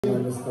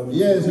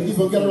Yeah, so keep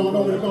on getting around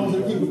over the corners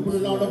and keep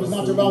putting it on. Love is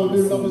not your bones,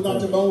 baby. Love is not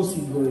your bones.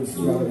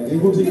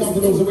 And once you come to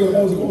those away, the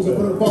bones are going to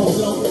put it bones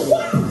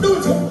down. Do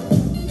it,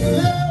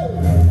 yeah.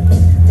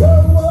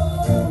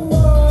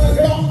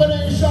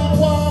 Combination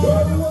one.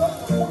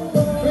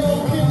 We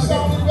gonna keep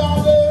sounding down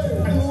there.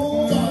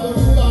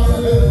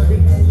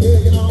 Yeah,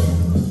 you know.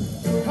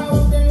 How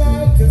would they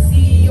like to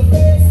see your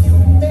face, you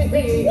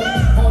may?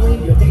 How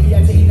in your day a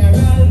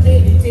general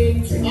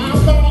penitentiary?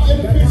 I'm not in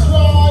the pitch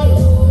ride.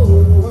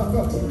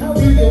 How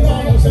would they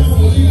like to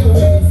see your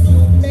face, you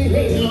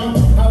may?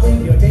 How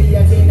in your day a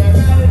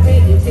general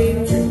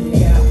penitentiary?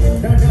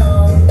 No.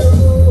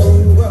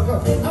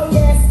 Oh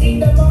yes, in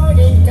the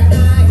morning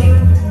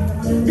time,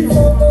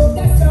 before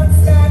the sun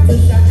starts to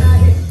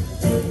shine,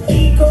 he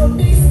could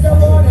miss the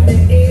one of the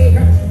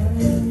air.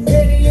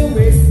 When you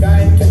waste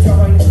time to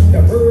join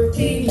the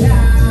working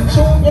life.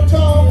 So what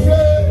time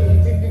play?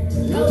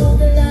 How would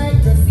you like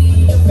to see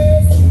your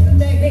face in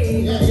the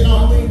hay? Yeah, you know.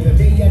 How will you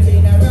be a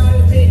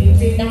general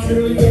penitentiary? How would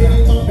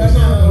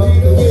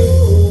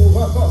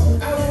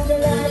you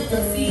like to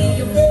see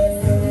your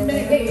face in the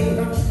hay?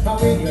 How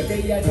will you be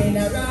a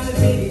general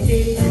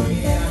penitentiary?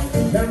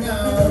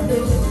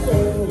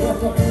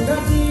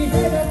 Not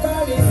even a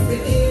college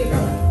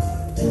behavior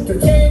to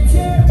change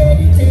your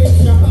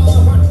meditation.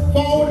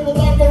 Forward the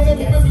back on the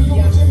baby, you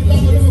can see me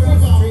down the river.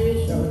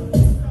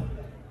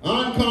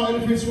 I'm calling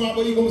the pitch ride,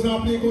 but he goes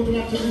out, play, go to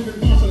action,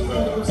 different parts of the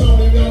sound of the sound,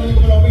 they got to leave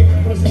it on me.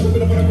 But I see a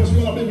bit of a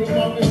question, I'm living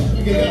about me.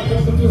 You get out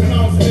there, do the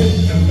sound, say,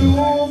 do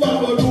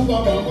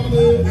baba,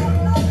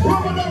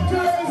 rubber duck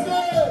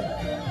Thursday.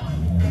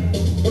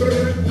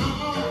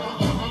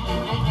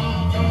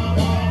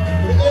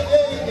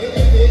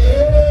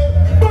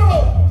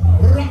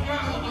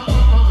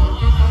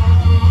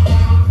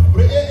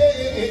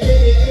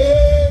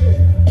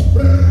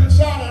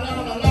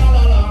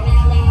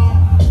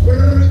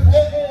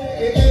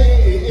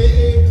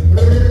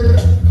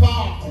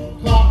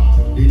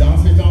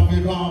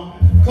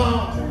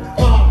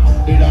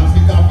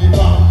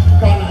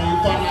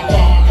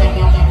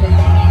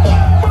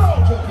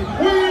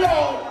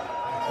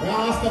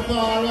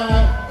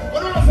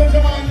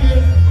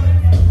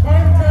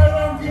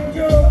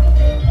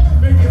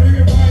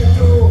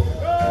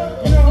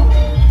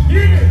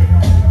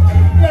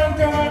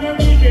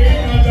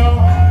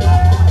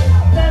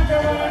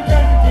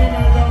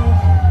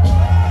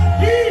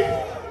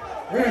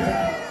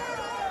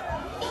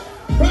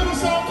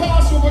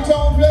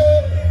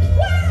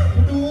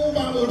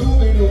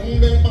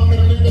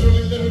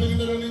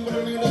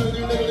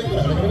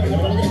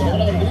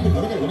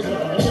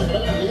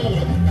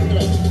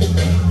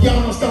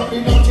 Can't stop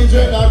the naughty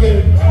dread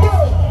again.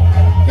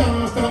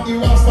 Can't stop the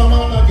Rasta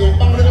man again.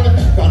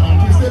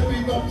 Can't keep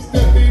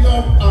stepping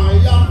up, I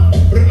am.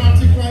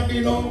 Naughty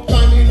climbing up, I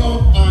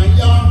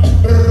am.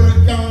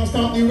 Can't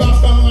stop the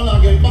Rasta man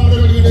again.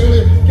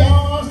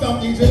 Can't stop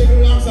the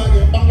J-Relax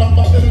again.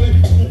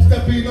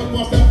 Stepping up,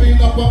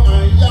 I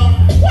am.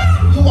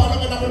 You are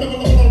never,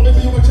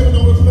 baby, you were chilling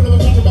over to the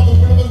country, but the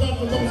was not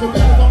for those who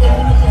got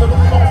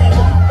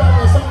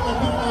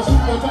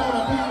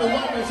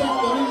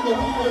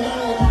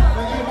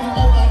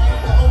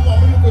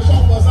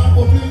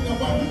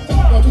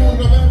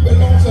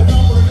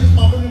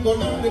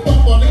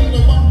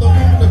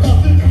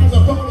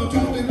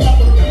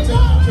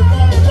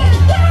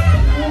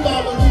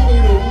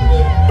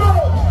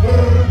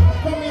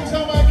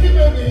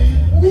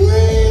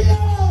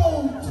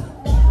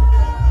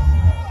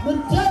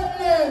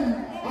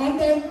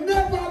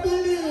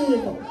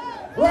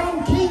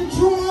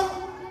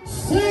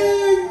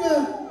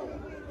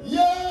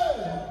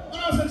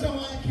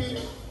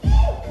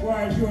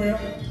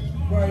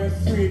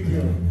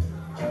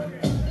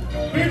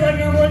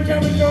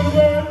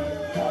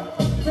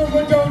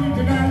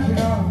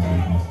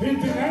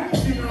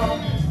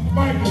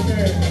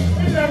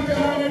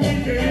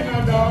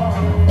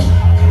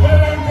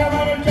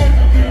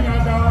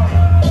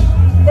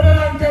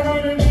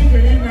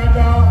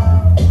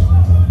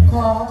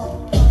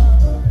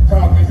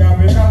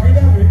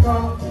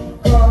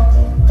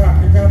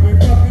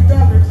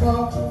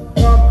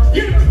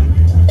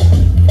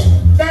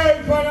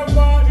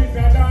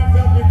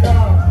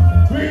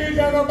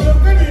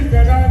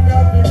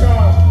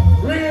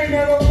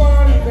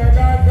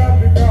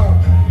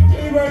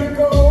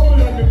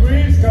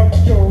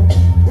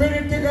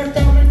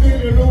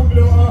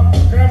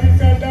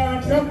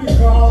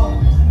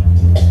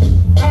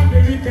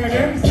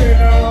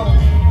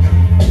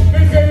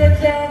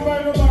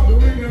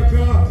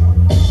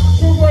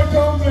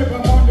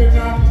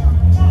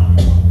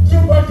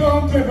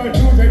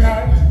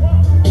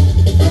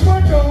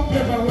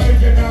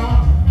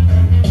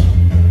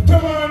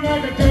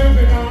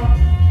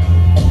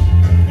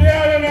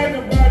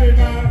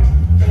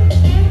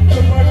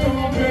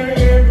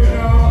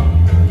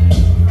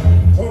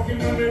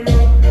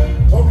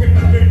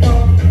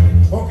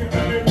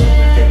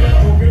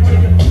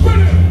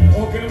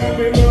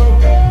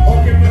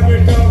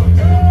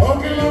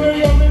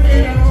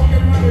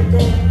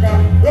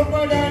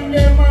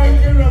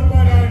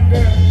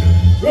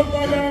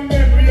Rougher than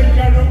them, real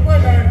rougher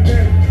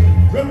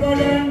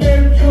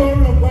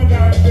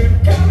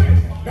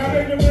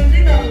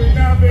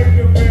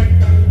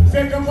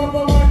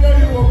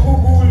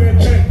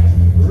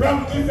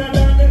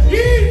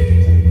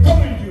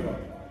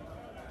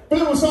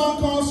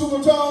called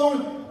Supertown.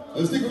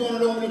 And stick around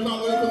the moment, the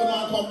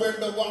man called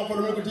Brenda, one for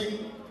the little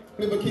thing.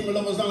 Live a king of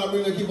lovers, not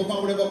bring a keep a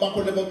power, never back,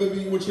 never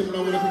baby, which him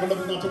now, when people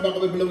love is not to back,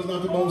 baby, love is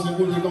not to bounce, and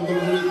good, you come to the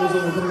real, goes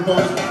over to the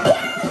bounce.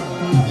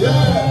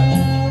 Yeah.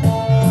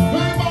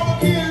 Play Baba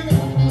King.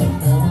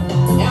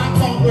 I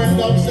call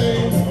Brenda,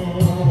 says.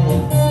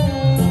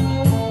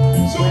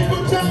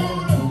 Supertown.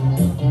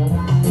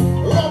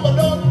 Rubber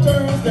Dog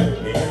Thursday.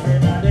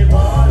 Everybody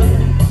party.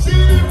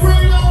 See the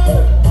prayer.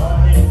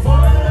 Party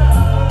for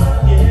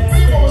love. Yeah.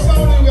 People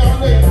sounding out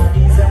there.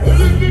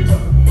 Lift it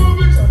up, move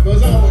it up,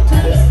 cause I will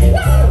tell you.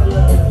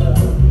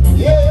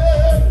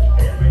 Yeah.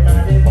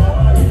 Everybody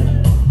party.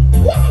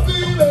 What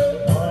baby?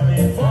 Party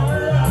for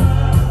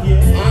love.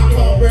 Yeah. I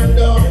call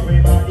Brenda.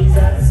 Everybody's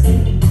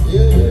asking.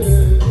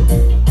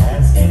 Yeah.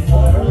 Asking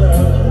for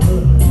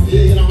love.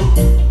 Yeah, you know.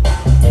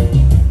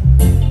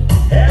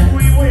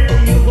 Everywhere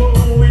you go,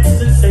 it's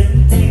the same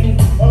thing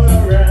all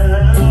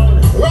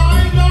around.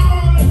 Right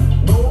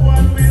on. No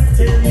one will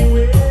tell you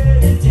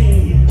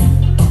anything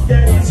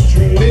that is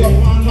true. Big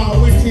man now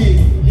with you.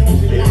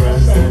 There are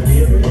some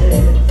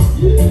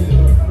Yeah.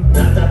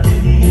 not a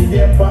penny in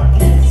their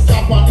pockets.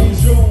 Stop on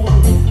these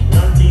roads.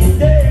 Nothing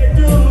they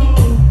do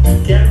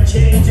can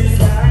change his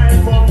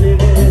life of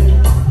living.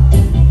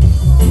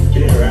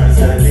 There are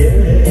some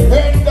living.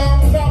 Head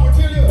down, I will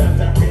tell you. Not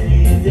a penny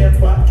in their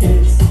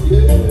pockets.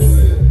 Yeah.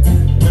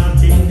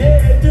 Nothing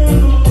they do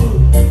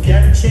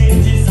can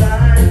change his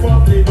life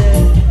of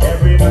living.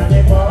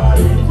 Everybody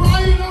party.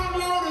 Crying out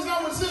loud as I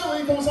would say when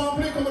he comes out,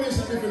 play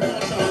combination if you know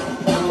what I'm saying.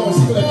 I'm gonna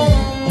see what I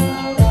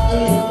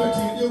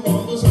need. You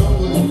want the sound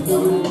when you do.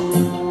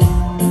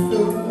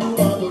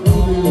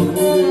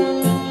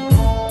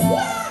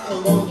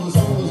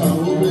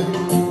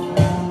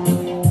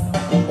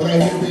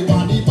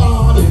 Everybody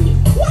party.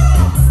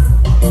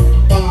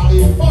 Party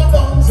for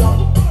dance.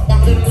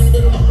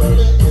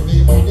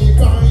 Everybody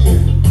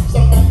crying.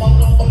 Some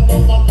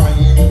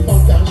crying for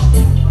cash.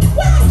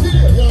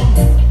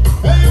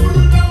 Hey,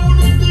 down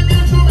if they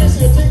get to me,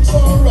 say things so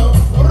rough.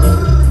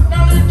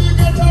 Now if they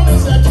get to me,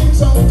 say things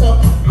so tough.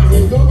 I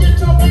hear you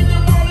get up in the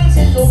morning,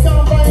 say you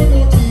can't find no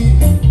tea.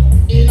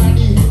 In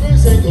the evening,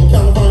 say you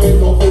can't find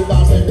no food,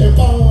 but say them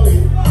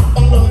balling.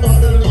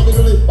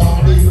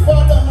 Party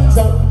for dance.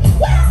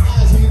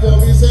 As he go,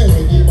 me say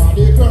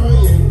everybody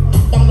crying.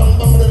 Crying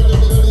for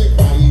dance.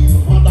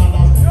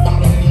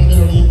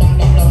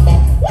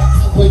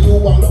 When you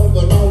are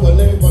longer, now we're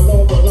never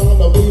longer, now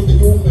the way that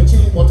you may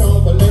cheat, but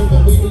I'm the labor,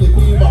 we really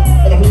quiver.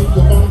 But I believe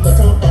you found the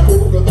top, I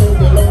hope the bell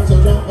belongs to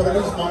jump, but at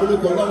least my really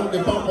go long, the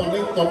pump on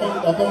it, the pump,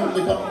 the pump,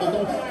 the pump, the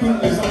pump, king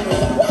is on the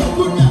top.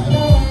 Good night.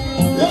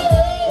 Yeah.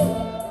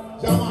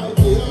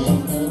 Jamaica.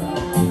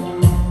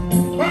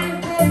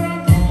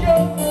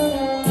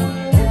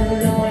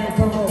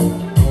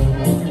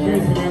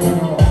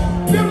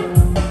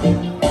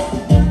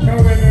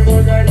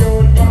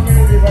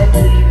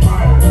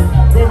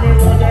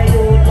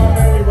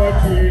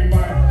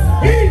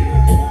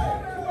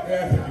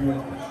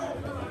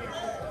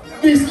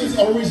 This is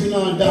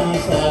original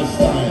dancehall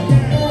style.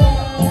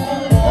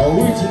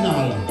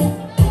 Original.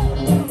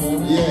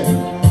 Yeah.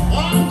 I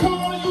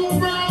call you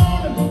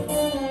Brown.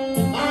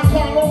 I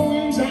call you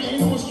Winter,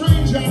 ain't no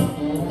stranger. I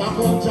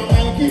call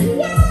Mikey.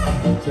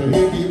 So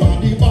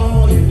everybody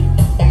party.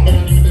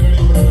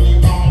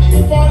 Body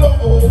follow.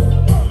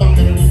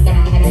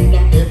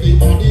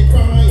 Everybody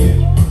crying.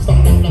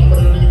 Stand up,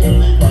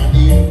 crying.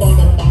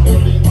 Follow.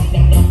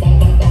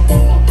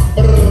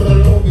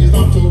 Love is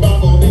not too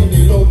bad, baby.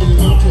 Love is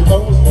not too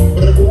close.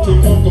 But I go to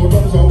come to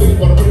those who we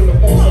want to bring the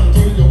force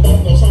until you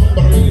bump or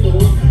somebody do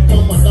we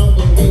come and down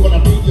with me when I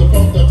beat you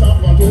from the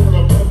top and to the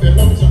top. It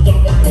loves and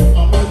jump. I'm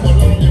over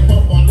on the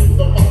pump on the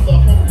pump, the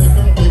pump, the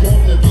count, they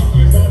want the kick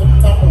is on the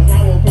top of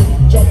our pump.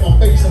 Jump on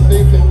base and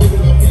they can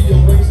wiggle up in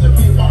your waist and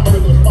keep my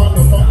burgers spot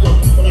upon you.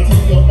 When I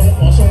tell you about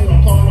my song, I'm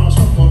calling on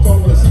some more talk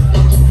with a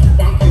 6-inch.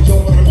 Funky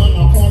Joe, but I'm not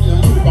upon you.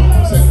 You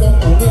bounce and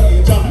don't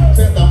away. Jump,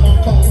 said that I'm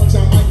calling to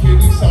Mikey,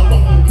 these are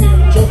wrong,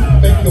 King Joe.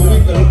 Make your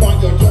wiggle upon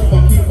your jaw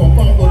and keep on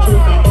power to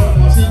my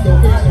bone. I see your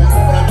face on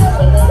but I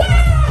keep on.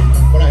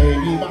 But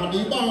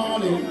everybody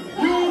balling,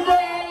 you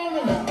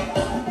balling.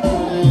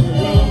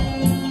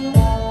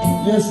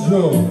 Yes,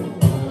 Joe.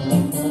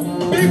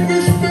 Big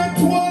respect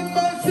to all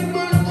massive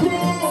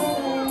crew.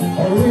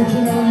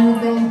 Original, you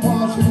done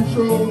passing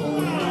through.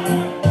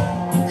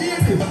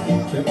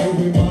 So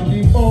everybody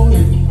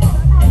falling.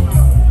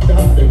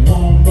 That they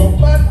want no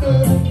better.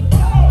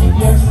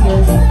 Yes,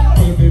 yes.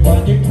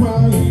 Everybody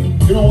crying.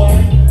 You know why?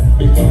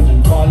 Because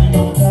I'm falling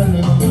out of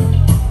love.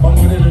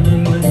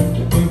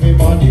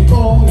 Everybody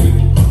calling.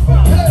 I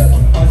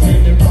say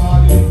them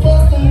falling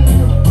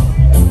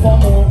for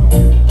more.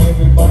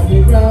 Everybody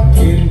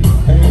rocking.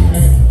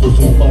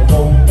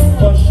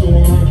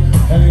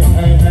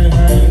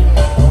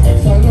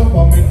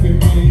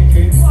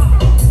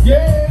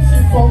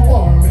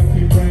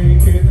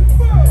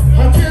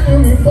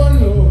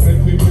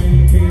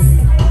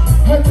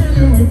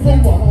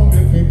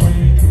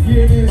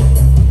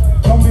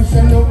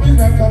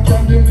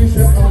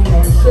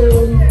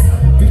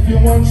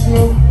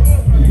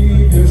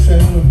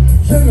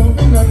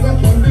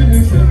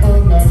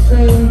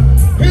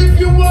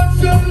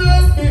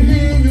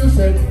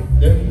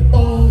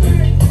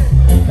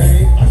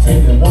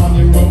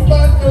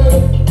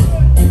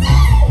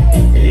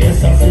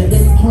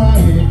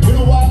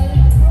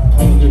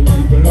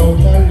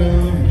 out of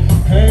love.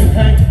 Hey,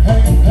 hey,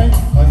 hey, hey,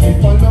 and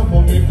if I love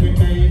will make we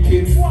make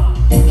it.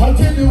 I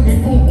tell you we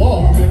go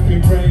war, make we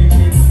break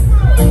it.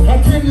 I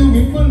tell you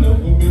we go love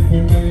will make we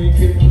make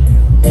it.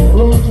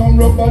 Roll some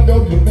rubber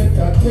dub, you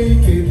better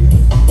take it.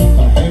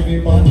 And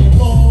everybody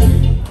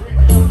falling,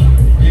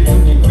 even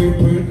the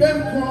people them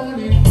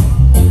crawling.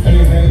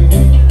 Hey, hey,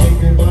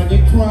 everybody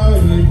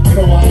crying. You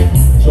know why?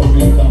 So we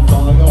can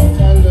fall out of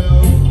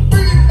love.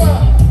 Bring it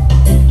back.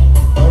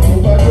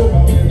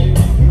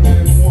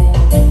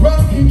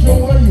 Rockin'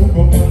 Joe, you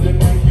go on the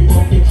Mikey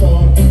bucket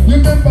on.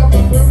 Remember the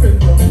bird,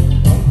 I'm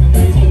the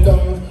nice to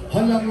dance.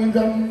 How long we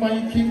got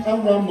Mikey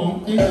around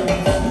monkey dance?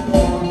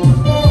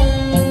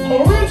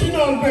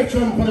 Original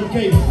veteran for the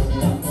case.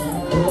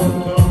 The one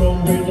down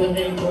with the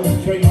ain't no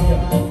stranger.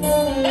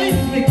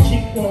 Ice big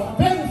chick for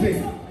Benzie.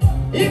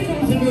 Here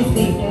comes the new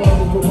street for the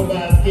Cocoa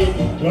Basket.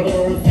 Lord of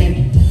mercy.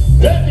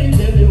 Let me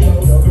tell you about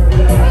the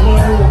girl I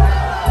know.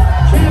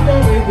 She's my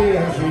baby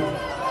and she.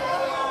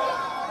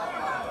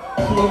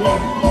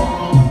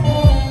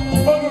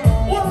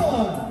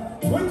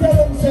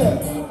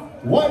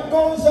 What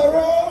goes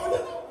around?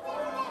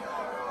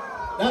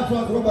 That's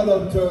what Rubber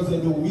Love Thursday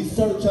do. We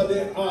search on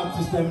the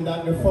artist them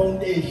than the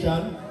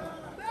foundation.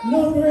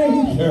 No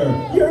ranger,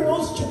 you're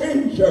no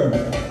stranger.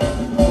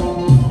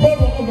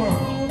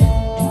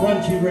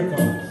 Crunchy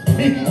Records.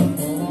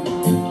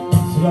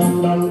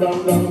 Slam, dum,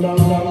 dum, dum, dum, dum,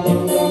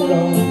 dum, dum,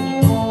 dum.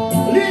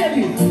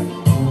 Ladies,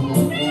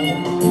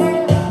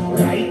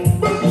 right,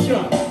 bunch.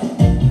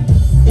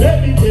 Let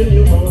me tell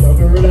you about a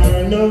girl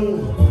I know.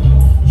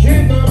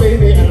 She's my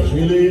baby and she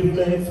lives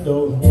next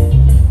door.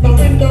 Now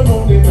in the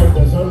morning when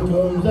the sun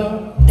comes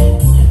out,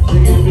 she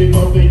gives me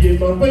when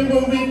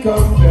we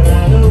come, girl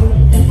I know.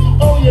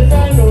 Oh yes I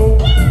know.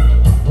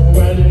 Oh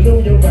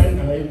hallelujah when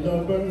I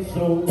love her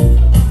so.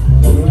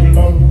 Little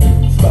bum,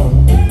 slow,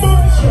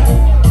 shot.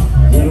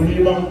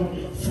 Little bum,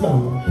 slow.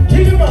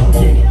 Take a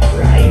monkey,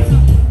 right?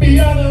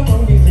 Beyond the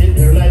monkey, sit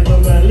there like a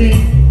valley.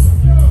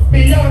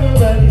 Beyond the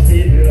valley,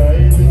 sit there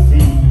like the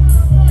sea.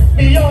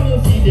 Beyond the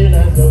sea, the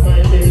lands of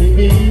my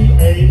baby.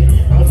 Hey,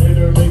 I said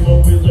her make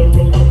up with the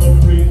rose of the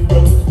ring,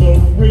 rose of the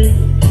ring.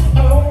 I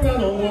don't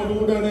know what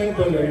would have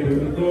never let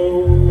her go.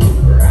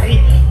 Right?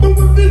 Boom,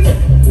 boom, boom,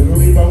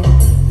 little bum,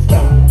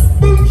 stone,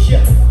 boom,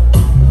 shot.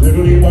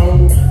 Little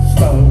bum,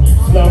 stone,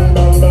 slum,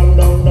 down, down,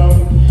 down, down.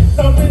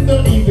 Something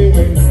don't even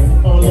when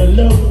I'm all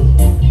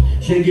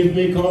alone. She gives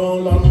me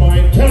call on my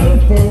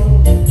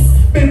telephone.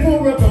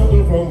 Before I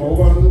come from a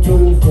 1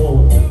 to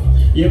 4.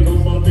 You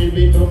come on,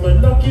 baby, come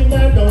and knock in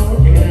my door.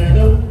 And I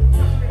know,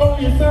 oh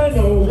yes I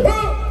know.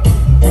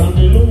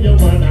 Hallelujah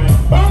when I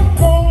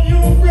call you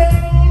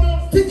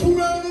round. Stick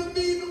around and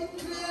be no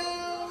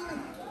clown.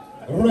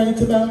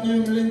 Right about now,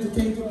 we'll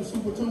entertain to the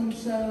super tone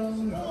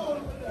sound.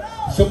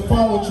 Some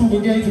power to the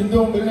gate and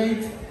don't be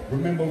late.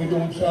 Remember, we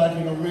don't charge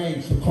in a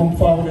rate, so come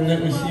forward and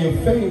let me see your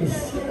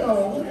face. You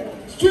know,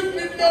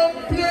 strictly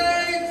don't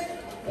play.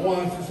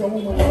 Once it's a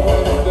woman, I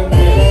want the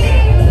best.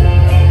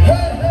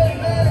 Hey, hey,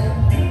 hey.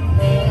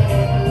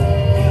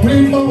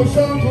 Bring my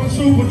sound on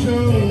super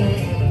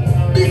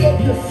tone. Big up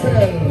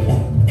yourself.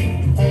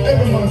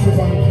 Every man should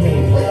find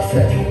clothes. What you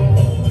say?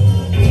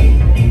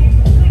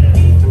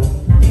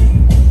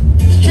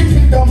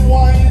 Strictly dumb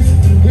wise.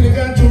 We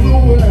got to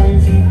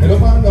realize. And the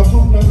man that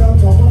come down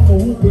to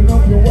open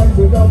up your wife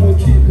without my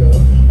ticker.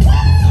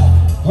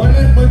 I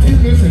let my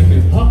ticker say me.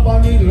 Hop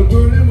on in the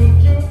girl in my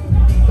jump.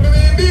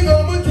 Baby, go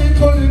my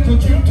ticker little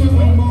chip to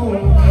the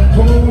moon.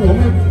 Come on,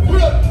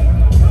 pull up.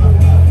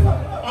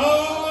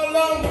 All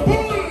on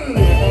pull.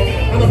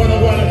 And I'm gonna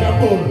go like a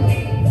pull.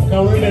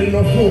 Now we're in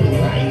no pull,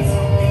 right?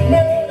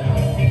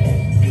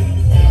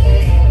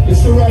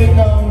 It's right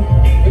now.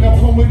 When I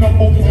come with a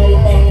book in our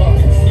back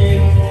pocket, see?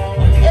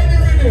 And any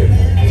rhythm,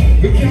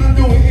 we can't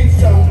do it in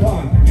sound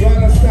pan. You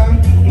understand?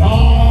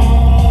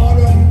 Lord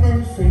of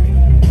mercy.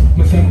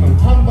 I said, I'm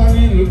a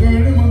little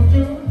girl in my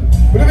job.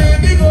 But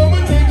baby, go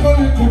and take a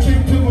little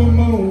trip to the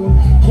moon.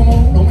 Come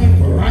on, don't make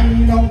me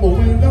ride down the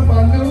wind of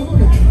my load.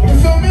 The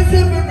sun is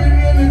every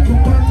little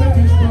part of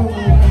this road.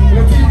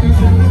 The teachers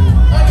say,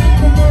 I need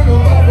to go to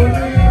Baba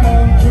Lane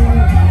and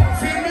June.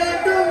 See me,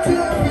 don't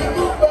tell me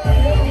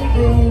goodbye,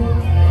 bro.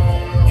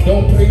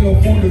 Don't play no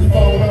foolish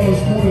power. I'm a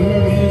school and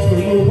learn against the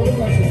road. What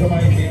am I saying to my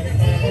kid?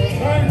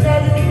 I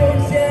tell you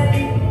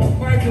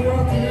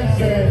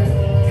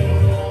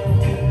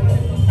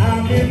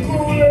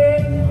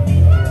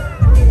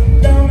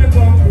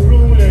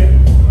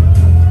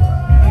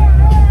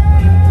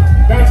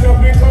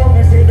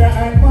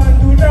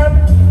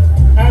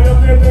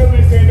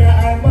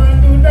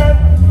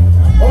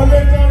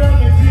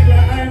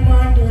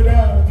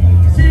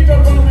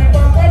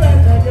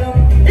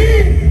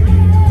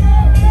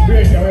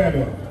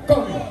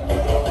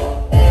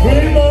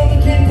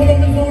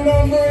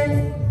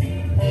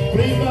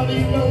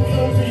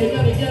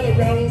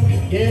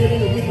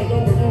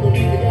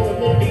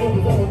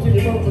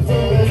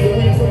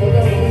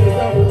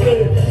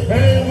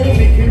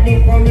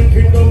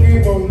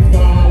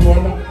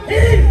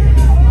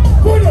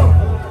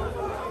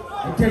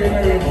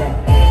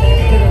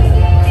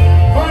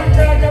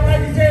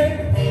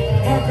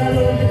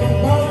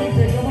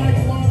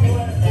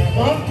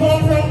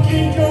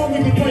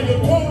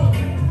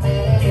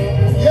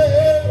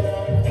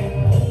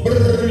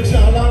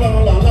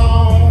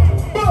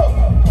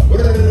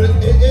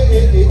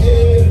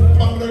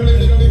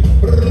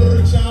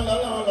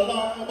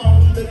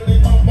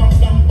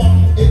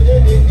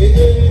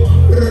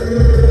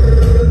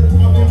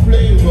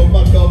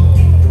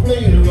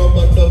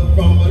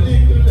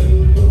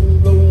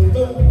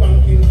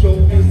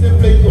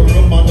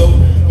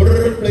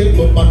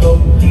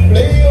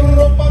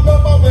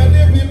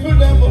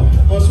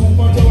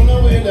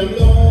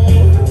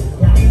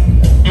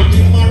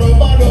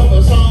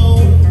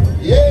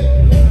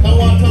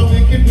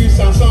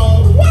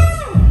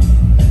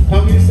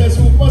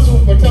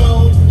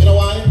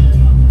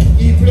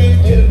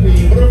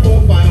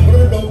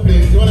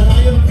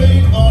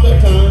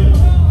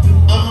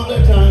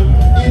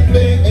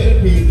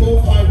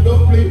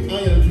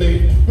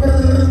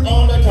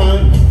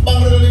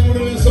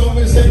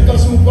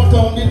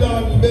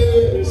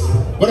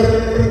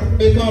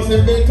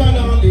it's better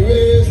than the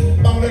race.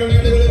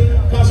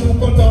 Cause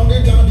Super Town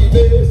is on the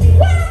base.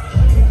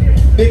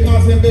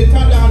 Because it's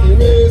better than the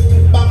race.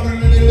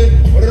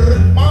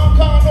 Man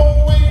can't no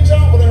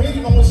wager, but I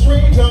ain't no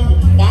stranger.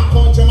 Man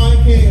can't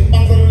Mikey,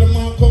 man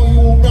can't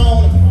you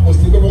brown. Must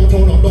stick around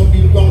town, don't be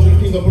the grounds and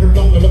king of the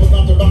down. The love is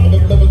not to back, the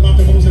love is not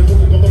to come, say, put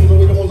it on the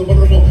way, the ones of the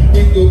road.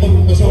 Make you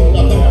move the sound,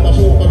 the town, the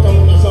Super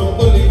Town, the sound,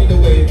 believe the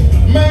way.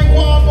 Make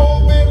one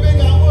more baby,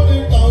 got one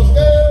in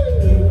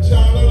downstairs.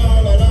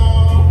 Sha-la-la-la-la.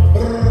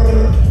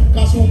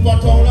 Cause Super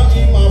Town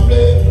in my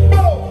play.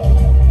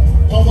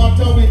 Oh, what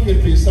a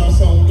wicked piece of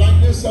sound, like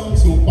this sound.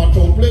 Super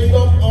Town played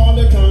up all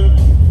the time.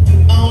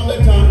 All the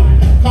time.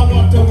 Come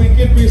what a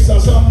wicked piece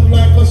of sound,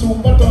 like a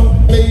Super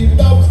Town played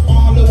up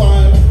all the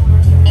while.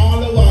 All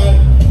the while.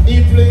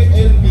 He play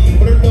LP,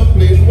 but it don't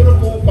play, but it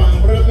go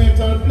bang, but it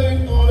metal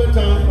playing all the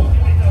time.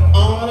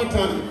 All the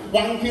time.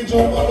 One kid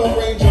over the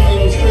range, you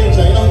know,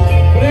 stranger, you know.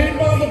 Played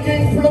by the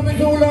king, flip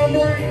it all on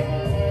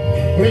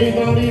right. Played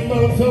by these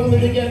folks only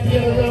to get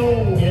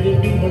around. Get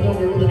it deep, but don't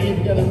really deep,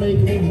 you gotta make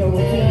moves on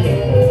the team.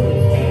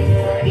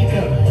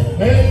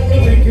 Hey,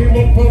 Lovey came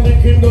up on the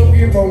kingdom,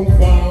 give on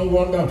fire,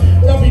 wonder.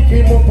 Lovey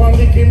came up on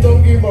the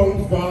kingdom, give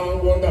on fire,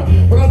 wonder.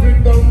 But I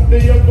drink down the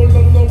young of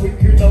the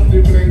wicked of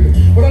the blade.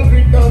 But I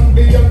drink down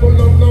the young of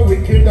the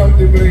wicked of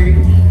the blade.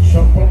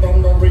 Shop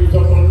on the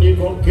razor, man, they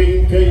got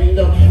king,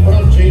 but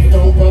I chase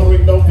down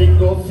Paris, the big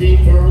go see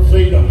first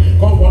aid.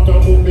 Come what a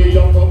movie,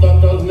 young of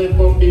that has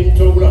never been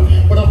told.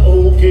 But I'm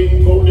old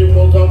king, go the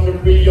most of the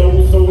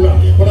real soul.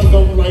 But I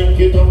don't like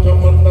it, I'm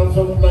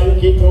some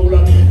like it,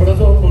 cola. But I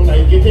don't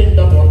like it in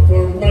the box.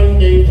 For 9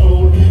 days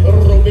old,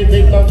 rub it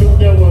in to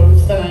the one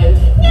side.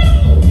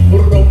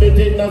 Rub it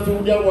in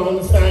to the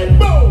one side.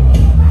 Boom!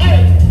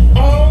 Hey!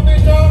 All the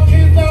talk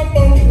is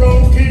about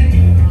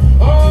ranking.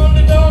 All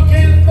the talk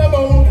is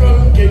about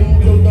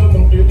ranking. To the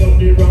body of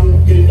the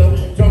ranking.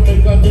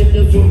 Jamaica tell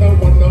you to the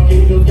wanna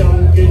keep you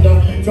yanking.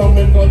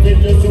 Jamaica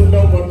tell you to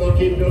the wanna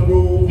keep you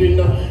grooving.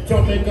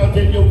 Jamaica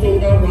tell you to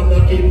the wanna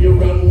keep you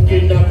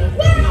ranking.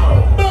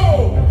 Wow!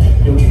 Boom!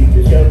 You keep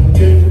the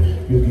yanking.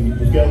 You keep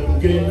the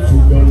skanking, so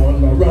you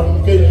wanna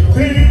ranking.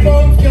 Keep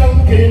on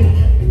skanking,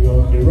 you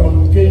want the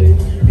ranking.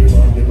 You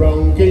want the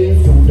ranking,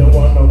 so you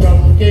wanna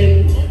ranking.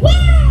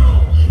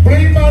 Wow!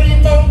 Everybody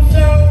bounce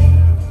out.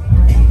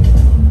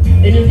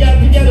 And you got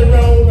to get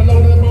around. Along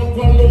with the man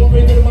called Lone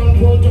Ring, the man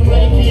called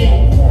Mikey.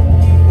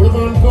 With the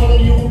man called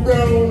you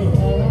Brown.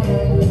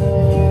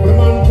 With the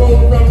man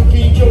called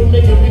Ranky Joe.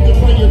 Make a bigger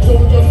for your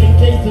toe just in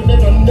case you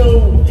never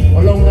know.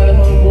 Along with the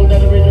man called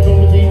that original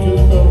going to teach you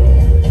so.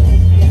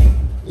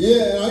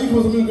 Yeah, now you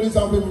can music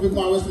some people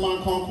become Westman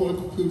Concord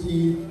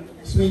tea,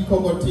 sweet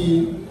cocoa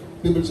tea,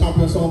 people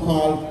champion song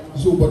called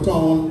Super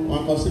Town,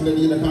 and consider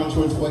the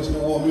conference for watching the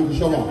war music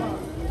show on.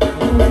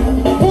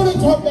 Pull it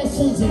up the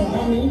season.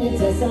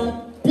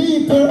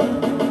 People,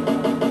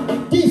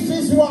 this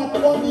is what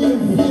O'Neal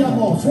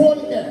Famous, hold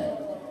it there.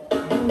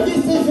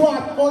 This is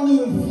what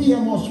O'Neal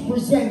Famous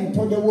present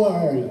to the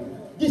world.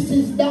 This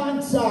is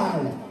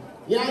dancehall.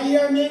 You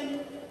hear me?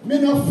 Me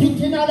no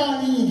fit in the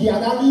league,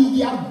 the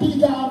league is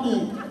bigger than me.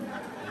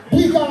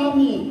 Bigger than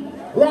me.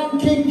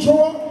 Ranking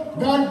Joe,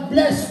 God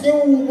bless the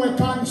whom we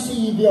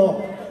conceive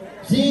you.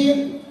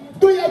 See,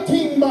 do your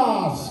thing,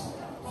 boss.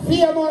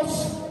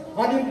 Famous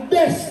are the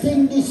best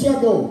thing this you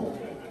do.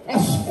 A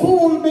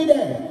school me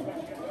there.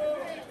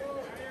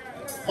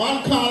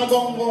 One call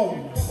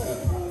gong.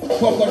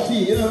 Cup of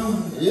tea, you know?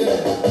 Yeah.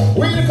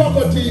 We the cup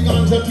of tea,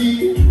 guns of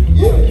tea.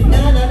 Yeah.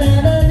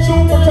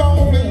 Super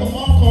Town, make my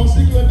mom come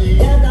sick with me.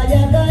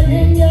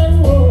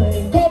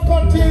 Cup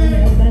of tea.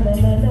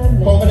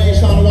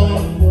 Combination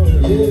one.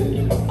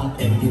 Yeah.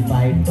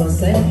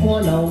 25%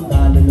 more now,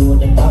 God know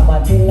the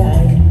property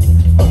line.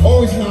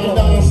 Oh, it's not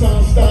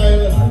dancehall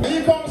style.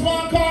 Here comes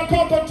one called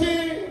cup of tea.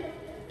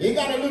 He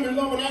got a little bit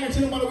longer than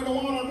anything, but we don't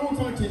want to do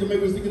for tea to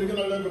make us stick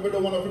together a little bit. We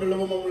don't want to put a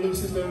little more little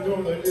sister and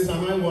drum. It's a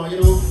high one,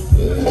 you know.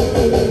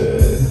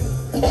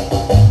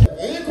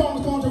 Here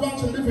comes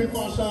contravention, different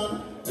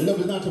fashion. The love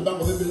is not to bang,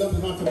 baby, love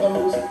is not to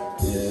bounce.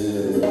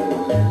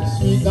 Yeah.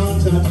 Sweet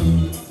dancehall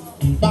tea.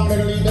 Bang,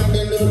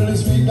 little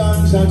sweet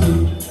dancehall tea.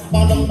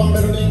 Bang, bang,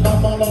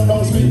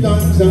 sweet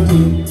dancehall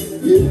tea.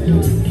 Yeah.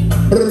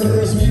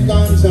 Sweet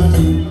dancehall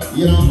tea,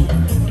 you know.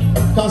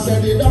 Cause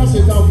they dance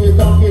it off, we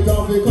cock it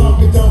off, we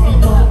cock it off, we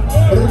cock.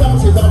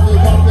 Dance it off, we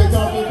cock it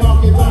off, we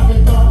cock it off, we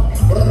cock.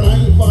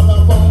 Right for the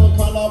fall,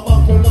 color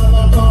buckle and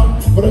a cock.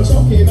 But it's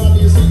okay now,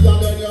 this is and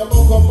then you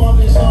walk up on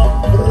the shop.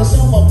 But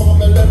some up on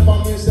the left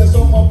and me say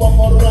some up on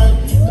my right.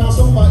 Now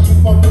some up in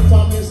for the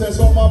time, me say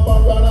some up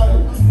on the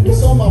right.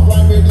 Some up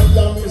like me,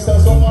 and me say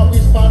some up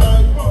is for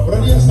right.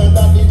 But yes, and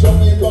that the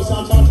Jamaicans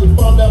and chanting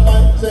for the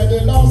vibe. Say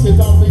they dance it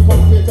off, we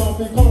cock it off,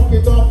 we cock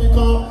it off, we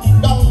cock.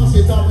 Dance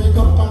it off, we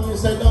cock, and me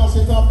say dance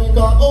it off, we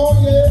cock. Oh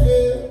yeah,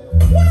 yeah.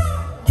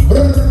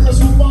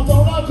 Super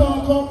Town, I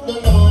can't come the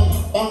long.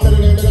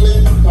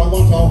 Bang, come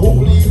on,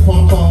 holy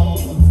pom-pom.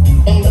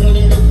 Bang,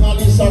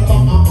 Lisa,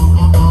 come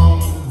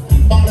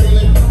Bang,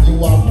 you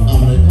have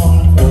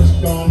American first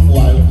corn,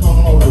 wild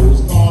corn,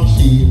 rose corn,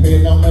 sheep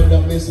in the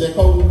middle, me say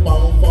cow,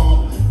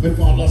 pom-pom. Me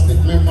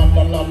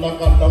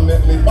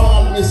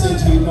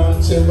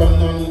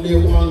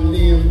me one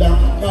name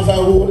that, cause I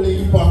won't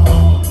leave on.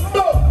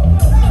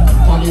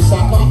 And it's a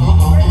bang bang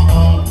bang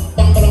bang,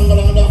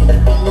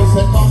 and it's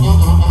a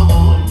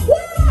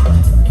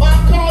I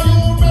call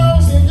you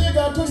Mercy, you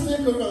got to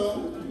stick around.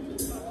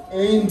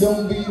 Ain't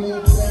don't be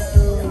no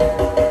clown.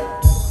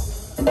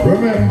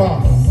 Remember,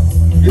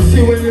 you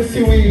see when you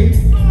see we,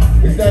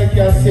 it's like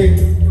you sing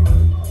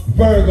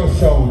Virgo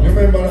sound. You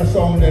remember that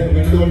song that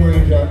with Lone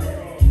Ranger?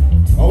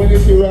 And when you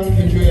see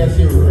Ranking Tree, you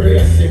see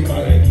real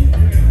symbolic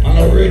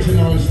and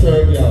original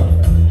story.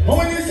 And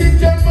when you see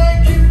John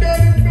Mikey,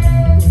 Daddy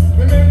Brown,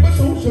 remember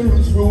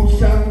socialist roots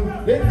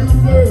sound. Let the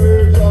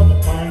words of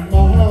my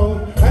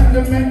mouth and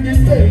the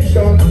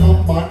meditation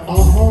of my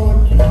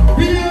heart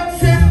be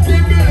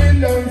acceptable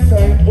in thy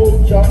sight,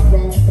 oh Jack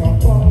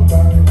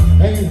Rastafari.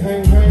 Hey,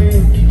 hey, hey,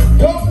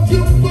 don't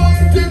you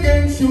fight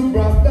against your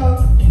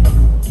brother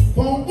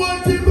for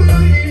whatever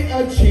he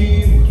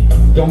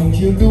achieved. Don't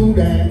you do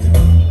that.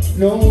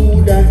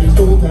 No, that is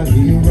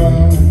totally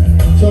wrong.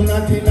 So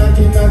naughty,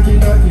 naughty, naughty,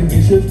 naughty,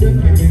 disrespect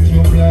with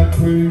your black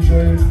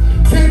princess.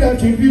 Say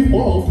that if you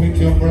walk with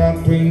your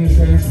black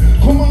princess,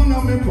 come on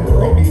now, make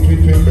rub it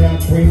with your black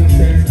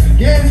princess.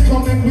 Yes,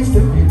 come and we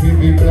step it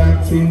with your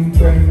black team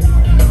friends.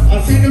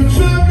 I see them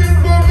traveling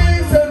for me,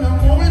 and I'm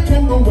going to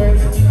the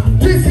west.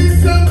 This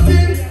is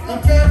something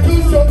I got to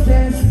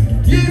suggest.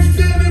 Yes,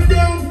 Danny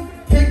Brown,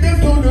 take them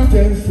to the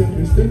test and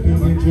be stepping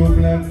with your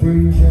black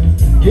princess.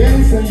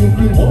 Yes, and you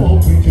can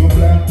walk with your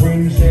black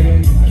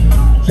princess.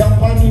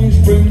 Japanese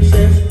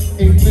princess,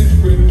 English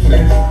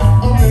princess,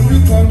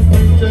 American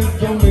princess,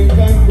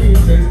 Jamaican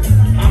princess,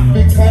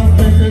 African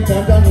princess,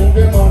 and I know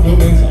them on the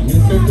ways. And you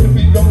say to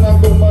be done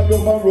and rubber,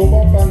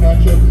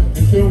 and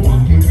you say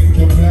walking with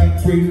your black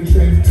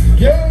princess.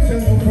 Yes,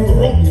 and you can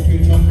rock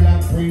with your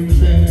black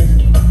princess.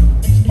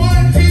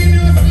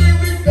 Spontaneous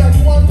lyrics, that's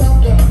what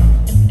I've got.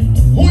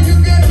 Who you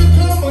got to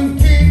come and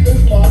keep the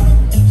spot?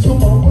 So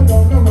mama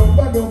down the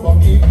rubber,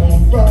 don't keep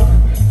on rock.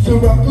 So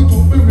rock to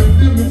be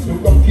rhythm, so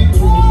rock it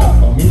to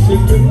I'm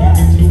giving you black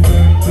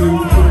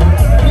princess.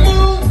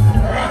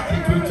 Rock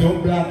it with your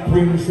black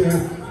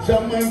princess.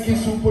 Some Mikey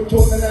super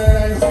tone and I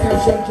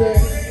station check.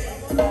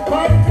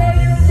 Marca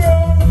you go.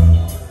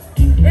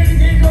 Let's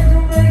go to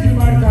Virgin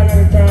Marca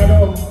Tado.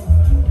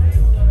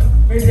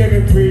 Me say me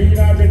free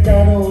not the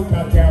Tado,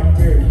 the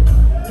captain.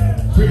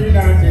 Free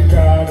not the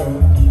Tado.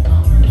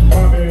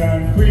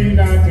 Babylon free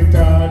not the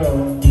Tado.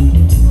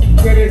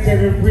 Say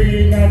me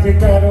free not the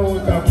Tado,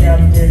 the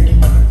captain.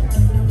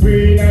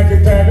 Free not the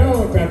Tado,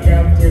 the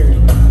captain.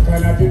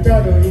 Cannot the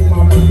Tado in my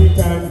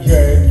militant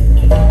jet.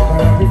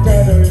 Cannot the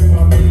Tado in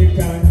my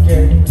militant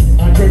jet.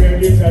 I tell you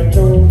this I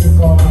told me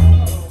come.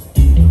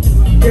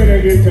 Tell you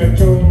this I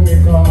told me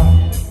come.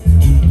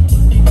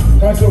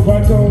 Cause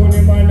over told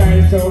him a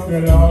nice of the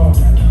law.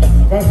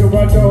 Cause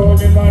over told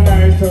him a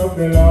nice of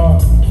the law.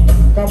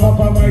 Come up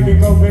and Mikey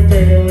come and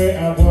tell you where I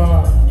go.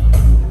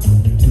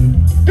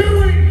 Do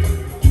it!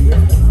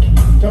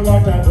 So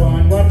what I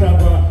want,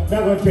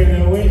 never tell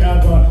you where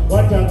I go.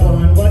 What I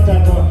want,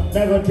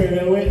 never tell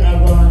you where I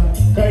go.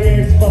 Cause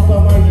yes, Papa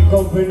Mikey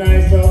come for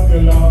nice of the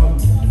law.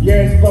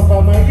 Yes,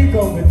 Papa Mikey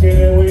come to tell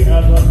you where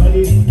I go. Cause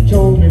he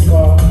told me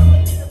come.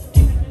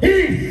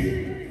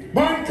 He's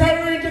man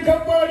carrying to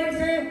come forward and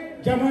say,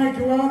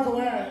 Jamaica walk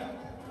away.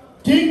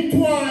 Think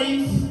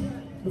twice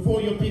before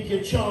you pick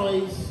your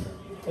choice,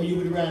 or you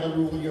would rather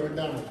rule your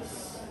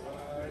dance.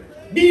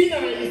 Be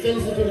nice and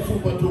listen to the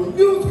Super 2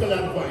 musical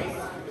advice.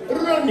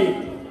 Run it,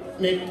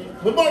 make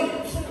the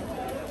bonnet.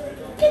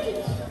 Take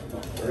it.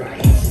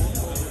 Right.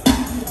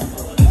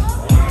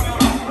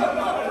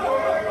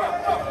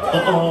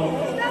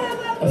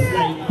 A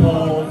slight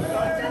pause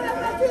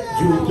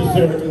due to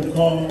certain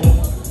cause.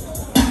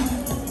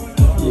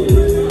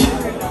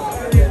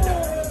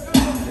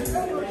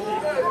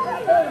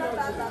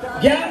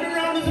 Gather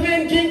around this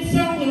man King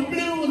song of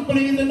blues,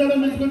 please.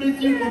 Anonymous with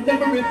this you can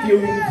never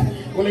refuse.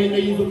 Well, I know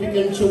you can pick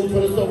and choose for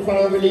the so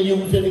far really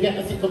used. And they got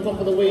to sit on top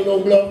of the way, no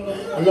bluff.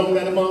 Along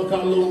that the man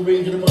called Lone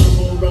Ranger, the man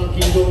called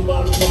Ranking, the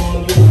man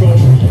called you from.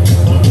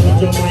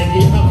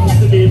 Jamaica happens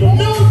to be the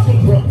musical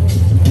pro.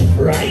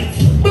 Right?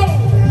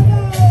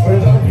 Put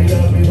it on, it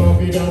on, it on,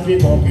 it on,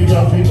 it on, it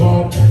on, it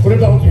on. Put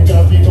it on, it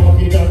on, it on,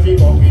 it on,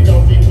 it on, it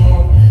on, it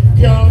on.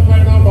 Can't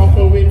find a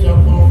buckle with your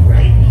phone,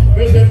 right?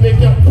 Well, then they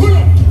can pull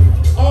up.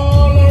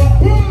 All are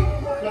full.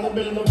 Gotta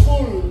build a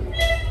full.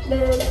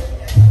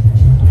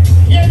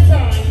 Yes, I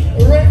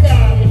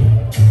reckon.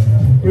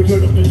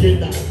 Return of the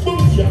Jedi.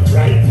 Bullshit,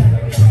 right?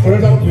 Put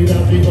it out, it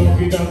out, it on,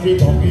 it on,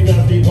 it on, it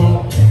on, it on.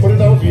 Put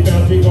it out, it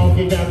out, it on,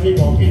 it on, it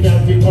on, it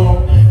on, it on.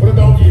 Put it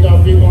out, it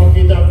out, it on,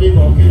 it on, it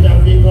on, it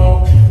on, it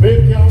on.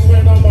 Make your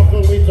friend a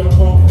buckle with your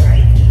phone,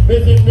 right?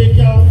 Make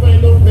your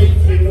friend a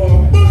racing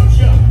one.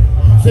 Bullshit.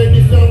 Say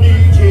this a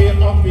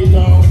DJ up it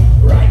on,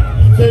 right?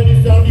 Say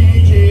this a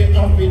DJ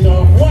up it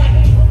on, what?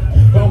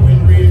 But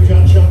when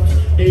Ranger shots,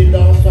 they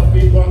dance up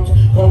it what?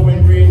 But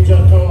when Ranger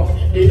talk,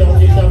 they don't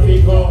get a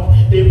figure.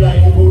 They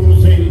blind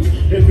couldn't see,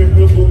 the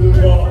people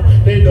couldn't walk.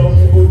 They don't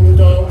couldn't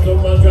talk, so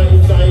much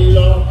right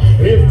style.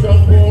 If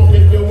Trump won't,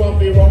 if you want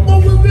me wrong,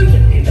 but we'll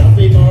visit it a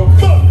figure.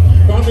 But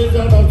from it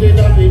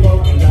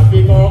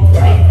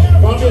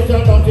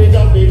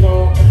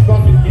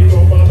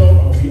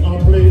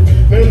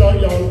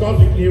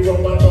Practically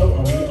rubber dub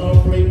and we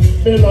are playing.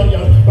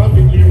 Million,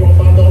 practically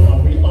rubber dub and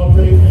we are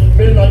playing.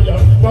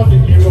 Million,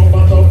 practically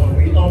rubber dub and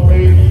we are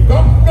playing.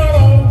 Come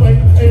down,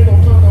 wait, ain't no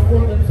matter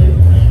what them say.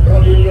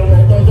 Running your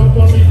rubbers up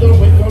on the door,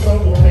 wait till the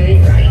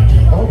morning.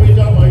 Oh, we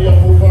got my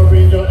over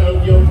in your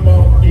and your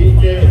mouth,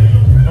 DJ.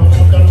 I'm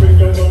not gonna bring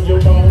you on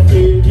your mouth,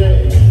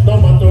 DJ. No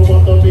matter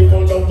what the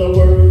people of the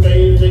world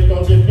they say,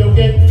 cause if you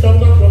get down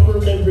the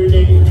trouble every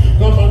day,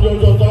 come on, you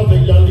just say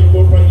you live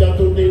for prayer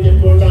to the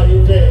devil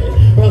like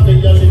that. Say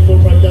you live for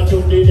prayer to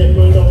the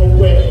devil no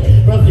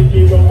way.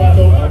 Practically rubber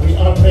down and we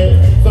are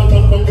play.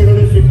 Sometimes when you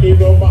literally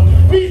rubber.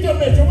 Peter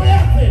Mitchell, what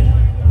happened?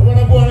 I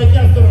wanna go on the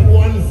castle on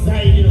one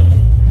side, you know.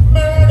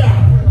 Murder!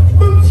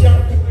 Boom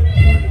shot!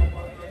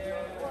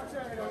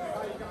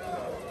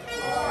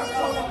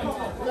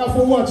 If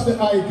you watch the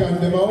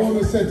icon, them I want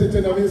to set it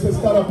in a place to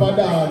start up a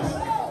dance.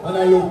 And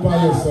I look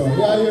by you, son.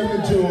 Yeah, hear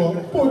me,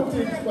 Joe. Put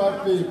things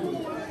for people.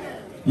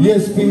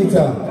 Yes,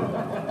 Peter.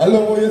 I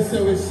love how you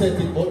say we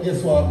set it, but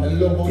guess what? I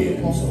love how you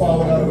come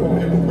forward and come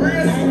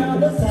embrace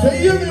it. So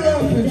hear me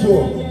rocking,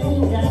 Joe.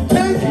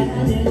 Take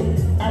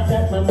it.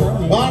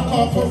 Back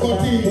off for the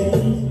tea.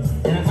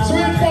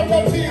 Sweet cup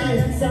tea.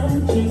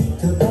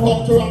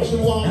 Up to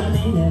action one.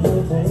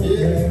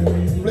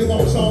 Yeah. Bring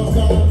up sounds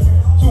down.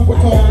 Super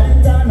tall.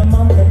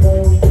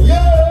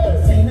 Yeah.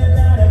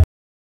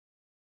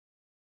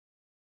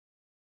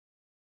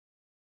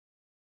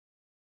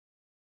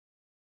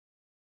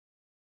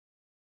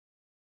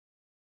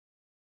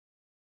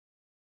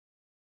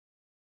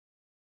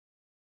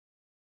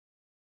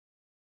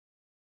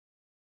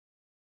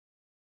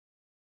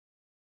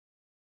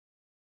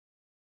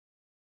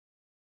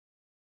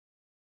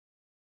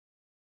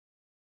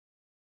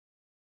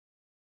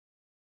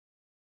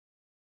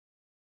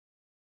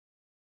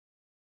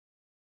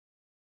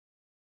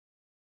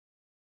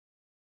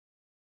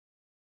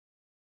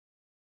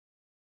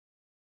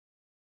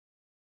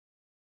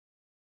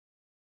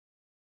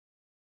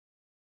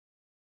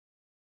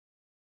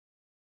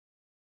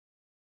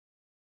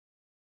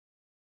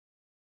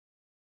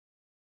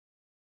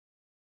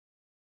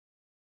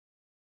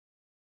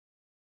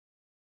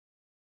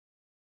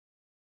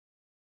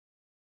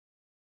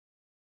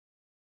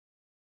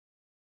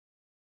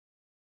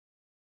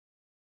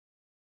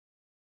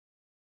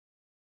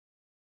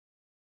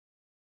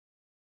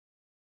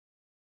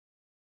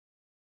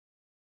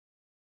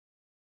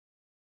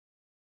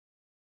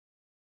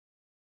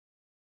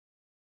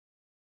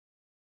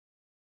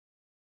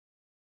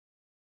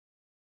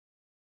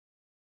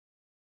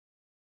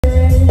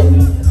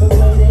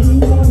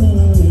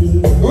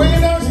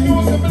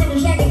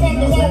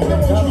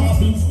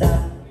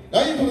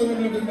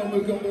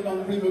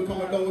 People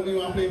coming down with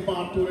you and playing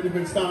part two in a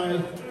different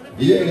style.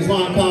 Yeah, it's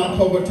one called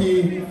cover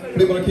tea.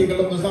 Play for the king of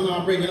lovers and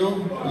I bring, you know.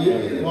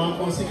 Yeah, one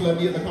particular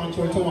day at the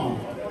control to one.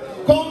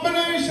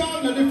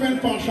 Combination, a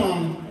different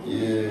fashion.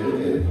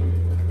 Yeah.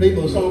 Play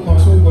for the song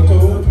called Super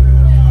Two.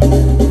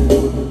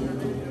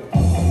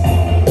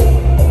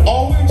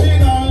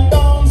 Original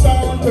dance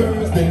on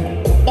Thursday.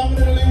 Bang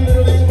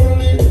little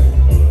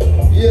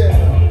yeah.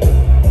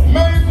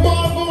 Make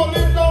one go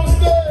live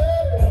downstairs.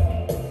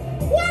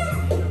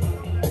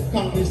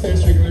 Can't be stay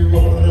strictly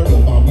rubber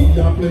and we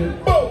are playing.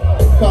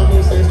 Can't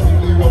be stay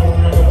strictly rubber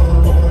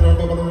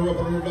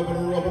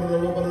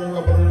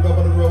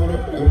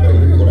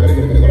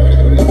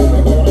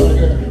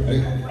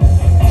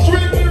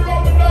strictly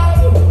rubber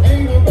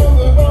ain't no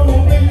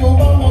bubble play your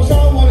bubble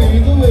sound what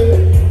you do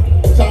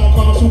it. Sound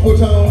called Super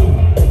Town.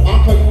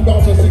 I call you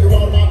down to stick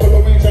around my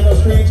color range and a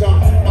stranger.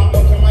 I'm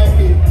Dr.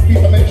 Mikey,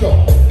 Peter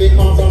Mitchell.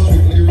 Because I'm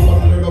strictly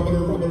rubber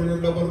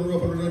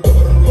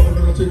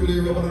strictly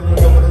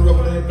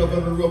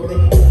rubber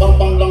bang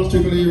bang long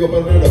strictly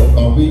rubber we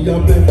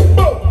are playing.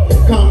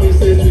 Come me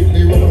say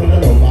strictly rubber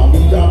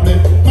we are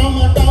playing.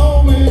 Come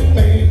down with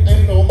me,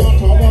 ain't no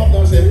matter what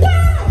they say.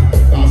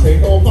 Can't say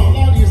no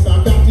father, this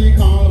I can't take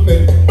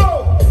confidence.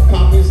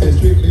 Come me say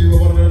strictly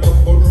rubber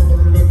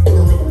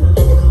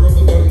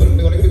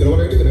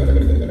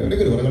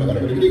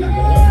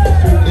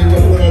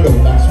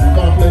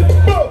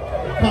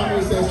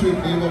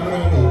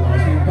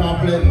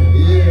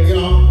yeah, you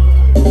know.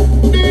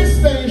 This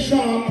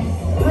station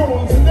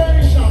rules the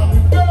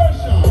nation,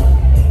 version.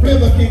 Play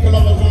the king of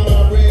lovers on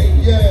our brain,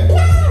 yeah.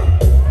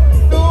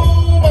 Do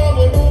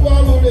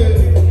babu day,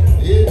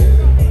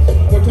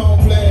 yeah. Put on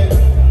play,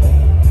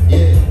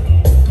 yeah.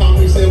 Can't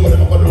we say what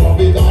am I gonna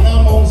do? We got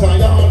our Mount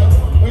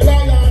Zion, we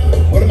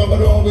lion. What am I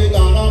gonna do? We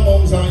got our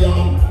Mount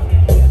Zion.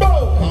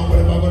 Can't what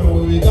am I gonna do?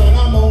 We got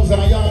our Mount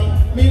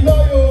Zion. Me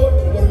loyal.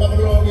 What am I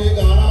gonna do? We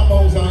got our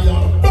Mount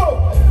Zion.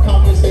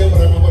 Can't we say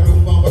what am I gonna do?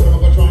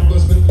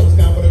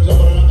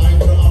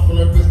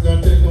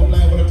 President, take no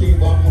line for the team,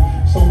 but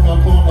some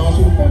not call us,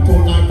 who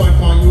control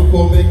 955, you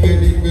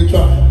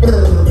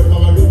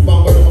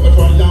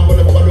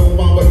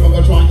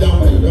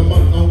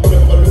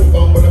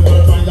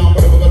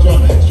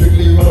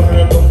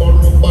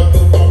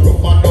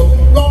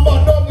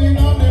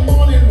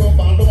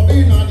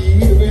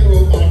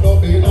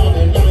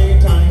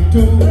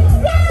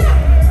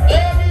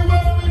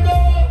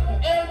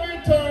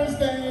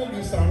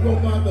song, no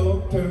matter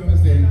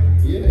terms in.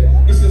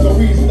 Yeah. This is a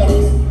real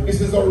dance.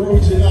 This is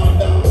original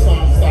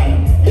dancehall style.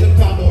 You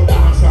talk about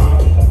dancehall.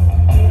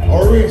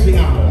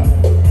 Original.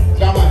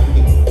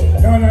 Jamaican.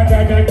 None of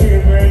that I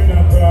can't bring no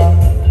problem.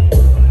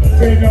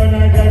 Say none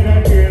of that I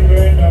can't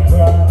bring no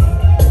problem.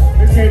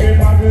 They say they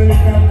muggle in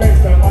a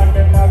best of and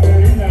they muggle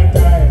in a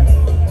time.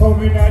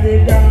 Coming at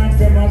the dance,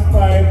 they must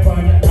fight for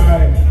the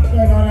eye. So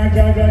none of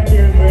that I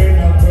can't bring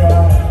no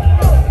problem.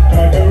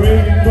 Jack a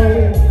rainbow,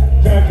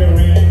 Jack a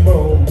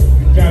rainbow,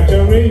 Jack a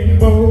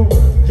rainbow,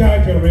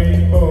 Jack a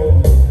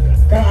rainbow.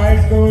 The high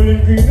school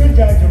in green,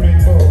 Jack a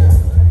rainbow.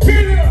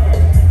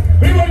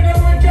 Everybody know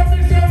what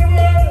champions are the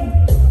world.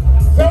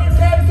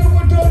 Sometimes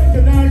super tour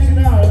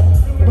international.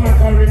 The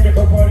back of Rick, the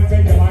component,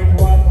 take the mic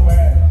to walk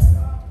away.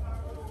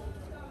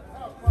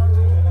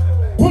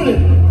 Pull it.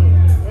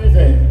 What is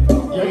it?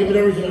 Yeah, give me the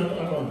original.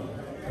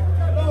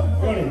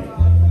 Run it.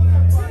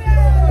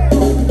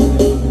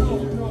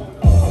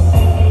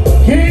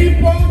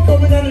 Keep on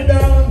coming on the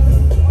dance.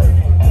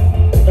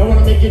 Don't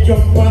wanna make you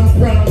jump and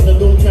prance, and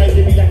don't try to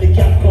be like the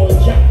cat called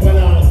Jack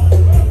Balance.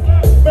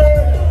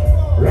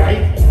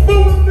 Right?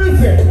 Boom,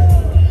 listen.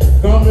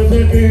 Come and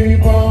say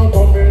keep on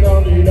coming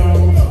on the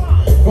dance.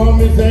 Come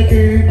and say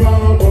keep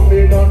on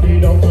coming on the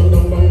dance.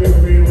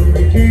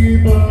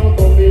 Keep on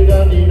coming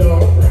on the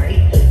dance. Right?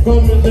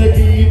 Come and say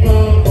keep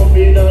on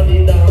coming on the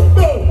dance.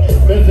 Boom.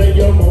 They say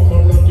your mama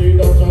not the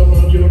dance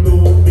and you do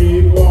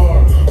big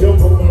war. Your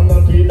mama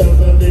not the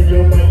dance and then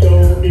you might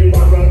own the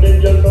war and then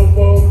you love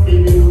of the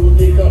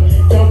music.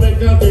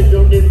 Jamaica they do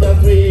this and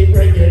we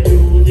break the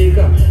music.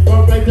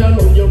 But right now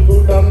you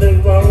put on the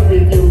wrong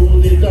with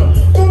music.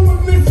 Come on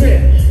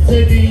listen,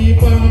 say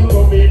keep on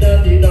coming on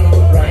the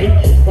dance, right?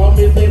 Come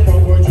and say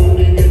forward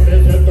shooting it, they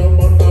set up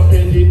on the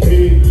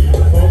hesitate.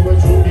 Forward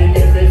shooting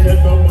it, they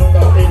set up on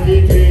the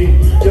hesitate.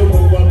 You go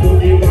on to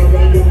the war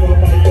and you go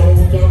by your own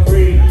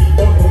free. You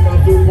go on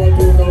to what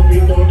you know we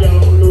know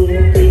damn low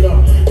pinna.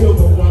 You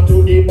go on to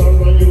the bar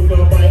and you go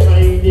by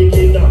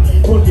Heineken.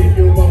 But if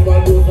you want to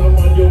do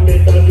someone you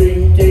better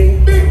drinking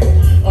big.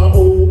 I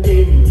owe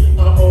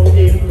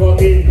him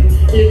coming.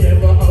 He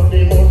never have the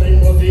money,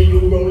 must see you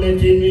gon' let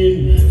him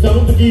in.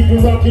 Sound to keep you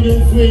rocking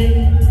and swing.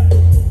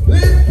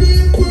 Let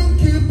people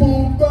keep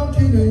on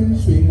rocking and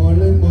swing on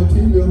them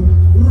Matilda.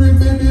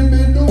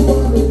 Ribbon,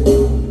 nobody.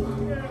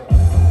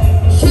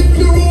 Shake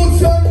the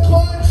roots and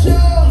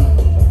culture.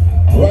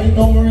 Right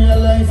now we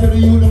realize that the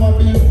youth them are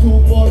being too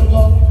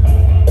vulgar.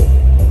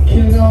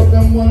 Killing out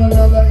them one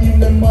another, even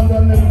them mother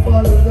and them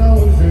father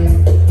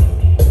thousand.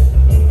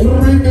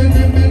 Ribbon,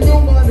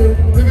 nobody.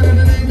 Ribbon,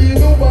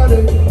 nobody.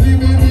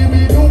 Ribbon,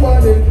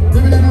 nobody.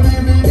 Ribbon,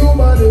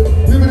 nobody.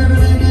 Ribbon,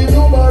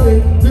 nobody.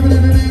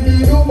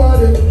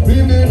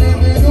 Ribbon,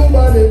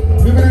 nobody.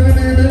 Ribbon,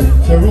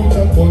 the roots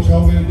and culture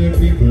with the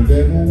people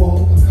them who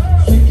want.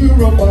 Stick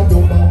your up and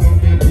down with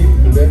the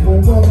people them who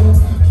want.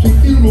 Stick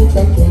the roots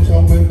and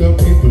culture with the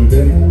people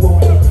them who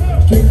want.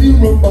 Stick the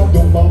up and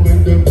down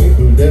with the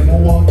people them who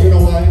want. You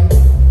know why?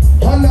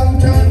 A long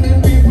time the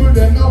people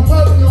them not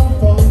have no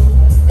fun.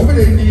 Every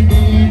day the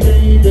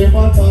DJ them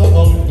a talk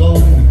about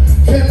gun.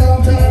 A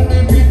long time the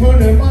people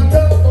them a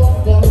talk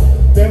about gun.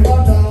 Them a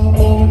talk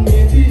about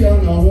meaty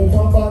and a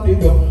over body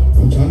gun.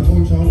 Roots and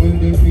culture with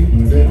the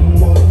people them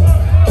who want.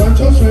 Can't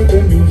just read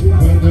the music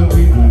with the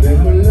people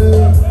them will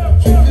learn.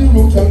 Stick the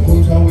roots and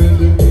culture with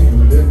the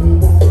people them who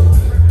want.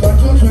 Can't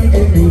just read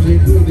the music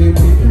with the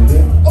people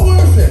them. Oh, what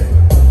I say?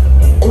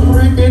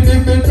 Ribbon,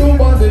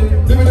 nobody.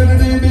 Ribbon,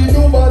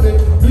 nobody.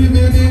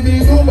 Ribbon,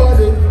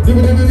 nobody.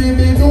 Ribbon, nobody.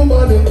 Ribbon,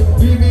 nobody.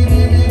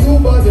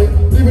 Ribbon,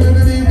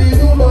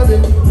 nobody.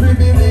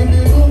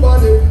 Ribbon,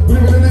 nobody.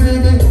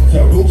 Ribbon, the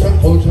roots and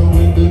culture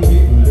with the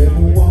people them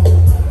who want.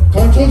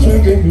 Can't just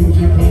read the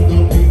music with the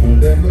people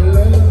them will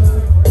learn.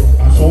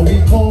 So we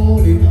call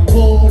it,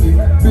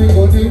 bring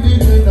on the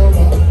DJ now,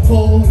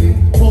 call it,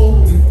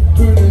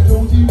 turn it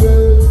Josie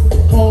West,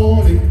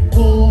 call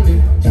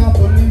it, tap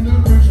on in the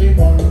bridge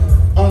bar,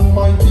 and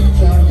my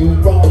teacher you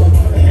wrong.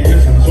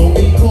 Yes, and so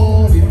we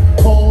call it,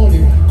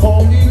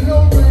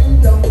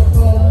 Lorraine down,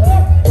 call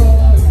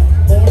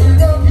it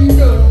Rocky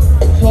girl,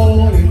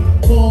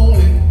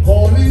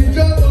 call it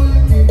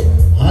Jamaican,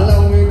 and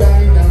now we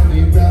ride down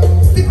the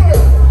ground. Stick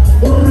around,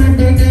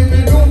 ribbon,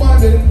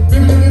 nobody,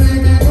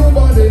 nobody,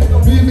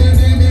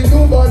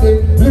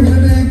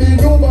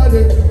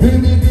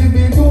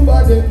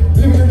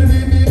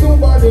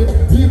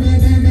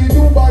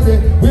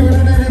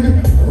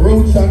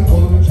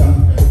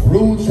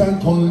 roots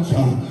and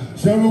culture,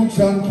 say roots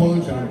and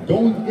culture,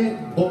 don't get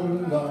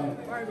vulgar.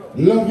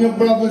 Love your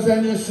brothers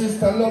and your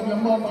sister, love your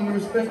mom and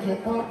respect your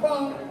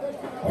papa.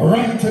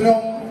 Right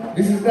now,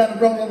 this is that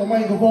brother on the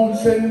microphone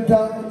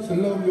center, so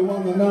love your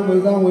one, the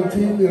numbers I will tell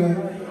you.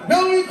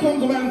 Now we come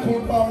to man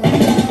called Power.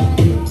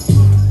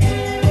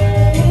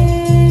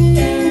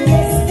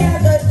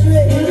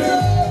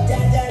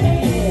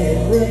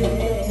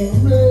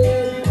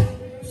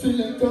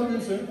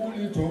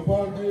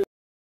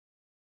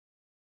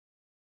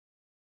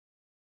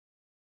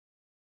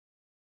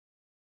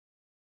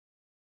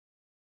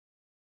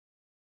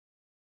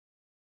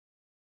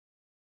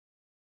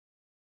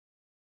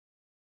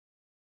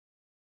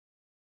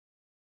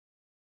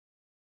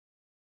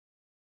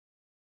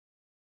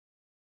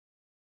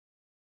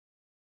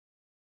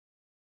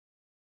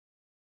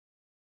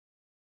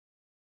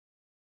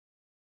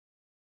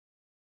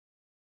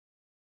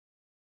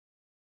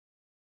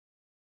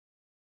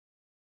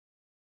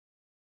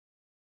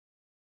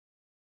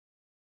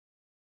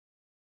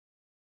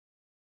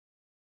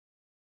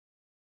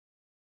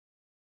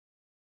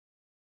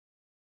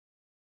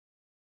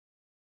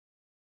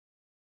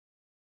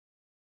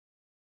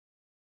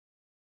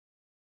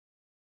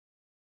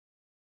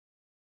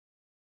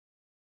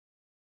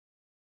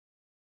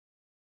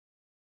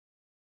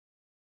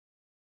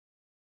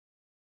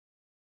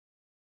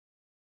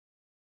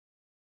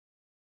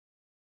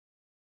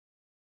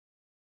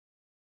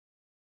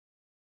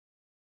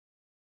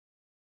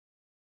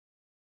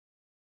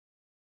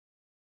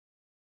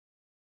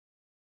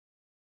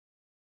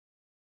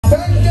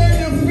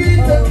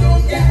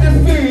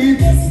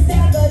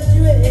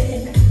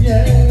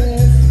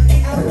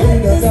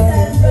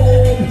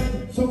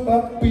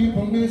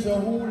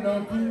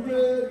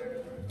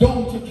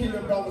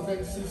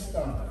 brothers and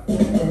sisters to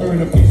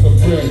earn a piece of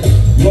bread.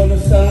 You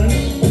understand?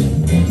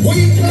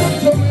 We come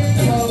to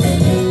make up.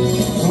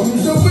 Come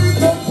so we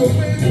come to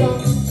make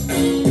up.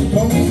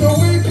 Come so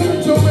we come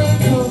to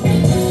make up.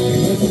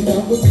 Listen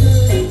down the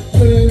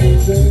play.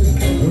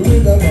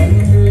 Read the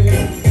money.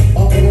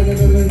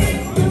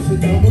 Listen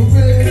down the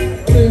play.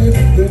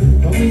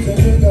 Come we say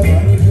read the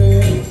money.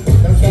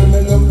 That's why me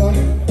look up.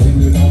 And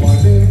you know I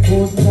live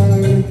good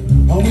time.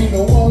 And we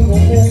don't want no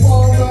more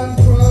war and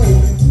crime.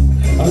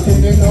 I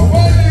think you know I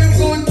live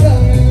good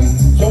time.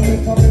 So we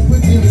come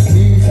with this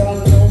peace and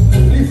love.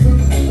 Listen,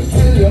 I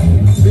tell you,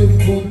 live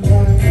good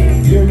time.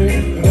 Hear me? You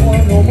don't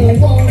want no more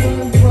war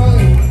and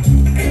crime.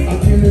 I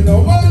tell you know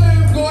I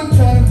live good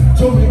time.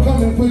 So we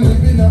come with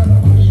live in a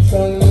peace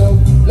and love.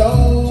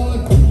 Lord,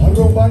 I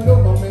rub and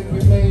love and make we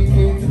make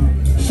it.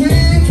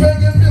 Sweet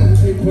reggae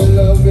music, we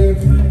love it.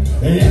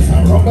 Yes, I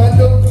rub and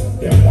love,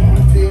 they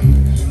want it.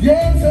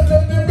 Yes, I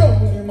love the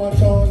road in my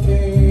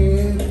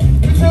chanting.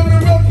 We tell me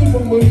rockin'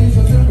 from the east, I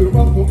say we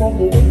rockin' from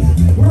the west.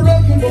 We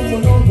rockin' from the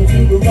north, I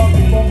say we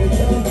rockin' from the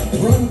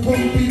south. Run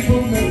come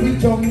people, make we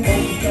jump and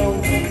down.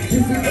 If you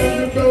know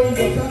the road,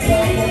 that's a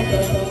time.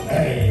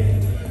 Hey,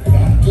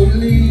 got to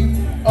leave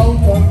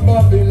out of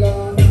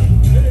Babylon.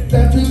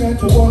 That you got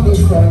to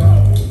understand.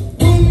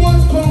 Too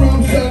much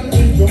corruption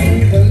in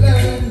Jamaica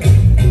land.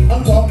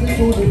 I'm talking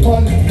to the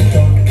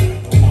politicians.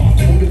 To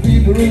the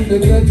people in the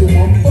ghetto,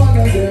 I'm one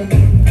of them.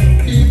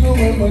 Even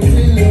when I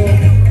tell you,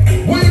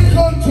 we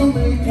come to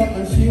Jamaica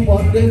and see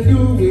what they're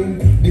doing.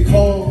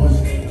 Because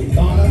it's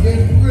gonna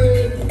get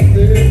great.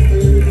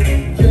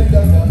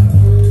 Gender and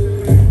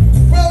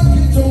well,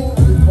 he told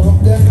me from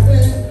them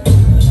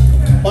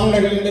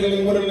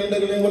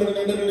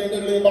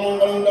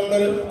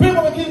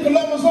people that keep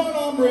Columbus on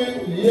our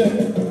brain. Yeah.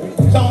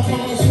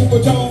 Downtown,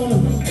 super town.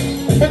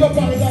 Pick up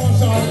on the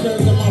downside,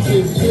 there's the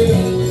massive.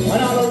 Yeah.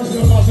 And all the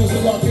original massives who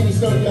got things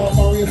sturdy off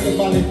and raise the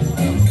valley.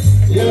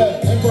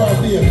 Yeah, Emperor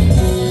Day.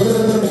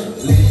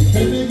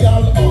 Leave me,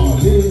 girl,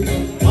 only.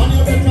 And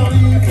you better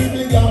leave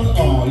me, girl,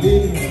 only.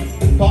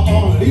 For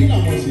only, I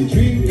must be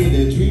dream with a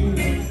dream.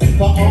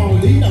 For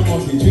only, I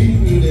must be dream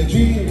with a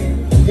dream.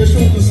 You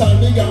should decide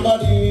me, girl,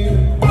 body.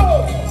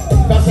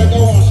 Cause I go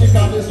and shit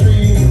on the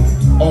street.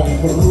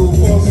 Uncle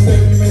Rufus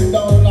send me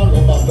down and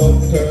rubber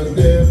doctors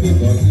there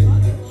because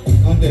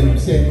and them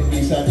say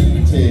it's a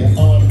DJ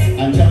on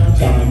and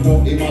John know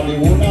him and the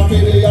one up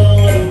in the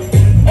yard.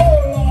 Oh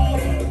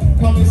Lord,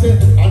 come and say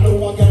I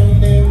know a guy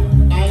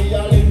named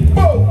Ayalin.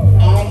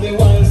 All the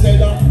while said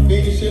that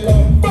me she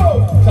love.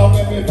 So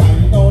when we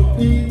find out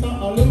Peter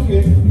and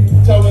looking,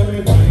 so when we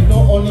find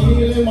out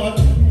O'Neil much,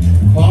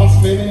 pass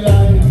me the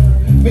line.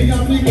 Me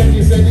have to get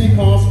he said he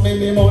cost me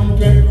the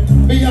money.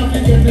 Me have to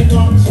get the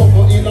gun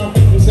sucker in a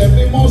say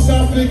me must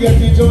have to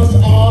get it just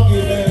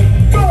argument.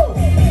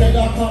 Say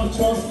that can't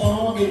trust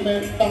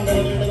argument. Come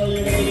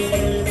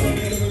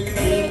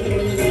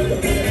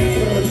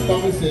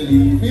say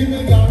leave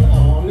me girl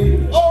only.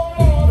 Oh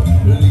Lord,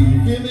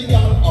 leave me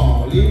girl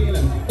only. I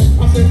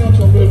say no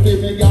trouble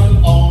leave me girl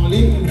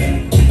only.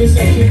 Me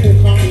say she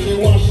cook and she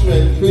wash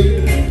well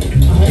clean.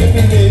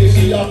 Every day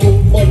she a cook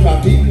butter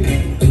bean.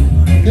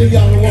 The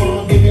girl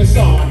want give me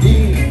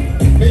sardine.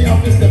 Me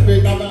have to step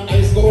in on the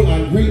ice gold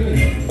and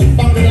green.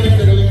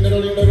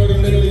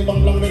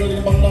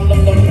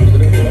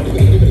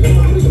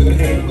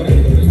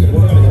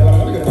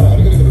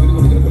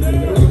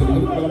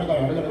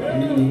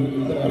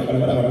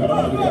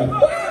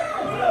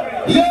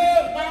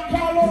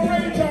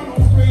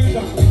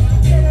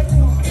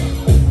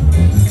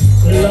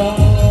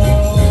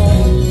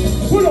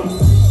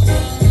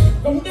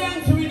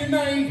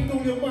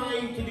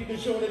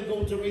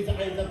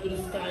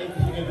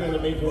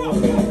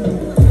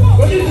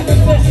 But this is the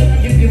session that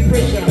gives you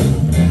pressure.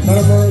 Not a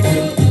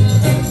virgin.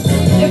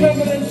 You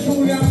remember them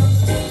Julia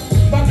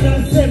back in the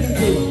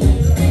 70s?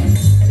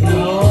 No.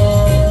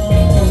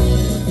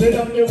 Said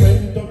that they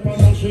went up on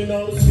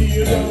national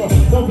stadium.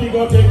 But we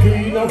got the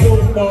queen of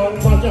football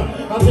match.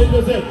 And then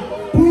they said,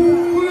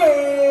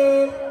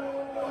 Hooray!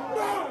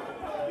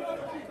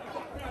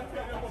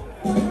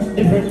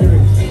 Different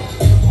lyrics.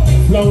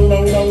 Slow,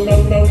 low, low,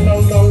 low, low, low,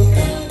 low.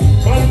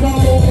 Man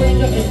come over in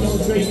the ain't no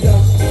stranger.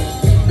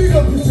 Big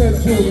up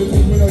yourself, Julius, we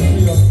don't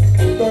see you.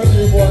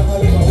 30 boy, I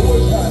live a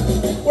whole time.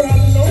 But I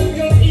know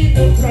you're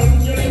evil from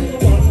your little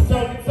one,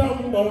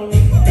 someone.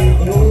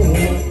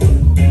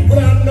 But I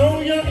know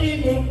you're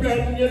evil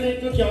from your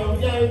little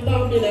child,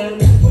 Babylon.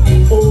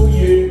 Oh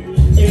yeah,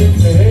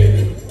 it's the head.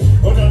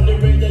 But on the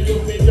radio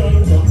you'll be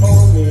done to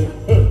army.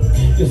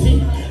 You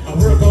see, I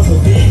work on the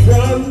big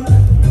run.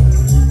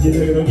 You're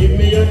gonna give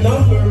me a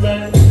number,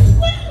 man.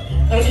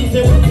 And he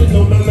said, what's the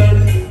number, man?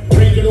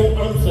 Radio no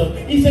answer.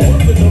 He said,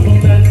 what's the number,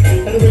 man?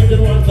 And the radio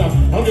no answer.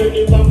 I'm going to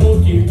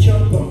about you,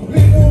 chopper.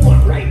 Little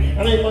one, right?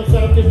 And I must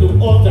have to do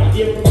altar.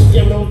 Here,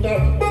 out there.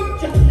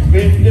 Bunch of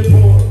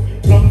 54,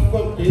 plus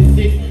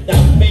 46.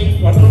 That makes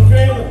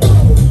 100.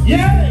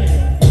 Yeah!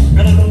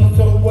 And I don't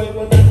know why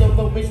when that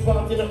number which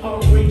part in the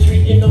outreach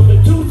street in number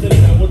 2, so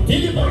that I will tell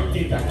you about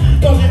it.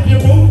 Because if you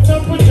won't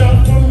up a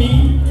job for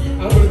me,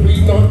 I will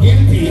be not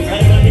guilty.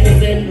 I'm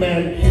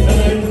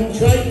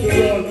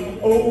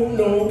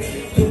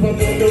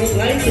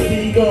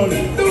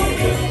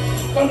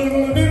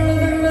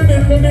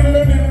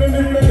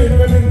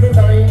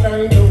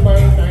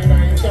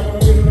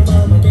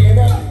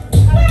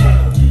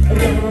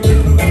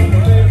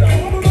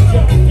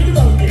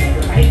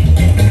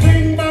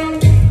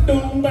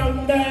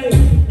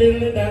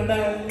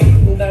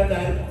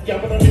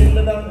jumping in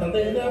the down the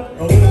thing there.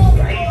 Oh,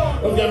 right.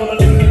 Oh,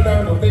 jumping in the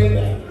down the thing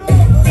there.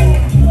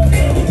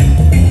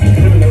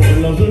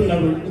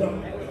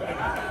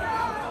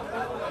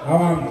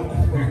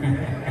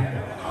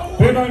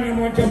 Everybody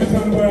want to come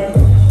somewhere.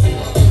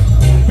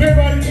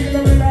 Everybody keep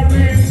them in that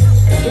rain.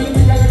 Little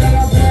bit like a lot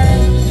of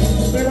time.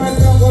 Everybody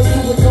don't go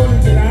through what's going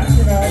into that,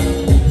 you know.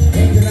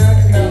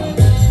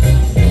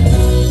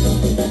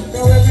 So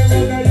when they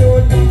know that you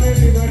would come in,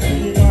 liberty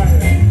mine.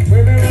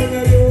 When they know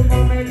that you would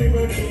come in,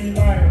 liberty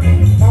mine.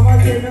 Mama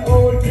say the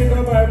old kid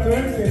about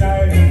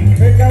 29.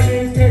 Take a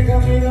mistake,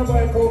 I'm in a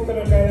bike over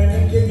the bed.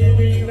 And you give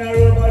me in a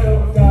rubber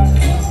dog time.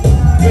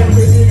 When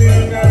you give me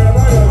in a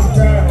rubber dog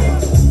time.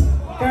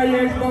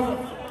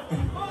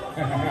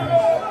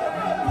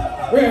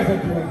 Where's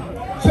it going?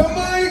 So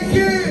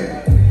Mikey,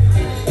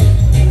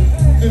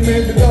 you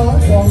made the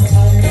dog on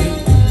time.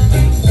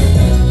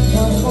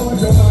 I'm on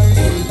your mind.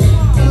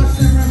 Now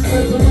she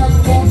respects the man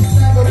from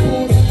never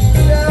cool.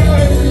 Yeah,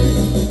 Mikey.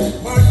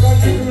 My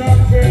country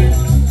rockin'.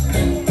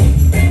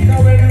 Now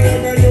when you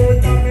look at you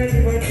with my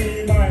liberty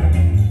man.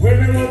 When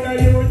you look at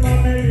you with my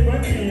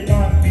liberty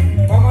man.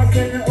 Mama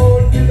said the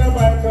old kid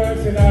about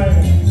cursing I.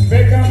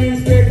 Make a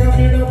mistake, I'm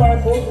in the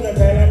back over the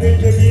bed. And then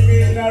you give me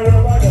in a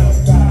rubber dog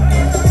time.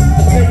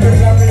 Take a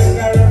come in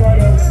a rubber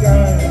dog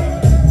time.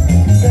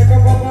 Take a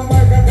pop on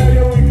my cat, tell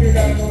you wicked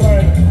and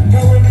wild.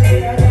 Now when you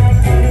lay a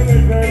dance, I'm in the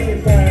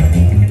versatile.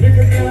 Look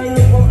at me, I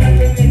look for me, and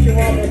think you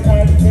want me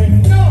kind of thing.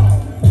 No,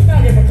 not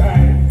give a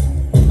kind.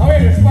 I wear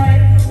the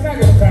spine, not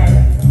give a kind.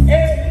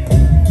 Hey!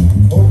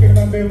 Hooking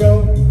on the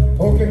road,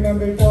 hooking on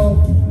the phone,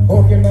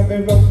 hooking on the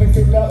road, me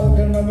sit down,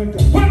 hooking on the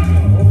toe.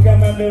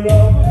 Hooking on the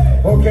road,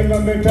 hooking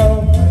on the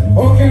toe,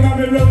 hooking on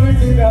the road, me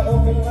sit down,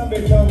 hooking on the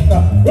toe.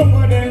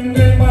 Rougher than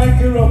them,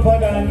 Mikey, rougher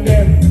than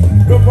them.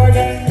 Rougher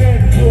than them,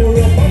 you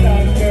rougher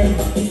than them.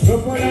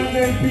 Rougher than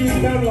them,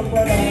 Peter,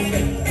 rougher than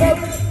them.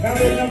 Now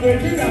we're not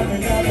breaking down, we're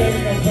not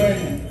breaking a friend.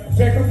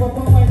 Take a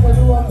papa, Michael,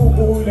 do a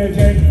cuckoo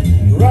legend.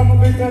 Ram a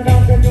bit of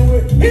dance and do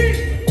it. Hit!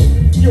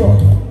 Yo!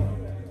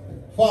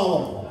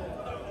 Forward.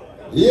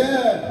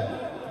 Yeah.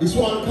 This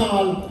one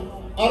called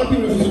other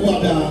people who do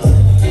a dance.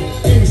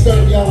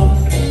 Insert y'all.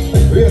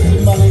 Real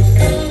symbolic.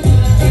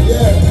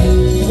 Yeah.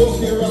 Look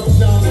here, rock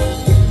down.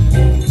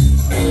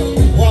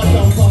 Walk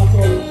down,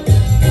 parkour.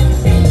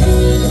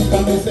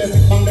 Come and set.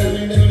 Bang, bang,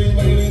 bang, bang, bang, bang,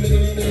 bang,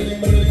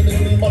 bang,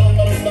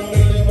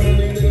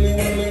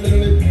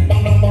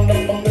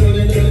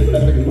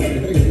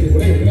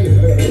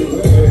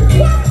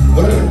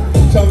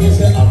 so we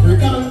say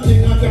African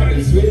thing I carry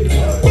this way.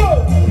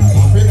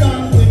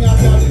 African thing I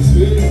carry this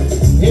way.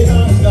 In a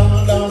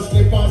stand and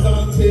slippers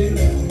and thing.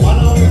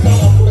 And a with a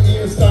afro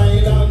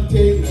hairstyle and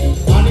thing.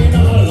 And in a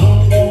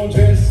long gown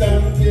dress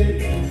and thing.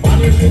 And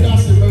you should have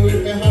seen me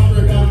with me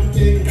African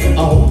thing. I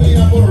hope me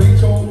have to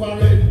reach over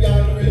red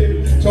gallery.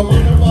 So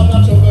man of all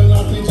that trouble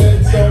not to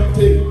get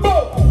something.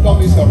 Come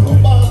me say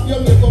rub off your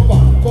makeup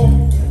and come.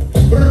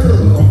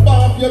 Rub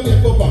off your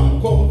makeup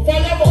and come.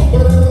 Fire up.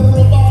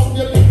 Rub off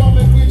your lip and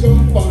make we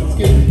jump and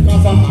skip.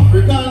 Cause an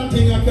African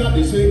thing I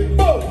can't say.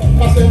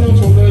 Cause say no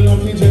trouble not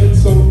to get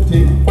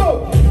something.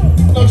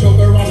 No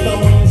trouble rasta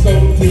man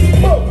something.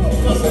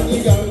 Cause say the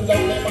girl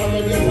down them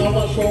already have a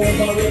show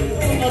for it.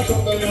 No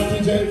trouble not to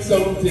get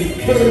something.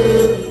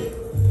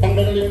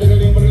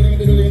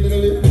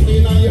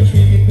 In a your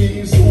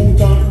three-piece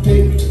suit and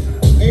thing.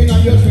 In a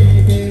your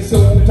three-piece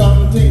suit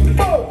and thing.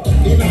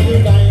 In a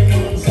your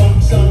diamond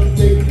socks and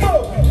thing.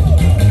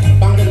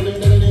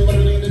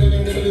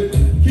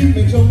 Keep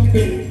me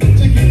jumping, to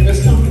keep me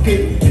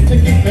stamping, to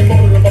keep me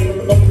bubble, bubble,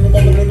 bubble,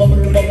 bubble,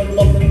 bubble, bubble,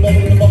 bubble,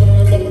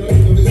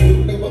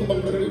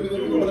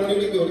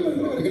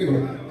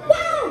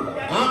 wow!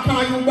 How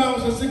can you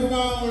bounce and sing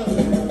around?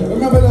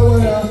 Remember that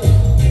one,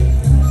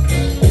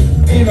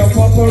 in a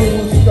proper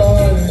room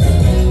style.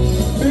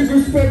 Big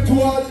respect to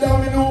all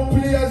domino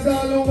players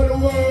all over the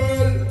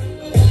world.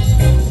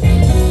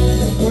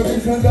 But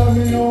it's a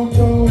domino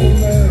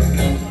tournament.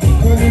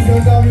 But it's a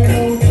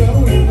domino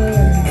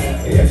tournament.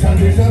 Yes,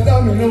 and it's a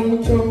domino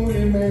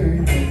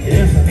tournament.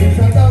 Yes, and it's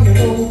a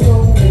domino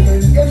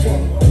tournament. Guess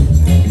what?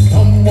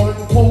 Someone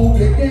told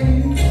the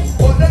game,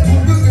 but that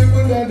was the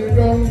people that they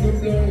wrong to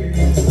play.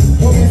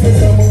 So we say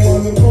someone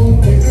want to come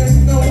to game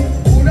now.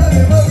 Who that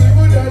never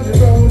people that they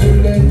wrong to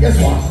play. Guess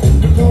what?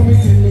 The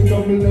committee in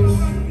double S.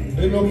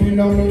 End up in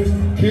a mess.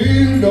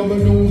 Kill double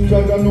news,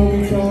 cause I know we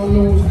can't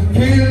lose.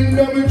 Kill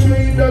double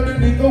trade that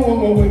they go on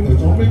away.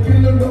 Cause only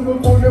kill a double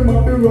for them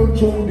and be run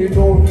through the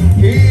door.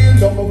 Kill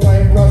double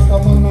five, rasta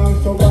man and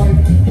survive.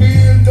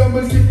 Kill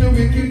double six, the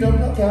wicked and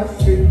not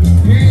cast it.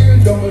 Kill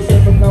double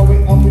seven, now we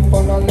have it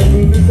for a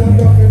level. This and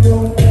that we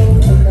don't know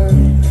tonight.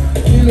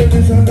 Kill it,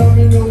 this and that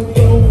we don't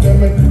know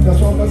tonight. That's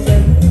what I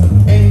said.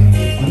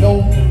 Hey, I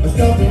know, I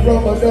started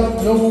rubber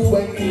dub, no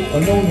way. I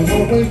know, no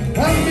way.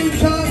 I've been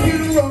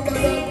talking rubber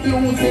dub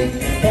music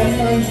from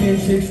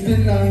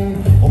 1969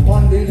 up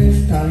until this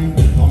time.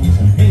 I'm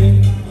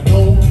saying, I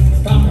know,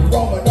 stop and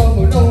rubber dub,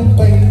 no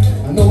way.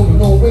 I know,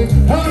 no way.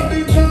 I've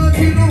been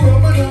talking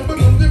rubber dub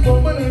music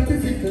from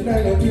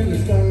 1969 until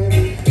this time.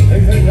 Hey,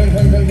 hey, hey,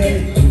 hey, hey,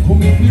 hey.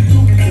 Come if you do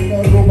it in a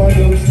rubber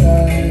dub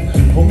style.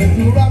 Come if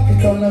you rock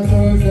it on a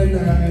Thursday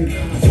night.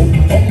 So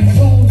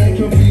make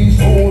you feel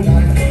so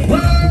nice.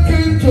 Rock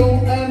it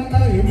down and I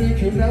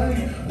make you nice.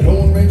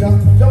 Don't make up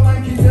the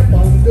Mikey step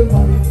on the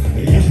mic.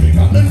 Yes, we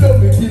got the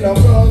love it till a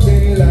broad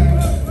daylight.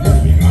 Yes,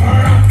 we got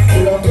rock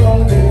till a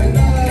broad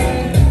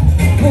daylight.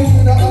 Come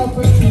in the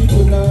afternoon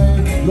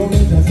tonight. Love it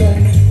just say.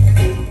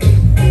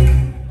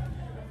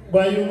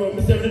 Why you want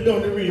me to down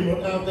the rhythm,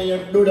 but after you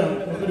do that,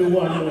 you do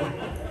one, you know.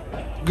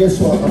 Guess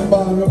what? I'm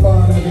born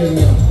again.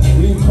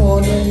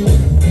 Reincarnate.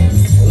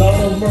 Lord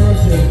of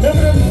mercy. Remember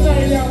them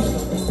style,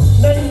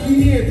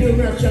 1980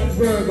 Merchant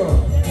Burger.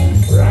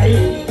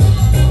 Right?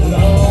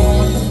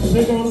 Lord,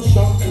 the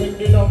gunshot, make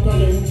the doctor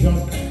them jump.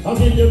 I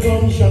see the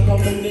gunshot, I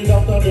make the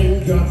doctor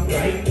them jump.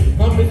 Right?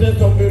 I say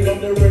something on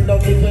the red, I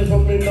say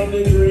something on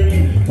the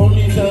green.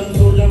 Police and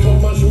soldiers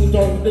come and shoot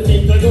up. They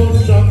think the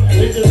gunshot,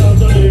 make the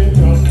doctor them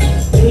jump.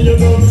 See the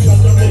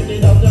gunshot, I make the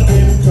doctor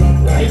them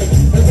jump. Right?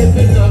 And if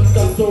it's not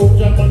the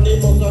soldier, then they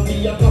must be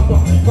a copper.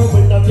 Come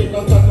when I take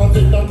a sack, I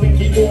say that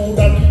Mickey do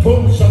that.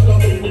 Gunshot, I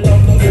make the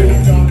doctor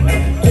them jump.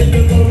 See the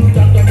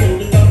gunshot, I make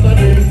the doctor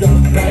them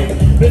jump. Right?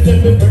 They say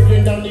me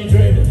breaking down the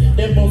dread.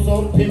 They bust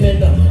out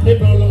pimenta. They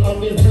blow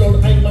out his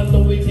blood. I man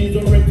know it is a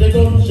red. The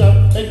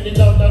gunshot, make the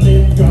doctor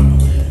them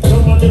jump.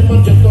 Some of them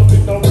are just up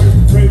in the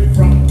red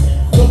front.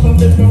 Some of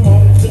them are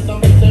out in the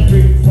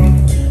red front.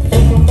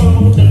 Some of them are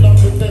out in the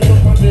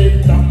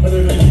red front.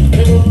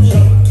 The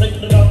gunshot, make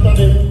the doctor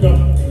them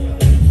jump.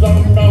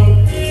 Some down,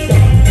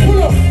 pull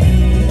up.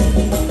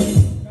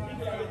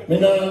 Me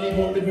now leave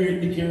out the great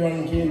Dickie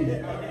Rankin.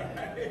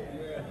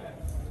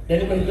 Then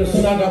it went to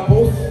Snagger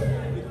Post.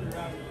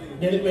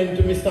 Then it went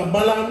to Mr.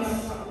 Balance.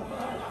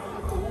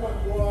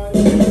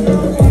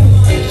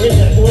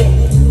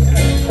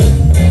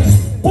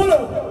 Pull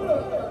up.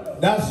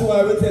 That's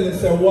why we tell you,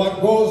 say,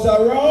 what goes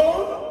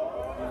around,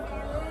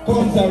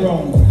 comes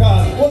around.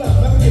 Because, hold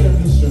on, let me get a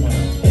history, man.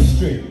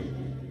 History.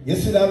 You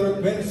see that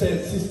when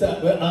said, sister,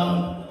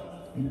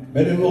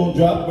 when the road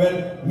drop,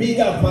 well, me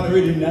got fan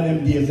rhythm in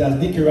them days as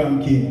Dickie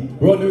Rankin.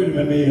 Road the rhythm,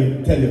 I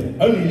may tell you.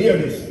 Only hear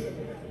this.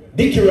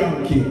 Dickie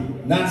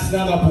Rankin, not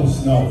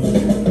Snaggerpuss now.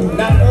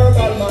 Not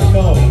Urban Man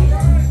now.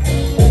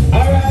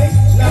 Alright?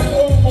 Not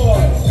old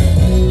boy.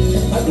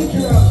 I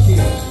Dickie Rankin.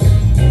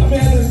 I mean,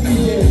 I don't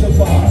DJ so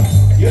far.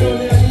 You know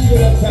me, I DJ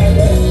that time,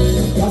 right?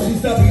 My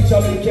sister beach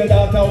up, make your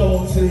daughter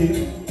won't sleep.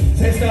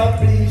 Say stop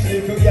please,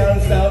 little girl,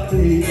 stop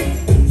please.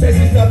 Say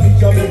sister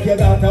beach up, make your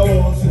daughter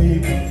won't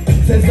sleep.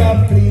 Say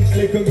stop please,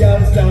 little girl,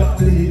 stop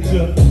please.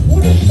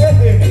 Who the shit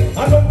is? I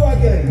don't go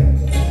again.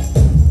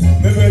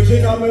 Me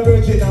virgin and me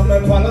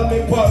pan and me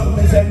pan.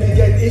 Me say me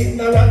get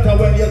ignorant and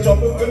when you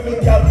jump with me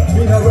girl.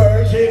 Me no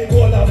worship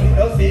God and me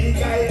no seek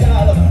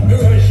idol. Me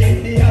worship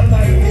the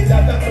Almighty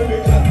that a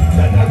miracle.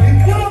 That a big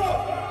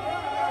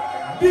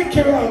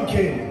Dickie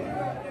Rankin.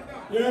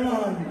 Yeah,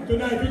 man.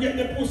 Tonight we get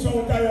the puss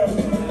out of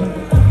you.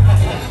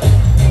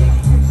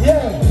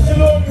 Yeah,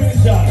 slow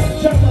ranger,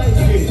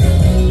 Mikey,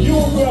 you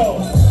bro,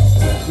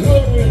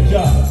 low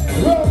ranger,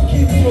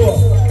 Rankin flow.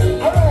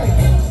 Alright.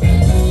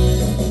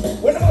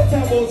 When I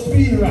talk about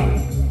speed rap,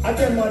 I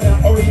tell man that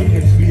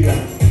original speed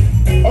rap.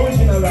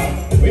 Original rap.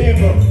 We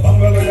go.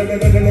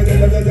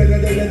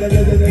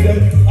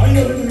 Are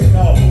you doing it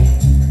now?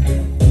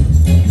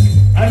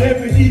 And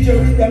every teacher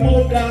with them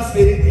out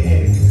blasting.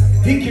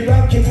 Dickie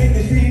Rankin with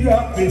the speed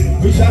rapping.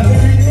 We shall be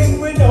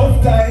reading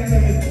without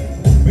timing.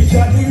 We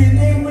shall be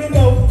reading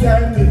without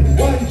timing.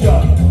 One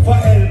job for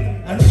help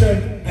and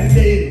strength and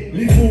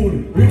daily food.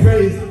 We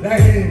praise thy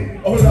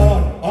name, oh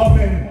Lord,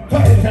 amen. For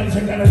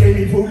attention and a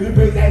daily food. We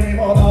praise thy name,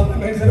 oh Lord.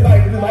 Thanks to the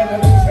Bible, the Bible,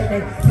 the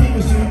segment. Need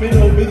to see me,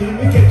 know me, need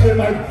me, get your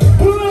mind.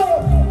 Pull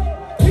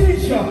up!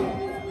 Teacher!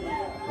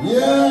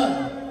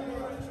 Yeah!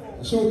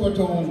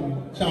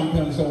 Supertone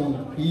champion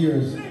sound for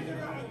years.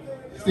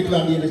 Stick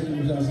on the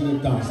distribution and see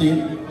it down. See?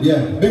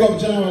 Yeah. Big up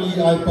General Lee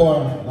High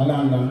Power,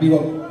 Alanda. Big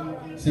up,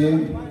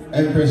 see?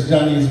 Empress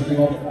Johnny's, big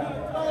up.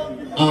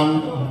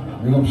 And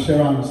big up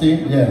Sharon, see?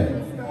 Yeah.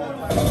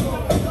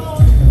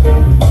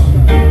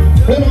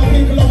 Play my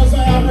people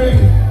alongside I bring.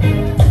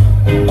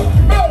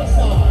 Brother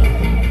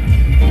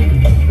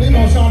side. Play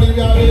my sound in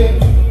the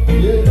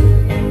yeah.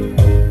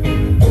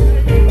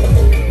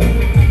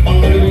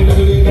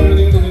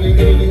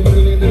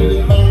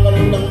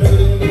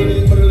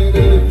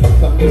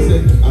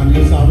 And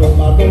this a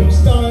rubber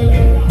style,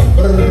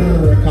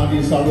 brrr, can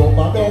this a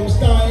rubber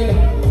style,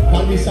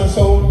 can this a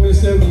sound me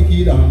say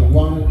wicked and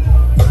one,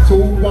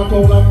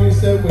 Supertone and me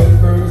say well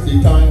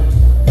versatile,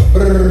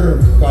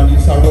 brrr, can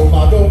this a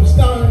rubber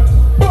style,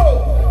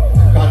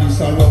 boom, can this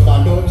a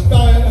rubber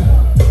style,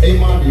 hey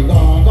man the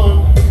gargan,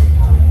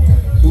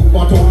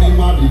 Supertone hey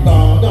man the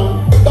gargan,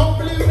 don't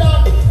believe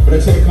that, but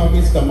check on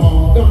Mr.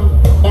 Morgan,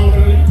 bang,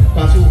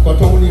 can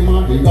Supertone hey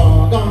man the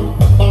gargan,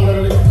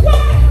 bang.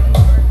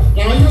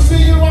 Now you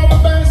see you are the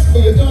best,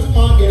 but you just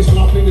can't guess.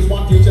 Nothing is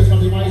one teacher,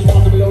 something I just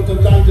want to be out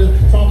of danger.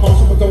 Some call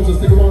Supertone,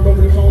 stick around over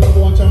the phone,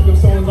 number one champion,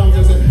 so and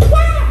so. Say,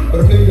 wah!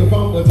 But I play the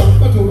phone, the top,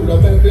 to the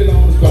bell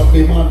belongs, drop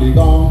the money,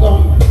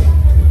 gone.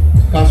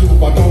 Cause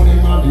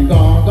Supertone, money,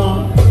 gone.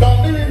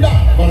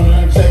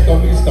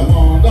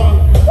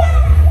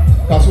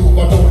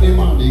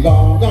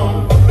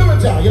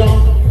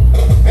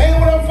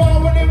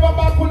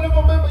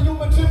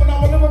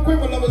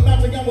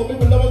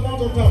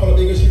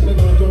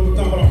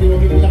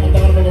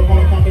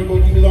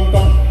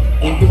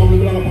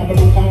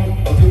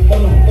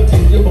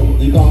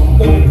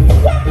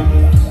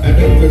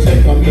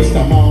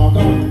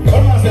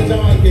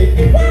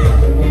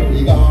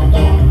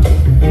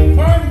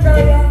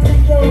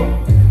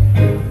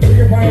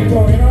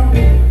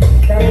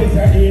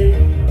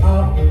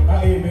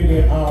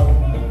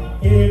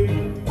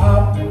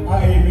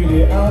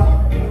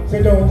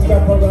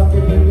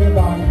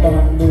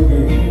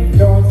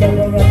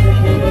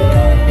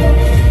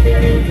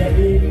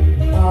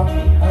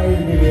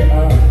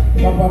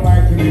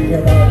 make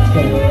your dance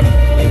go.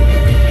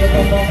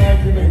 Papa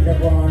Mikey make your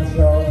dance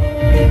go.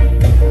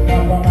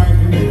 Papa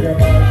Mikey make your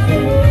dance go.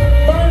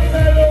 Bounce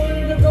all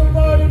over the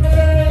company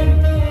today.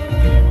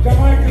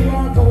 Jamaica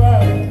walk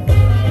away.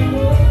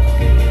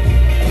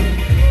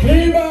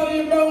 Leave all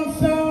your bounce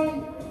sound.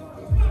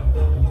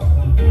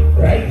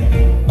 Right?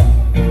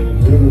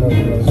 Zoom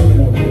over,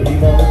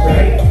 leave on.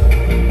 Right?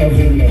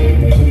 Zoom over,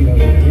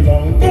 leave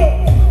on.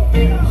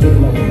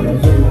 Zoom over,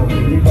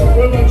 leave on.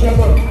 Well, what's your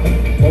man?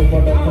 Love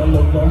that,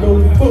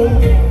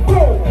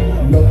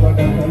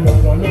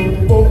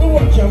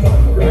 what's your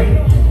man, right?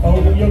 Oh,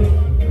 you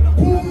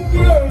boom,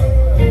 right?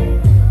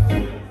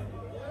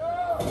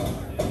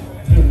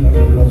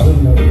 Well, what's your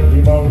man?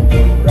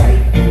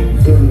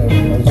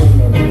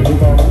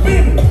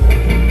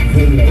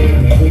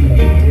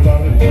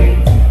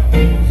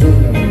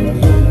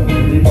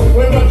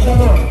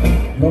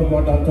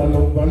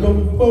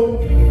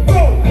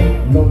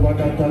 Love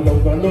that,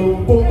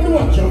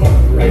 what's your man,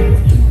 right?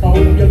 Oh,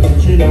 you can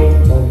chill out,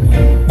 oh,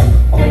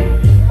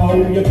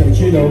 you can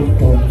chill out,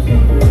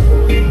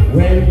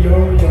 when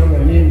you're young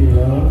and in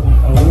love,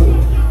 oh,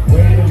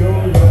 when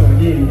you're young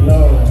and in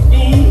love,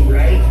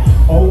 right?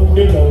 Oh,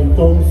 the love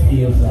comes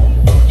tears up,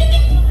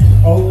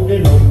 oh, the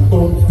love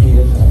comes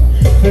tears up.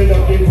 Say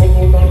that they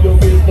come out of your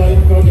face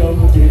like a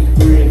young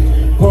disgrace.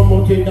 Come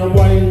out in a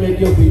while, make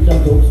your feet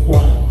and look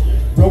squat.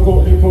 Broke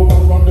out the cover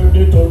from the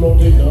little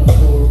out in the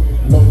store.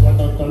 Love that,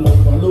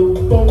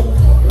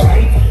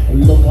 right?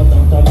 Love that,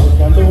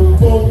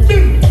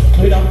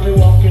 we have to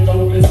walking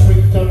down the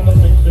street and the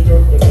 60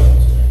 girl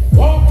dance.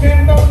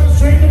 Walking down the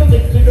street and the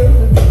 60 girl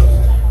dance.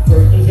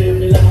 First they say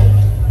me life,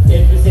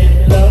 then they say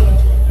me love.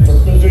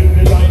 First they say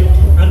me life,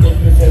 and then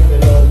they say me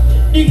love.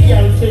 The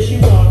girl says she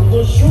want to go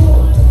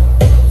short.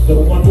 So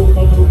I took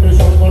her to the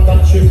shop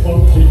that she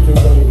wanted to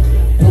go.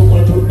 Took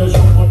her to the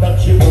shop that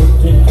she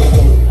wanted to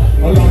go.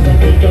 Along the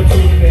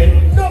entertainment,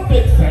 no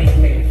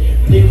excitement.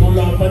 They go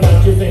laugh and that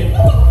she said, oh,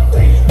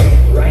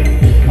 right?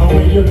 And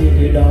when you get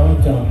the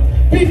daughter,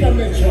 Peter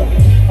Mitchell,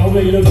 and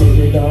when you get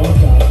the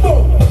daughter,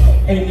 boom!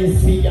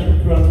 NEC and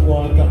Grand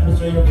Water,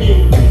 Mr.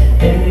 European,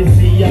 NEC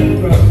and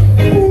Grand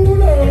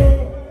Cooler.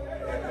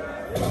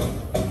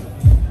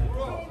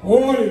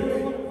 Hold it.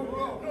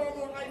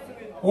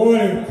 Hold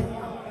it.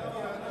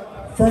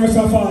 First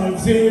of all,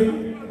 see,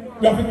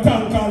 we have to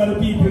thank all of the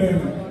people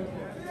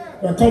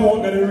who come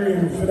out of the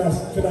rain for the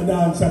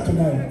dance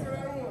tonight.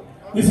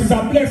 This is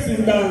a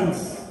blessing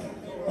dance,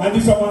 and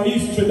this is our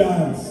history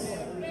dance.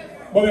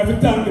 But we have to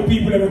thank the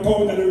people that come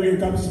out of the rain,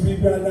 because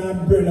people are an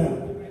umbrella.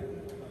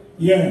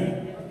 Yeah.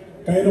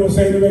 Because you know,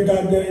 say anyway,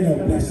 God there, you know,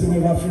 blessing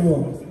never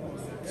flow.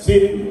 See,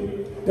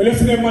 we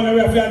listen to them man, we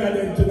have to honor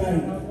them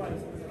tonight.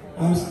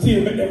 And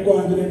still make them go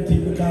and do them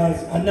thing,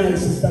 because a night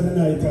is the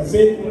night.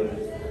 See?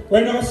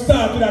 When I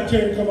start with that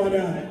change, come on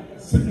here,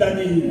 sit down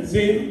here,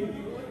 see?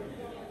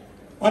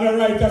 And the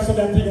right so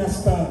that thing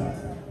has started.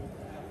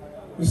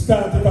 We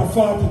started at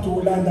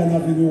 42 London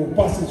Avenue,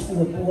 Passage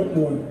 4,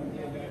 Portmore.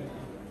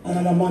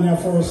 And the man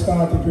first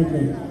started with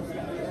me.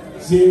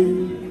 See?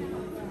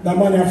 The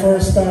man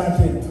first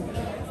started.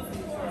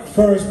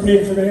 First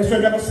play for me. So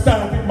we never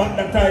started back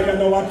that time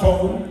in our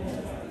town.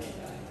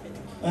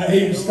 And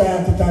him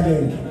started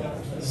again.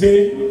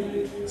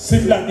 See?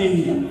 Sit down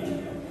here.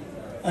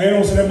 I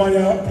know so the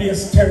man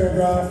plays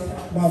telegraph,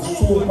 have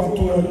soul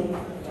patrol.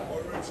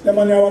 The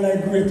man one of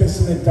the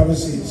greatest selector we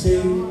see.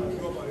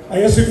 I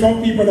used to see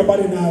from people that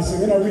body now say,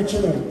 we're not rich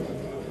enough.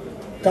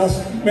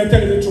 Because I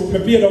tell you the truth, I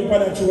paid up for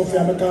that trophy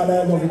and I call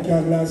I love it,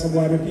 can't glass of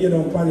boy, I paid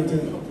up for it.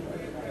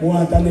 I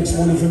want the next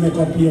money to make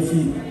up your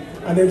fee.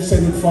 And then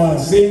send it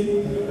fast,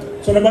 see?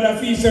 So the man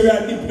fee say we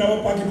are deep in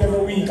our pocket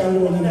every week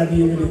and loan in a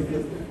deal with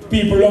it.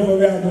 People love where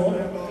we are go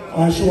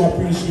and show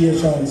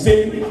appreciation.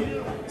 See?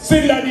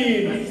 Sing that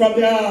in from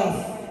the half,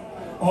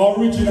 our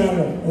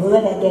original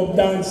rubber dub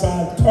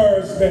dancehall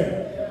Thursday.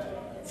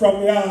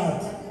 From the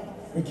heart,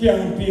 we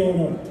can't pay on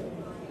it.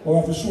 We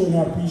have to show an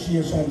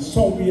appreciation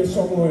somewhere,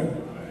 somewhere.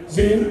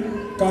 See?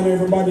 Can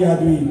everybody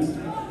do it?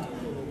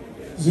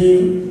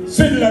 See?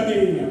 Sing that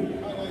in.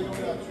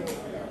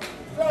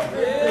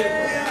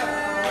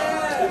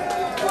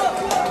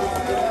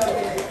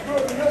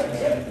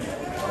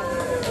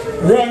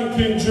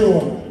 Ranking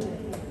Joe.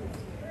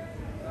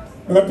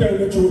 I'm telling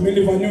you the truth, I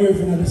live in New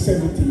Haven in the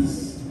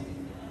 70s.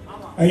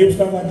 I used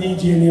to have a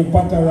DJ named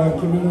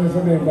Patarak, you know if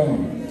you remember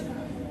him.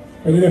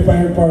 When they play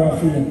in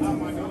Parafield.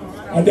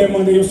 And then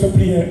when they used to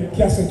play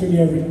cassette to me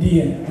every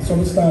day, so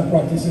we start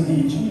practicing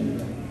DJ.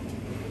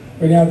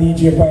 When they have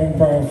DJ playing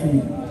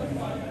Parafield.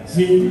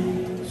 See?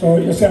 So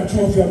you say a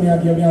trophy I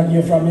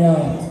give from my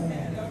heart.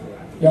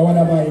 You're one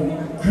of my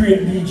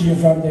great DJ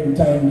from them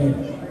time there.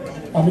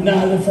 I mean,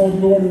 now I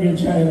found no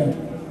range island.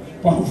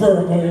 From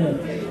Virgo, you know.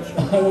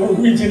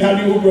 Originally,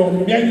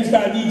 I used to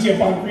have DJ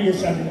from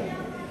creation.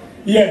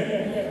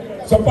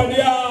 Yeah. So for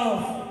the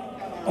half,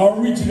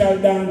 original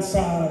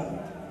dancehall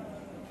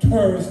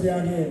Thursday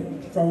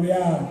again from the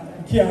half.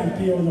 You can't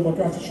pay on but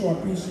you have to show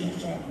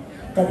appreciation.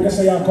 Because you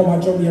say you come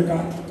to Jamaica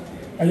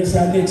and you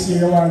say next year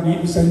you want to do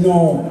it, you say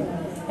no.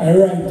 I A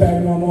right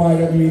time now more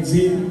that means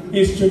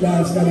history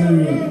dance than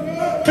the rain.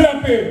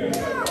 Clap it!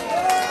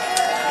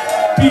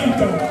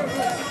 Peter.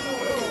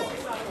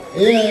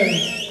 Yeah,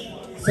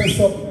 say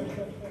something.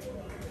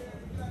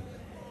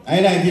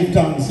 I give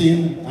thanks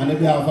in on the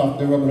behalf of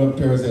the Rubber Up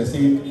Thursday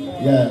scene.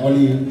 Yeah,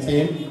 Oli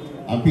scene,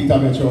 and Peter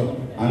Metro,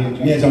 and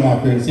Major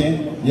Markwell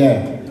scene.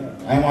 Yeah,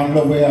 I want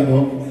love where I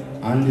do,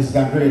 and this is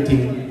a great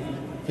thing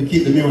to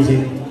keep the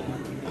music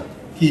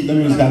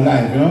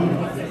alive, you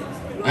know.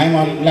 I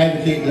want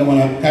live cake, the one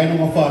that kind of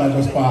my father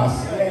just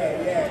passed,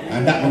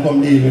 and that I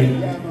come deal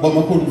with, but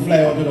I couldn't fly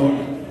out without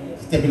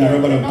stepping a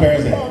Rubber Up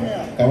Thursday.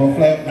 I will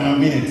fly up now in a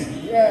minute,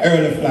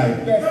 early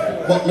flight.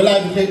 But my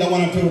live cake, the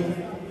one to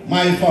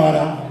my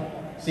father,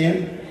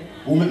 see,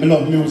 who make me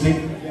love music,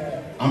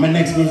 and my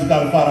next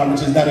musical father,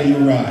 which is Daddy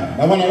Uriah.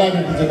 The one I like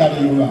is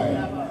Daddy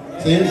Uriah.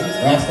 See,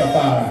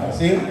 Rastafari.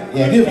 See,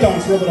 yeah, give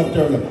thanks, Rubber Up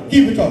Thursday.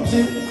 Keep it up,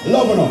 see,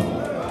 love enough.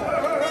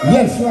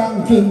 Yes,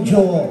 Ranking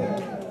Joe.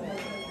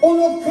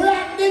 Oh,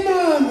 clap the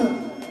man!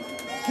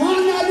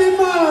 Honor the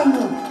man!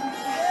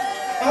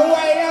 A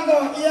while ago,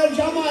 here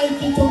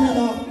Jamaica to me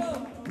now.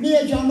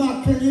 Major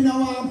Macklin, you know,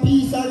 one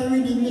piece of the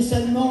reading. Me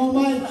said, no,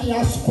 Mikey,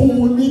 a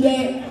school me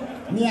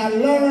there. Me I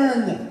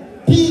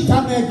learn.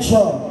 Peter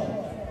Metro.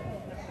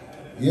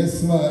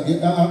 Yes, man.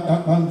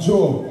 And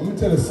Joe, let me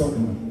tell you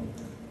something.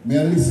 May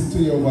I listen to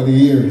you over the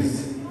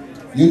years.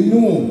 You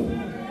know,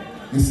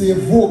 you see a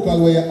vocal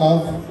where you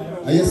have,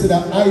 and you see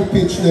that high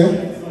pitch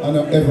there, and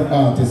not every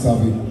artist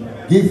have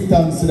it. Give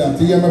thanks to that.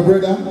 You hear my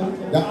brother?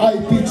 The high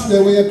pitch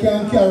there where you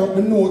can't carry up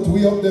the note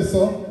way up there,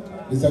 so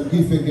it's a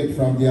gift you get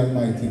from the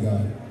Almighty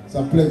God. It's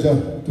a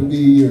pleasure to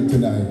be here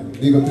tonight.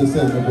 Big up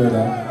yourself, my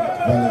brother.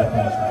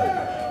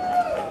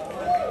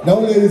 Now,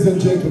 ladies and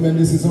gentlemen,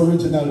 this is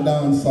original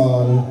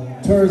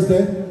Dancehall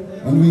Thursday,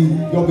 and we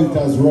dub it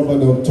as Rubber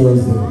Dub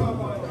Thursday.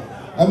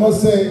 I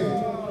must say,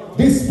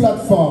 this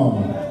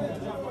platform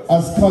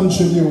has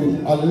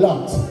contributed a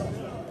lot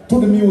to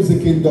the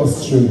music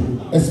industry,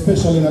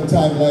 especially in a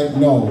time like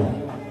now.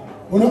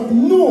 We don't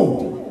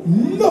know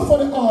enough of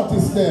the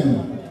artists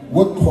them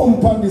will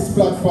come on this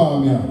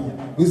platform here.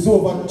 It's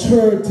over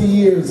 30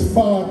 years,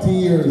 40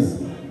 years,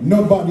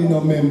 nobody no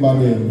remember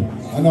them.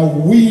 And now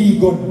we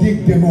go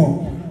dig them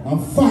up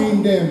and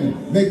find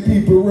them, make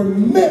people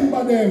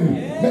remember them,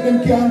 make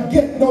them can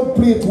get no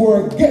plate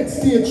work, get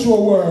stage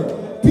show work.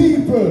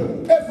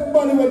 People,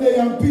 everybody were there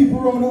and people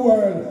around the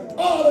world,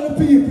 all of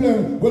the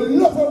people will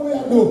love what we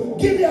are doing.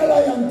 Give me a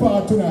lion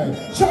part tonight.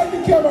 Shine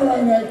the camera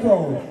in that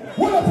crowd.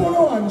 What up on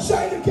one?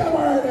 Shine the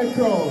camera in that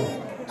crowd.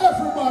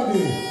 Everybody,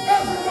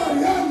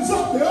 hands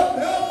up there, up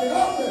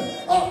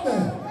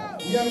there.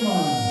 Yeah,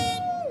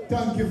 man.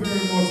 Thank you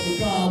very much,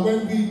 because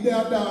when we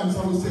there dance,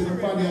 I was saying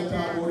everybody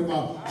attack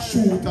about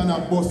shoot and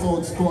a bust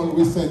out skull.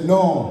 We said,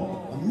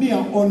 no, me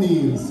and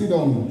O'Neil sit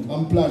down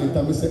and plan it.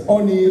 And we say,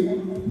 O'Neil,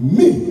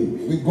 me,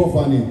 we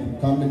govern it,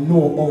 because we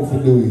know how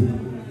to do it.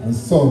 And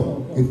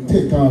so, it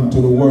take on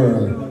to the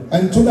world.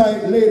 And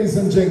tonight, ladies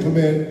and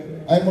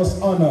gentlemen, I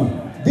must honor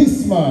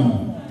this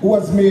man who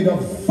has made a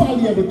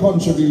valuable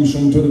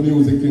contribution to the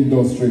music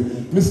industry.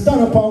 Me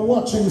stand up and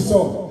watch him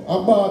so,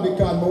 a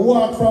Barbican. Me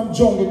walk from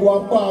jungle to a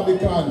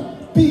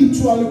Barbican, peep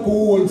through a little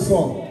old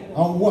song,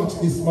 and watch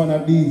this man a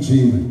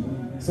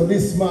DJ. So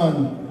this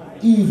man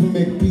even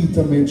make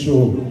Peter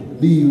Metro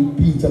be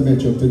Peter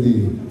Metro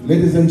today.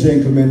 Ladies and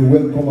gentlemen,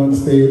 welcome on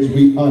stage.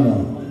 We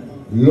honor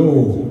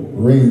Low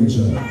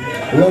Ranger.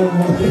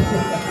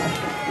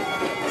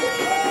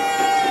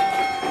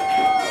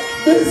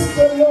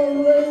 Mr. Low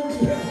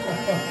Ranger.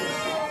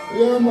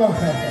 Yeah, man.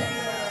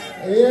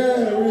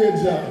 Yeah,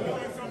 Ranger.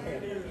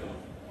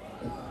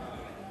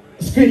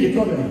 Squeaky,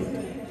 come here.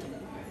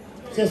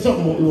 Say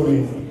something about Low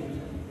Ranger.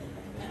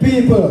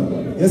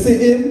 People, you see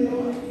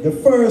him? The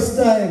first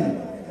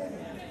time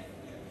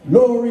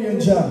Low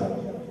Ranger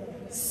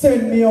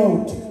send me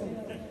out,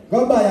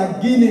 go buy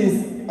a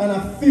Guinness and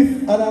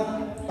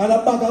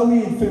a bag of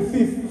weed for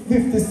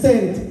 50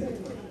 cents.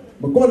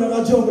 But go to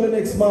the jungle the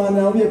next morning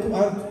and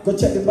go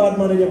check the bad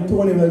man and them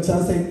Tony Welch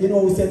and say, you know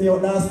who sent me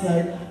out last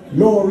night?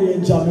 Low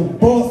Ranger, my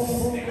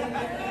boss.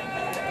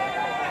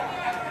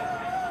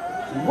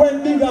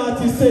 When big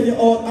artists send you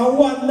out, and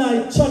one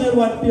night Channel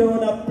 1 play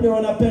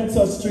on a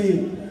Pencil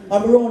Street,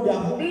 I'm around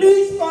there,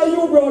 please for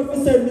you bro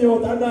to send me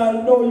out, and I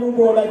know you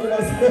bro like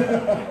this.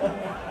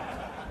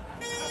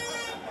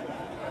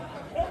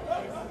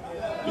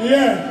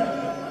 Yeah.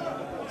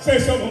 Say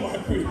something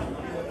about quick.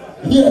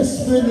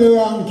 Yes, with the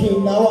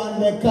ranking, I want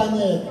the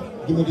Kanye.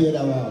 Give me the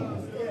other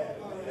one.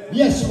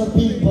 Yes, my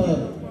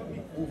people.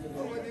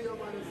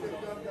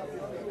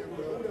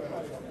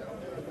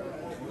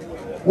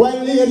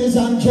 Well, ladies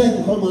and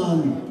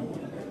gentlemen,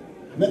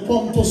 we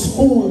come to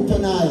school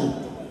tonight,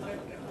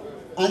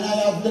 and I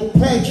have the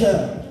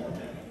pleasure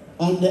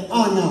and the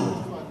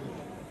honor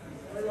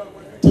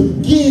to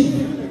give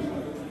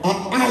an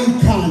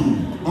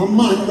icon, a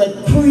man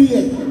that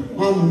create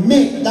and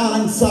make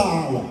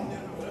dancehall.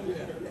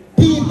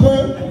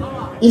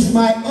 People, it's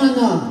my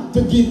honor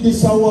to give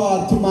this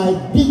award to my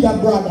bigger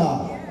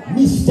brother,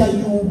 Mr.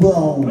 U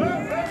Brown.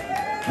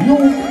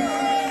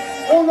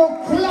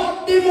 no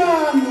clap the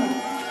man.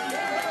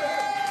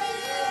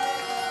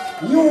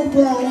 You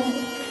Brown,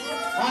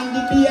 on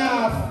the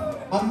behalf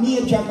of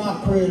Major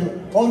Mackerel,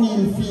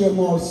 O'Neill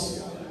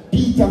Famous,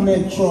 Peter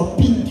Metro,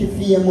 Pinky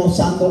Famous,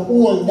 and the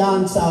whole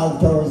Dancehall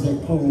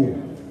Thursday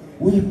crew,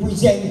 we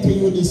present to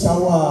you this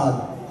award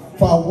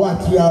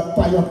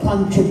for your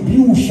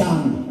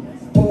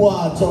contribution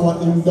towards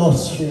our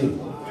industry.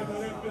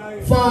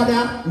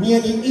 Father, may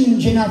the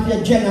engine of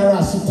your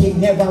generosity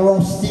never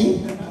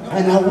rusty,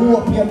 and I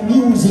hope your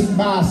music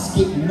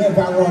basket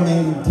never run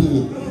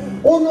empty.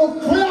 Oh no,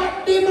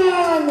 clap the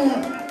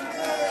man!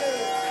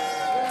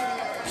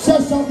 Say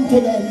something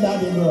to them,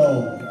 Daddy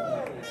Bro.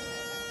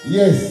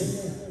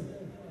 Yes.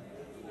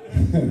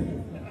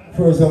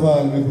 First of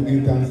all, we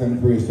give thanks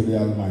and praise to the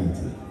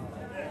Almighty.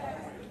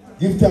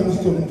 Give thanks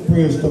and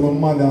praise to my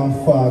mother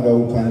and father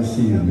who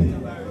conceived me.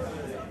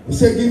 We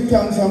say give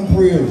thanks and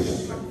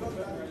praise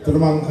to the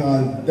man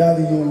called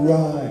Daddy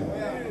Uriah.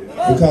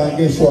 Because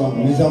guess what?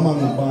 He's a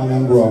man born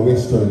and grew up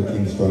Western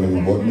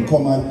Kingston, but he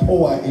come at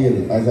Tower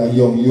Hill as a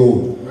young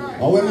youth.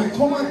 And when he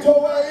come at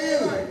Tower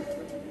Hill,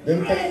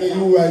 them time the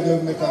Uriah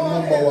just make a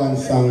 #1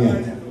 song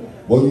yet.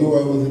 But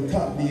Uriah was the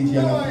top DJ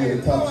and I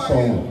played the top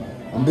song.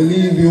 And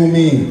believe you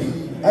me,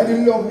 I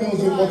didn't love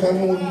music, but I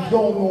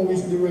don't know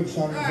which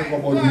direction to talk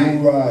about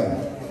Uriah.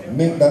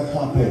 Make that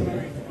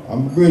happen.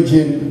 I'm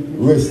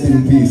bridging rest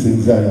in peace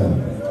in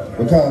Zion.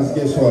 Because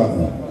guess what?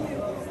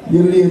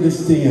 You leave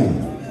this thing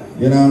here.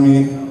 You know what I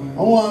mean?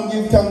 I want to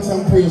give thanks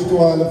and praise to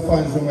all the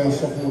fans who have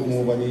supported me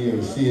over the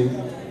years. See,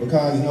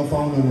 because you know,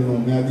 found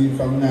me, I did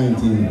from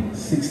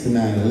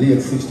 1969, late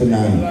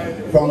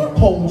 69, from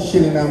pound,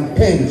 shilling and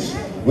pence,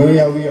 when we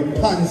wear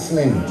pants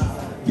length.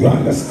 You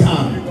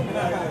understand?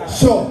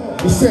 So,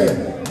 we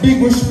say,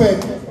 big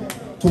respect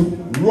to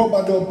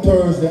Rubber Dub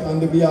Thursday on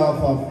the behalf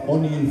of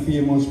O'Neill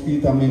Famous,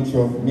 Peter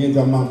Metro,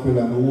 Major Mackerel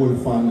and the whole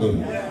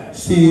family.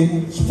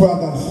 See,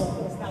 Spraggers,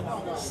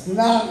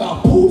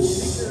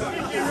 Snaggerpuss,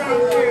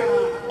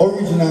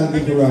 original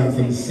big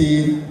ranking,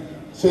 see?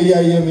 So yeah,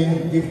 you hear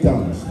me? Give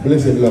thanks.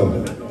 Blessed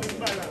love.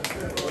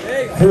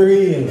 For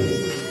real.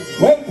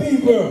 Well,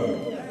 people,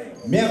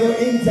 me I go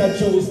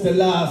introduce the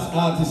last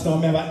artist now.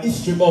 Me have a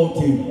history about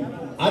him.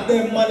 And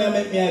them money I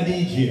make me a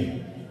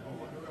DJ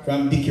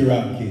from Dickie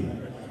Rankin.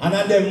 And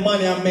at them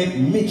money I make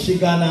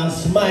Michigan and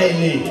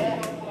Smiley.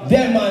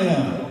 Them money,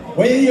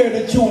 when you hear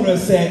the tune you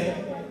say,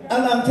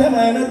 and I'm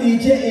telling you,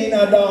 DJ in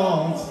a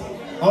dance.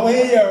 And when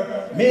you hear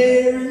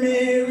Mary,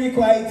 Mary,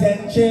 white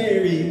and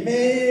cherry,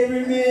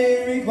 Mary,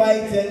 Mary,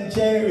 white and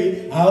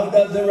cherry, how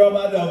does the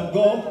rubber dub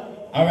go?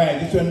 Alright,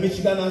 this when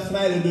Michigan and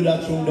Smiley do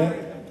that tune there.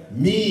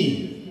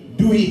 Me,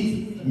 do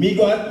it. Me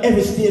go at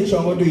every stage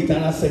show, go do it,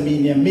 and I say me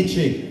name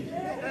Mitchie.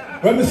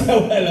 When me say a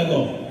while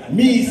ago,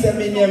 me say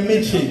me name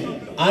Mitchie.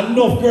 And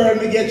enough girl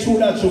me get through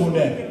that tune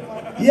there.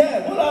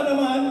 Yeah, hold on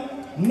man.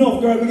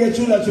 Enough girl me get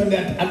through that tune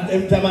there. At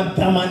them time and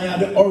Tamania,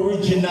 the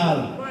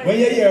original. When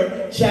you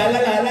hear cha la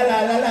la la la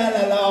la la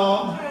la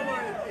la,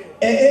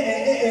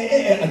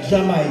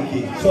 Jamaica.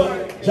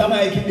 So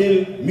Jamaica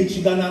build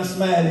Michigan and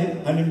Smiley,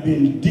 and him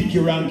build Dickie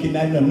Rankin.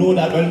 I know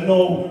that well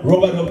know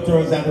Robert Dub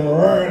Thursday and the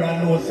world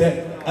and know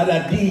say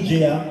other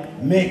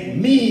DJ make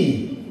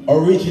me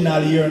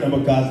original here now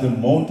because the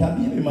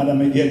mountain baby mother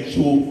may get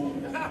through.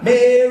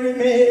 Mary,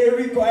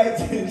 Mary, quiet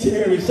and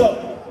cherry. So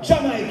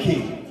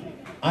Jamaica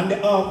and the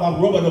half of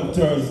Robert Dub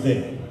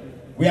Thursday.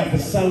 We have to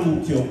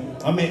salute you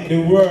and make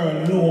the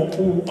world know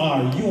who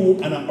are you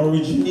and an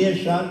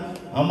origination.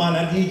 A man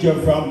a DJ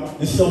from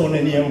the sound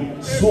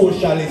name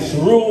Socialist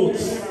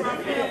Roots.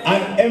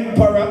 And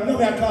Emperor, no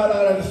I call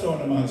all of the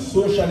sound man,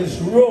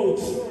 Socialist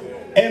Roots,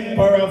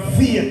 Emperor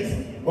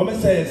Faith. What I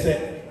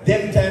say,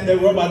 them time they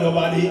rubber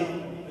nobody.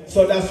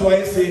 So that's why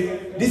I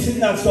say, this is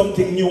not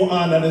something new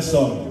under the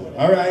sun.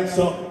 Alright,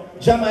 so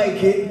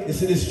Jamaica,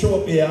 this is the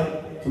stroke here.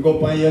 To go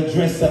up on your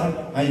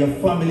dresser and your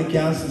family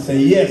can say,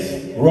 yes,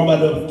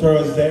 Robert Dub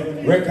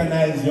Thursday,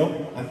 recognize you.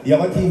 You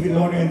have a TV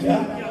loan in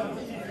Jack?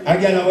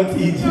 Again, I have a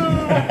TV.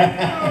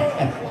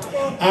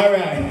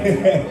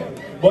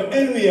 Alright. But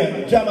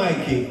anyway,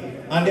 Jamaica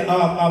and the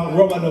of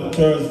Robert Dub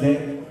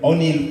Thursday,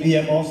 O'Neill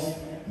Famous,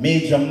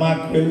 Major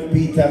Mackerel,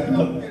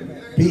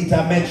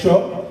 Peter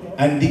Metro,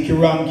 and Dickie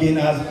Rankin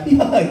as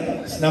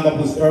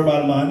Snaggerpuss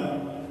Herbal Man.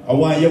 I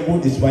want you to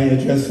put this on your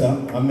dresser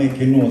and make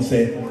you know,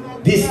 say,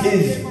 this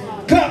is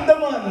clap the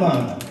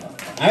man.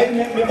 I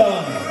make the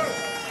band.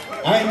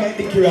 I make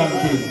the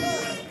Rankin.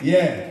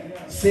 Yeah.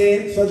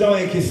 Say, so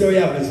Jamaica, say what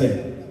you have to say.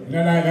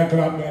 No, like a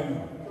clap,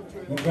 man.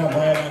 No clap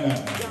higher than that.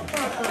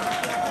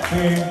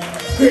 See,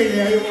 scream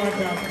here, you want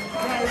that.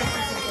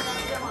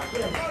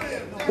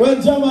 Well,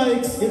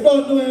 Jamaica, you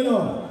don't know, you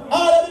know.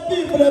 All of the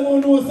people that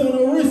won't know, so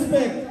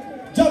respect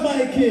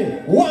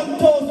Jamaica,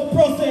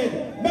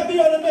 1000%. Maybe you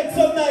want to make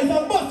some nice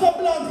and bust a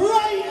blank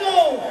right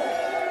now.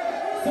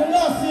 So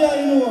last year,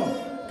 you know.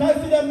 Can you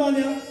see them man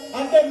here?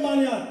 And them man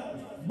here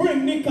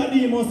bring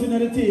Nicodemus into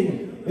the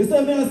thing. You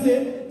see me I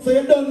say? So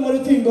you don't know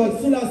the thing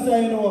God. So last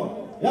year, you know.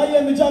 You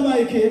hear me,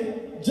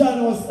 Jamaica?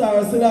 John was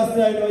star. So last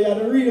year, you know, you're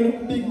the real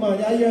big man.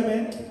 You hear me?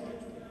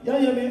 You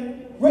hear me?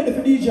 Ready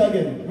for DJ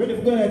again. Ready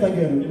for going out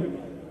again.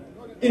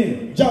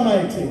 In.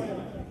 Jamaica.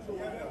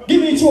 Give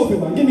me a trophy,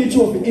 man. Give me a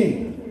trophy.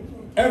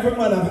 In. Every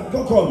man have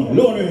come.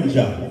 Lone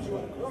Ranger.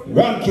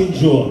 Ranking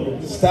Joe.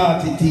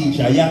 Starting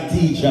teacher. Yacht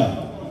teacher.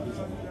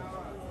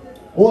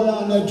 Hold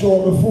on there,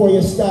 Joe, before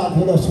you start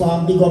with us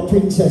one big up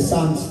Princess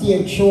on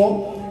stage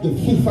show, the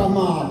 5th of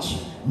March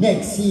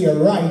next year,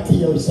 right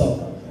here,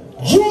 so.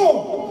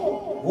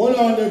 Joe! Hold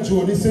on there,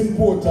 Joe, this is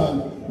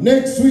important.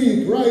 Next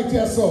week, right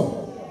here,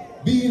 so.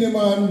 Beanie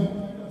Man,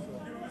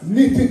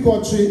 Nippy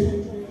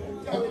Kochi,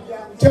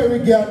 Terry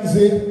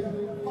Ganzi,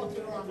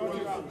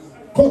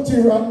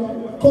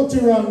 Cutty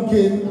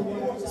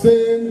Rankin,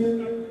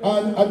 saying,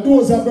 and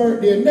those are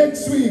birthday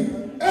next week.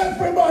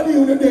 Everybody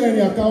who there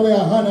here can wear a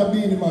Hannah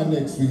Beanie Man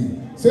next week.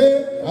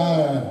 Say,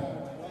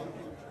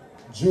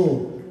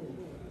 Joe.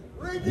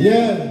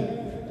 Yeah.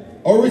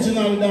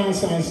 Original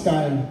dancehall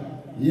style.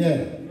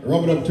 Yeah.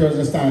 Rub it up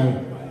Thursday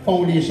style.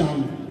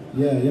 Foundation.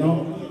 Yeah, you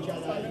know?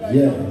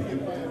 Yeah.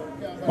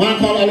 One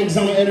call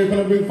Alexander Edric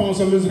gonna bring fun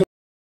some music.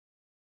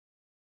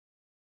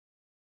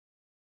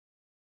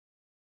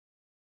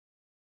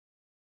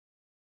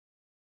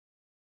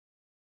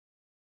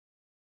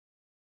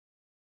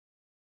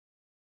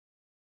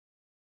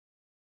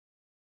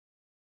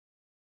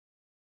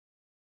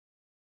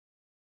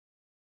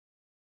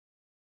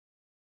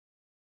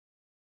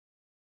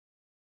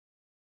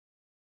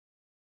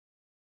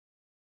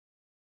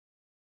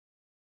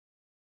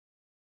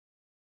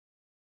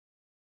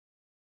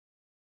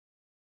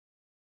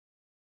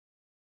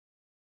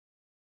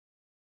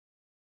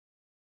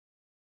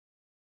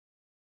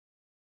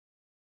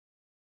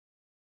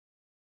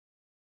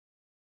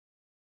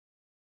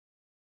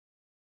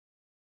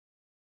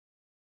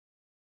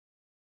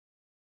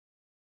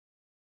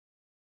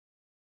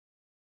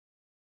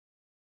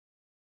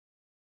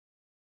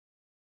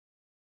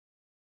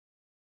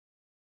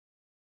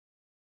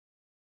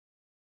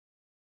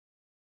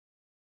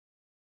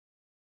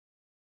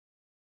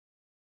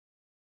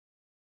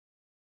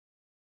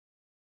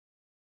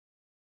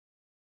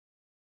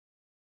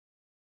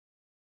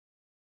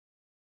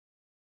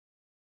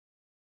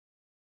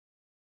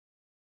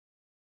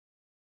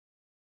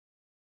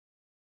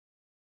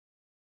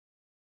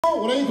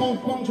 When they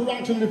come to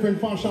rock to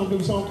different fashion, do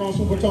song called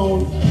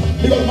Supertone.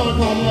 They got a man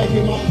called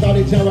Mikey, my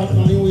daddy Jarrett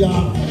from New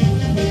York.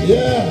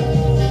 Yeah.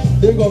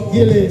 They got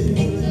Gilly,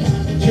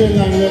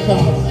 Chainline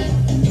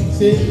Records.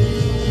 See?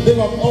 They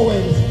got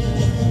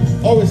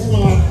Owen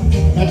Smart,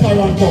 and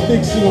Toronto,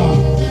 big singer.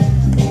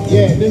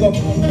 Yeah, they got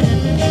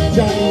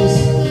Janice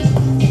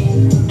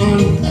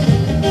and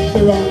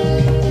Sharon.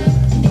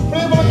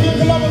 Play my King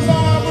the Lovers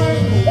are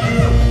bring.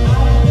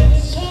 I've been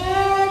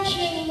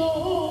searching,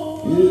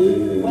 Lord. Yeah.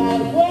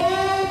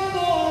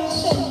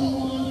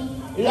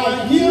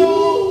 Like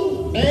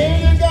you,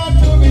 ain't got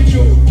to be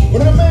true.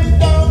 When I make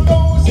down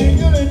those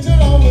single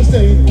until I will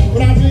stay.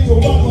 When I play your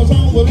one more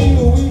song, will leave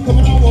a week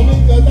coming out, will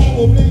make a down,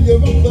 will play you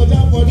from the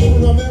top, but you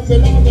remember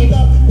long the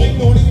top. Ain't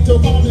no need to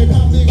call me,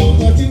 come me, go,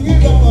 the king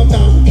is on the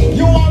top.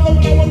 You are the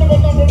number,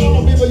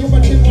 people, you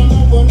might take one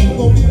number,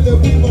 never feel the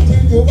people,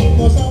 take you one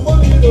more song,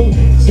 will you do?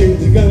 Say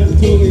the gun to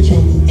be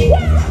true.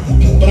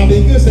 But I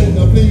think you said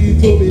the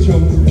plea to be true.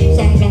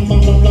 Song, blang,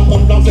 blang, blang, blang,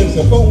 blang, blang, says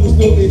supposed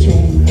to be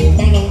true.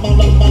 Bang, blang, blang,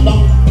 blang, blang,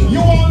 blang. You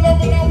want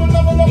love, and I will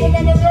never love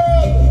another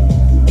girl.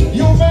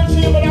 You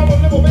mention but I will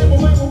never be.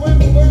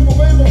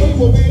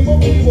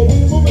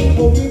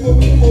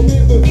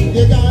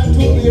 You got to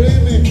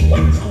believe me.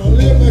 I'll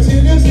live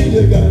until you see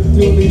you got to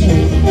be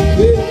true.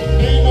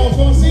 Ain't no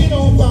fussy, no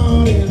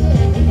fighting.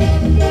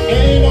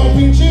 Ain't no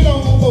preaching, no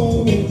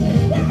moving.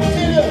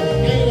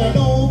 Ain't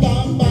no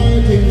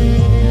backbiting.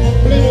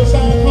 Play the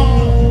song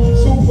called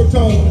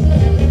Supertone.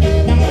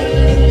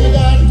 You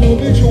got to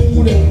be true.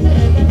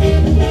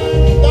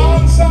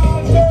 Dancehall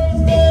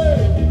Thursday,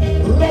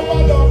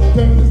 rubber dub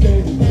Thursday.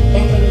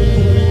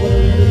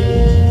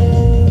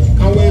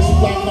 Can we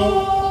stop now?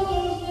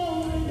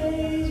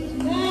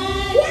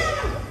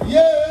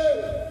 Yeah.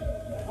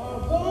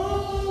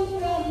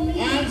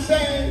 I'm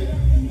saying,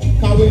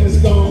 can we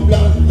gone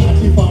black, not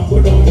if I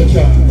put on the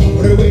track.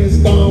 The wind's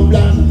gone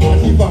black, not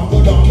if I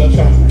put on the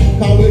track.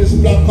 Can we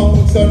black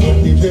holes and not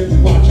the dread,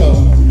 watch out.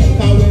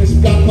 Can we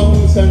black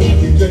holes and not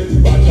the dread,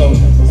 watch out.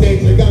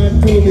 Take the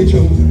gun to be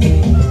true.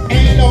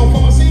 Ain't no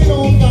fussy, no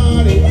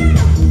party.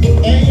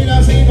 Ain't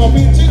I seen no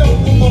picture, no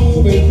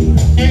moving.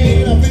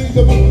 Ain't I think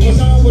about the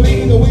sound, will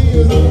lead the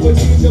wheels on the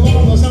teeth of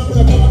all the sound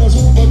of the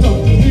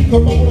Supertone. Think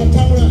about the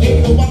town,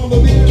 ain't no one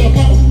will be the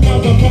pop. Now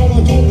the power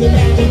to the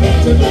back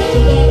to the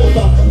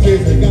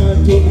take the gun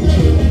to be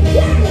true.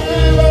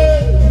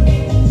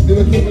 They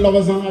will keep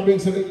lovers on our bring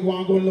so that you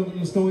want to go look at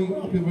the story.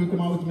 People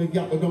come out with me,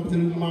 gap, but don't tell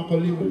them Marco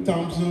Linval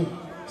Thompson.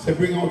 Say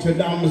bring out your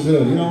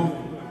damsel, you know.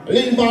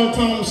 Linval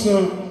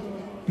Thompson.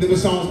 Little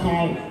songs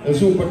called the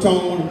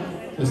Supertone.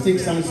 The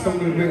sticks and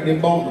stones will break the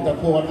bone, but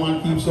the poor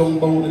man keeps on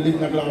bone, the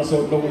living a glass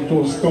out down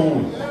to a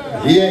stone.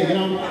 Yeah, you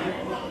know.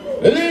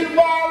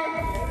 Linval!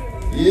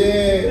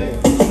 Yeah.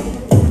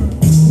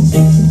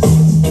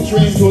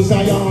 Train to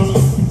Zion.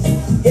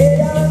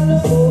 get on the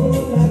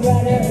boat, my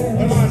brother.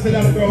 When I say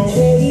that, Brown.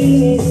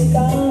 Train is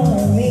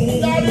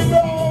coming. Daddy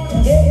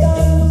Brown. Get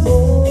on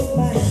board,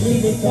 my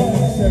sister.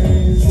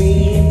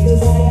 Train to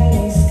Zion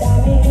is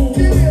coming.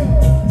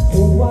 To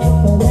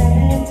walk the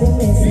land to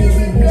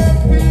Mississippi.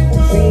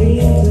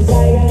 Train to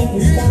Zion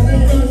is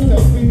coming.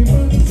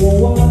 To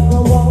walk the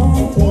walk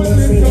to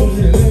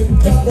Mississippi.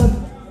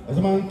 As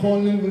a man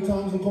called Little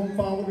Towns and come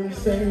forward and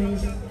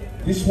says,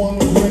 this one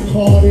was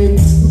recorded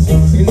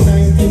in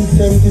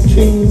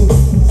 1972.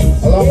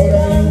 Along with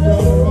our new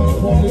brother, man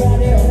called Little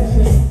Towns.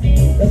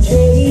 The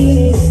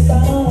train is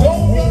coming.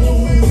 Don't run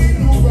away,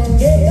 no run.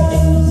 Get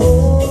on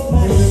board,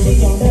 my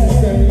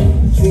sister.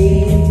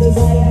 Train to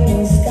Zion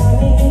is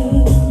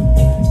coming.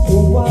 To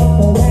walk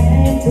the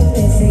land to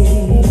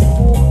Mississippi.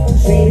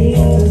 Train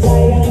to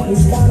Zion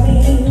is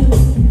coming.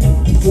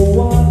 To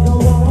walk the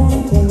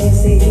land to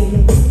Mississippi.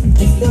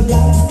 It's the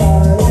Black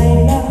Star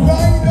Liner.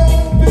 Right on,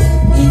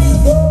 people. It's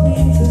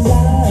going to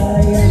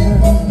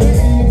Zion.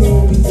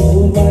 We go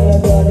on the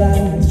blood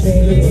and the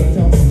train.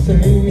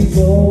 We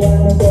go on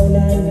the blood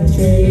and the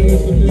train.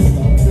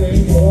 We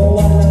go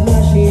on the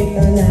mash it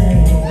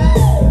tonight.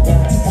 The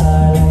Black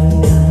Star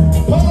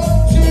Liner.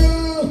 Part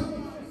two.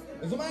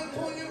 There's a man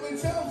calling you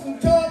with Townsend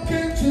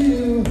talking to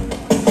you.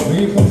 When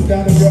he comes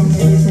down the rock,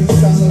 different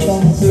standards on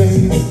the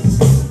plane.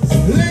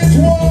 Let's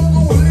walk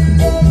the way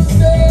down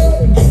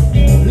stairs.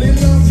 Live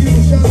long you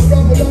shall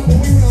travel down the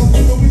way now.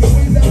 Give the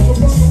way down to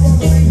run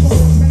the main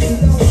course, make it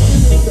down to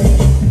the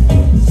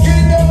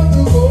get down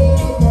the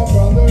road, my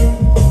brother.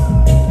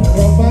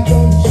 Rubber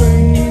dump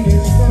train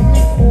is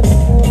coming.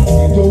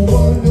 You don't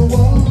want to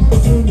walk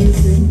to the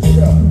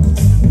future.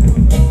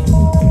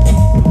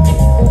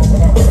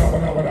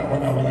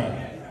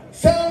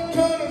 Sound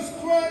kind of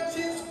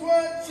scratchy,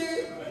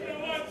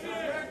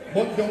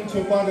 but don't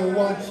you bother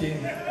watching,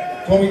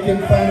 so we can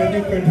find a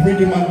different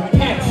rhythm and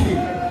patch it.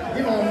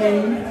 You know what I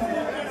mean?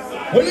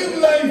 We live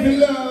life we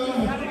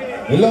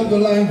love. We love the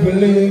life we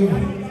live.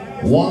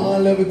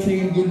 While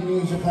everything good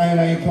music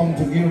I come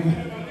to give.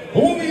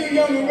 Who you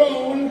young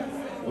around?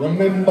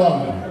 Remember,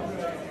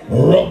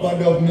 rubber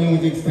dub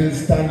music still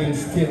standing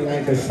still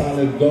like a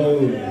solid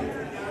gold.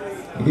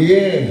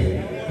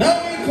 Yeah.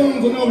 Now when it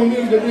comes to another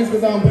music, this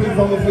is I'm playing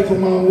from a little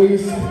man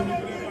waist.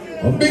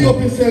 Big up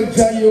yourself,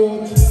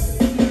 Giant.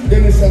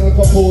 Dennis and a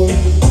couple.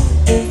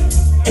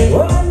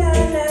 Oh, na,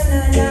 na,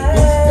 na, na.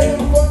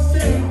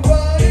 Still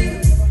party.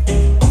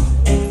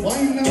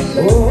 Why not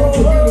let me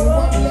together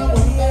one love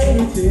and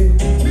unity?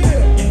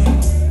 Clear.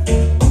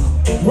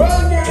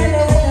 Run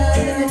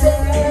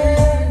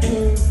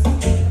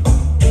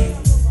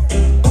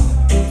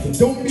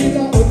so don't be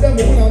down with them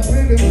when I'm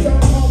playing them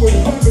sound how we're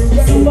trying to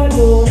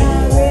Superdona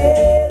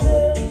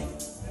Rebel.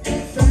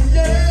 It's a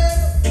yeah.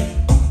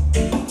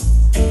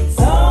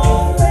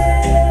 Sound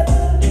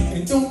Rebel.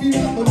 And don't be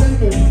down with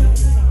them.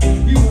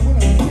 People when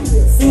I'm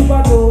here.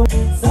 Superdona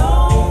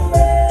Sound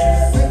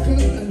Rebel.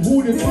 Second and who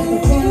they from the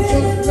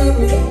conscious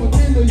level that will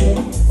kill you.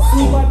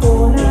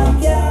 Superdona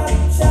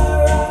Capture.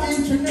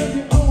 Each and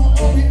every hour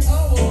on the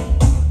hour.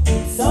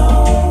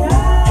 Sound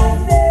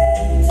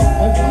Adventure.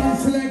 I find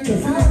selector,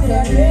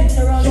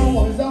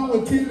 show us I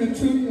will kill it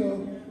to you.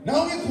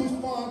 Now it was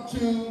part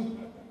two.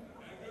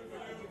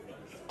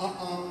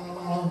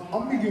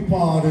 I beg your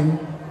pardon.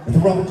 If the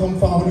brother come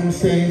forward and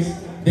says,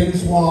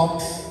 Dennis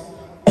walks,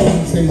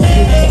 and says,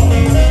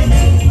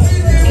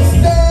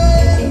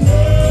 stand,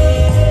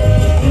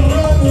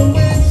 run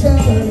away,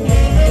 child.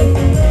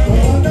 Come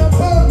on up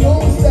and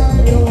don't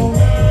stand, yo.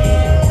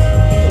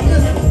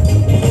 Listen,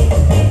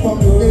 from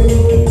the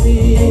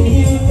day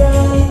You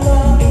run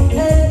up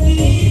and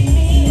keep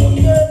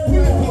me good. we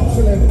come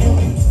selector.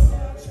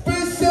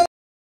 Special.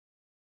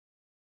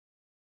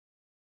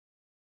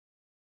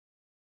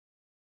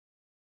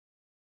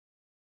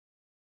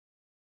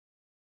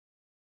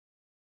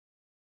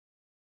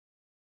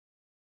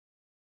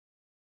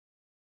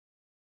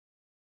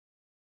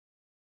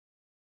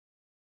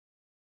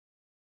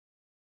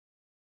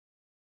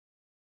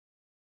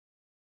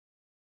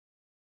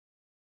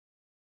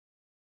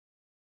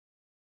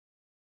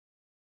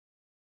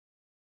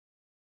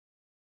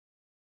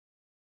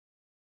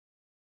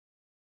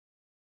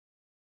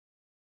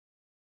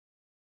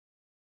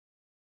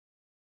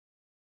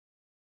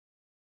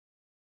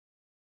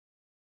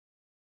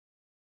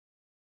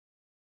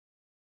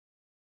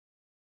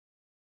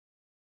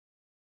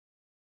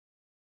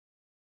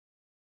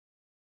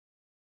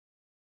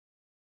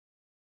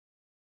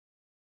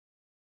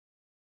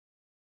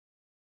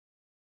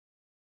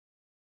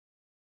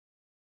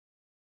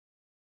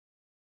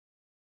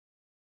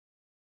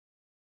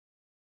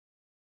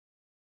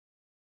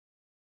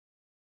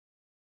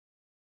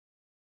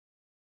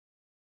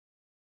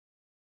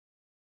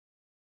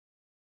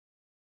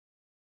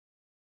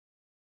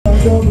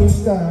 Double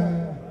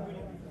style.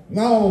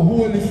 Now,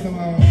 who listen,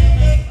 man?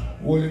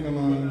 Holding the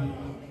man.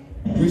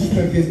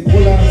 Respect is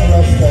pull on the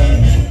Rasta.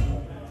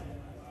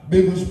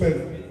 Big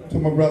respect to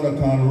my brother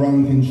called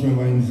Rankin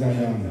Trevor in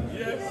Zion.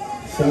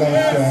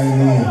 Selassie, I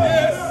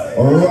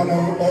know. Run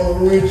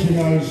an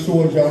original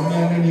soldier. Me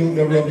and you,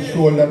 they rub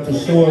shoulder to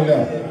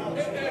shoulder.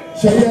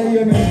 So, yeah,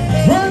 you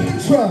know. Run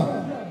the trap.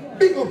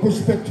 Big up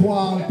respect to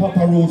all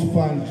Papa Rose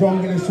fans,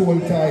 jungle soul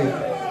tie.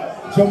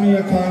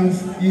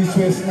 Jamaicans, East,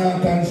 West,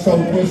 North and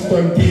South,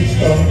 Western,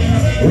 Kingston.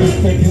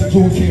 Respect is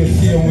due to the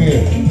same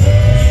way.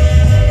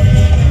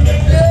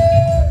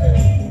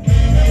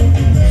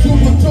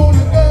 Super tune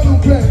and girl who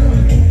play.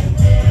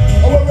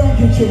 Our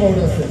ranking show out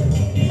of it.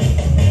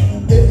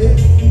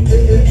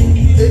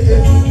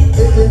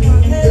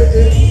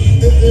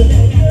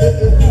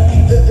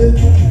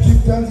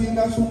 Chieftains in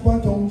a super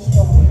tone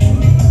style.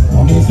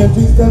 Mommy said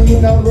chieftains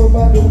in a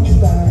rubber dome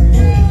style.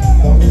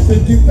 Mommy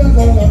said chieftains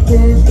on a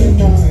Thursday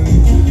night.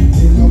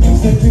 Mommy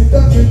said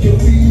chieftains make you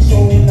feel so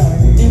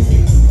nice.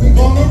 We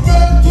gonna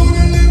rap to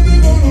the left, we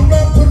gonna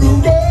rap to the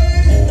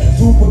right.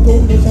 Super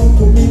tone the sound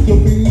to make you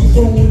feel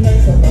so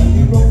nice. I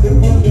got the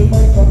round the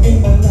mic up in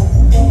my life.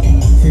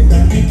 Say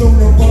that we don't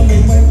know about the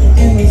mic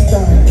in the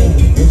style.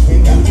 Yes, we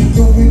got to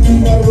do it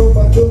in a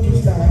rubber dome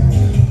style.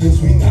 Yes,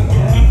 we got to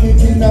rock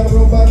it in a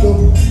rubber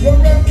dome. Your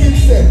rap it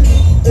said.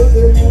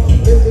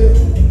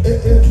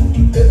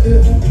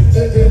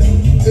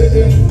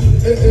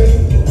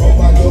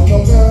 Rubber dome no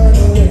gone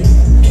away.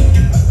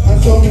 And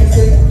so me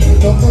say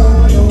no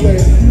gone away.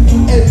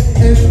 I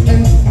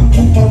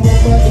put my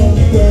rubber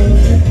dome girl.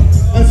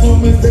 And so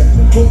me say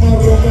put my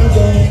rubber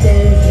dome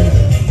girl.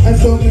 And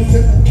so me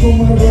say put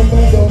my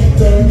rubber dome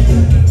girl.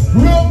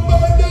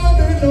 Rubber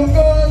dome ain't no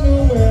gone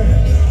away.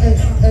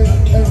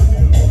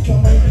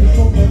 Somebody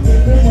come and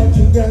tell them what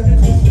you got to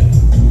say.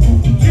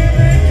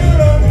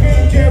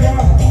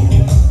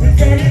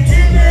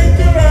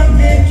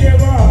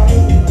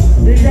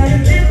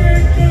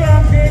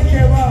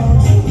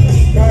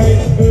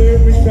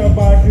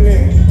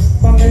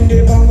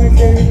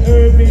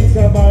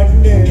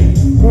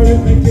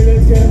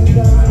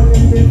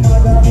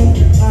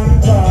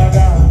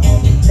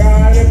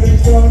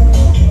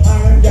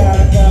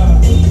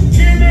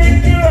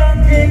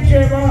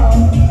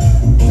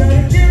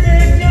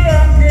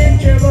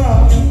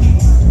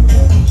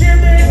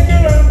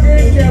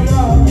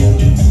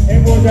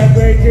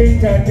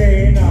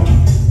 Entertainer,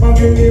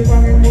 family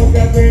banging was a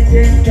great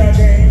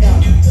entertainer.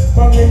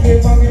 Family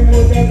banging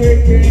was a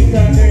great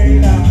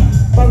entertainer.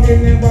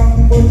 Family bang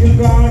but you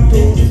gone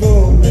too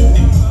soon.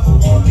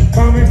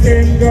 Family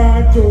said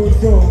gone too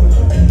soon.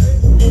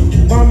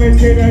 Family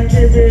said a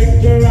tribute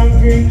to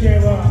ranking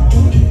Trevor.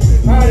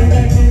 I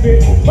didn't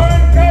tribute.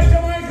 Man, catch the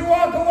mic to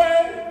walk away.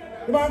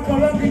 The man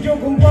called up the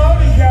joke and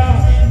pound it down.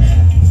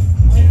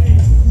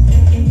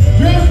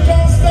 Drift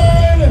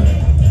style.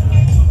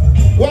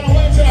 When I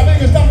went to the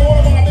biggest time, one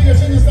of my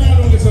biggest in the style,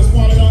 don't get so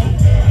small enough.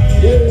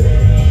 Yeah.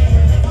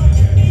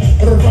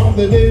 From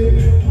the day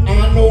I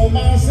know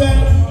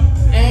myself,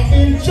 I've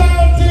been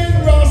chanting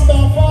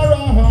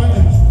Rastafari.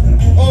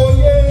 Oh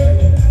yeah,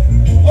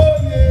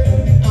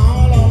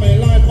 all of my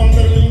life I'm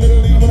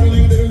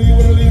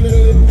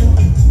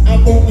I'm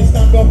going to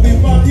stand up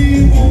if I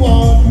evil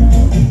one.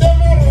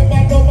 Them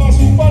all over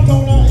super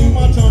town in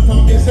my chant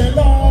and they say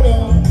Lord,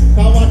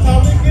 now what a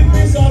wicked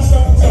piece of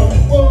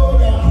some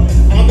word.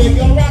 I beg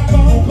your rock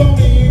on come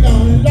in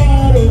and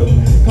Lord,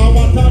 now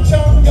what a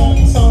champion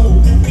some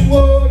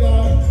word.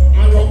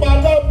 And rubber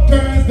love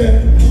Thursday,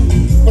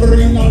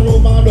 bring a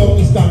rubber dog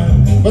style,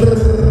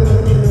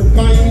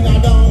 kind of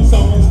dance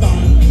on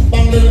style.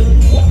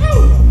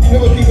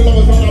 Never keep the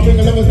lovers on, I bring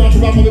the lovers not to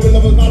rap, I bring the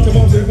lovers not to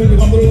bounce. If you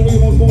come through, we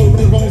won't small,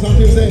 bring bounce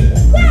until you say,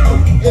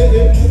 wow!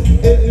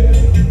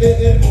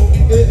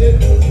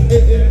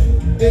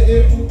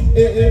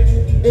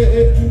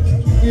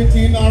 It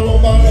in a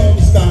rubber dub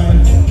style.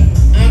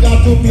 I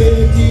got to play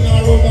it in a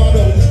rubber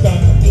dub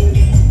style.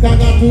 I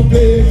got to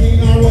play it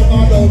in a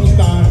rubber dub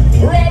style.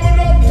 Rubber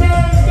dub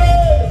Thursday!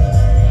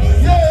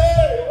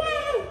 Yeah!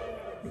 Wow!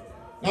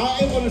 Now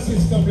I'm gonna see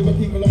stuff with the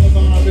people on the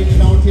bar, I bring it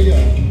down to you.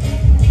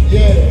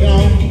 Yeah, you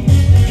know.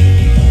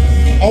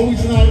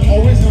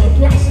 Original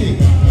classic.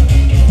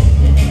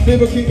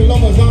 People keep the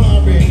lovers on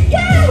our brain.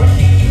 Wow!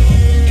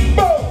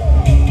 Boom!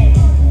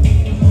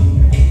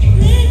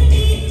 Let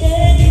me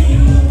tell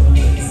you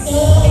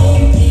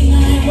something I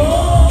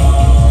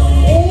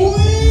want.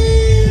 We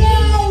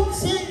out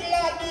sing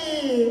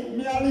laddie.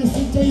 Me a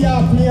listen to ya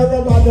play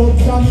rubber dub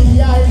from me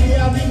eye, me a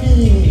me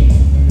knee.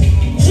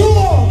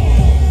 Sure!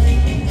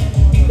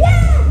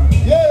 Wow!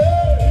 Yeah!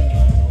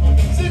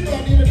 Sing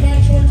laddie, the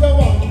control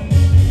tower.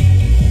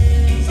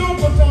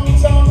 Super town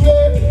sound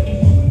good.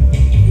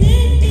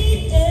 Let me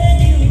tell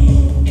you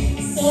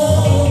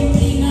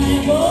something I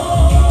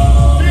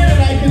want. Feel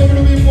like it a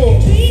little bit more.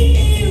 Treat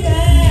me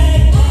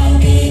right, I'll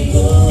be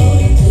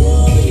good to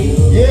you.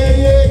 Yeah.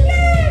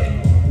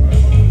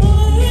 For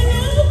a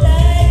love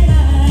like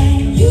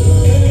mine,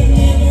 you'll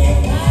never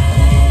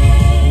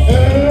find.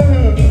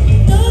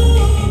 No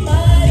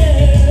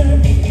matter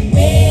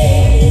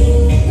where you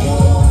go,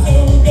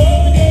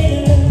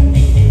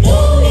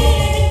 don't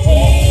let it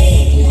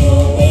take you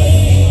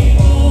away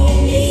from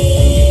me.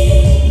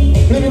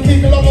 Little keep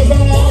the lovers on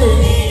our Don't way.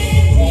 let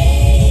it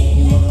take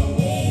you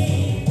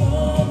away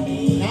from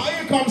me. Now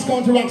here comes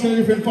country rocks in a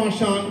different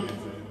fashion.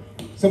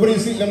 Somebody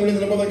see them when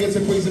the mother gets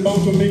a crazy about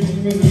to make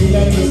me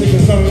land in the sick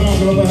and turn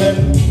around over head.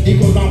 He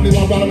goes down, play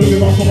one brother, really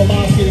one from a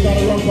basket, he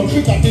gotta run from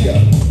quick at you.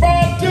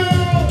 1, 2,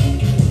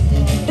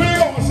 3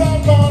 on the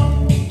sound card,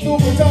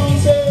 super town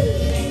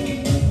say.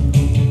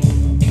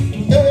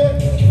 Yeah,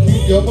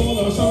 keep your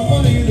ball or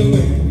someone either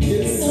way.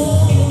 Yeah.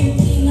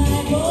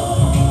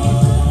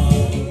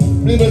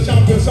 Play the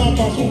champion sound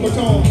card, super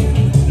town.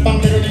 Bang,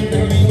 diddle, diddle,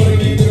 diddle,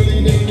 diddle,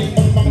 diddle,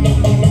 diddle, bang, bang,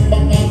 bang, bang,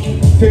 bang, bang.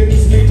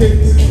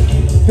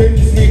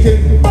 Things,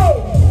 meetings, bow!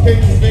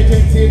 Things,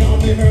 meetings, in on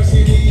the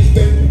Mercedes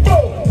Benz,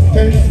 bow!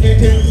 Things,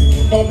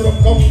 meetings, double up,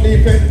 come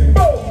defense,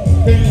 bow!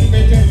 Things,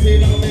 meetings,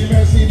 in on the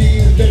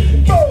Mercedes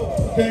Benz,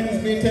 bow!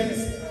 Things, meetings.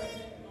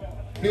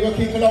 We were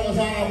keeping lovers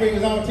on our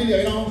rings out to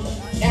you know.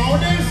 Now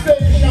this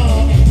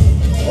station,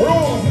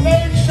 rules,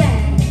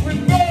 nation,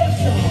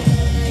 reversion.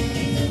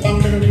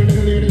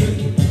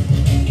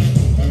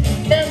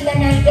 Remember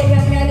night the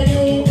Ram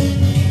Avenue,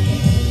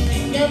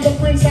 remember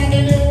Prince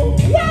Avenue.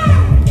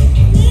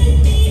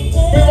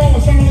 We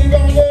want something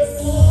down there.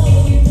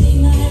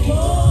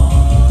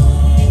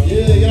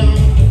 Yeah, you know.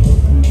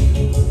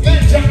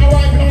 Let Jack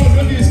arrive and all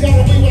of these guys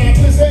will be what I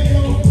just say, you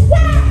know.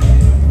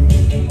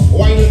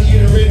 Why does you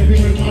the rain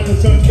people trying to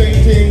search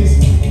things?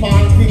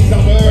 Find things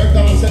on the earth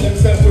and set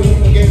themselves to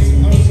rule against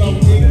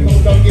something,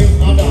 comes down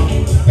against other.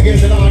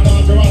 Against the Lord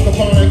God, to rock the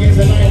power, against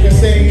the night the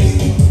saints.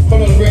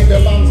 Come and break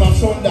their bands on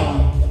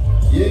sundown.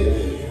 Yeah.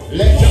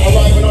 Let Jack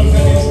arrive and all of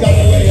these guys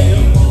away, you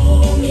know.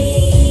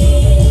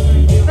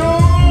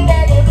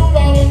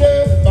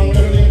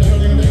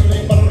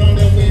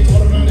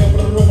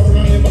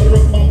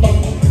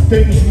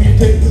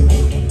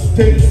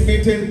 Things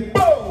meetings,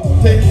 bow!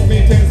 Things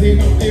meetings in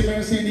the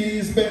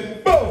Mercedes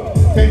Benz, bow!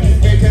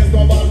 Things meetings, no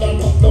bother,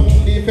 no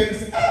defense,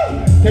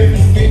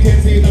 things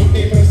meetings in the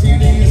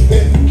Mercedes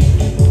Benz.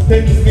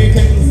 Things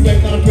meetings, when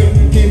not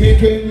 20, me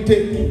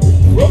 20.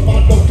 Rubber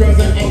doctors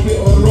and happy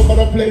or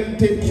rubber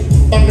plenty.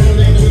 Bang the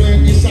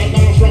ding, it's a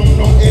dance from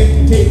no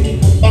empty.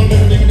 Bang the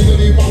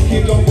ding, one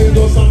kid up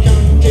windows and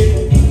canty.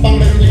 Bang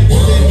the ding,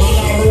 man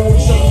a road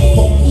some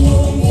pump.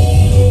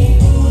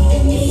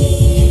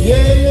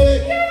 Yeah, yeah.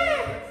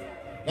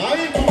 Now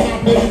you come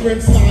up with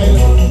different style.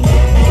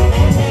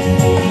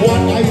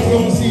 What eyes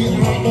don't see,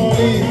 heart don't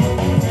leave.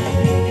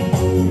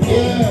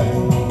 Yeah.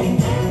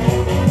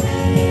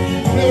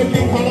 Never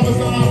King Columbus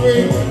on our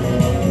way.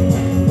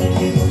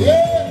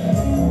 Yeah.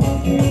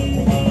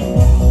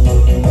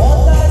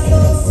 What eyes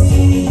don't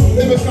see.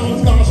 Never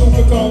sounds gonna shoot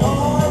the tongue.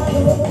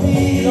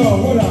 No,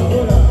 hold on.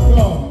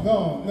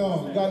 No,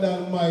 God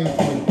Almighty.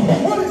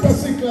 What is a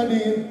sickler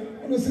deal?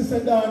 When the sister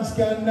dance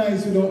can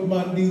nice without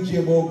man DJ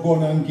about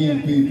gun and kill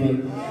people.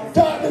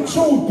 Talk the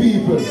truth,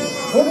 people.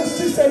 When the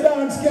sister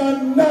dance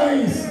can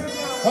nice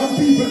and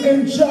people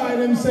enjoy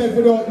themselves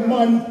without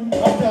man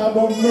talk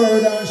about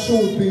murder and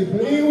shoot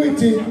people. Ain't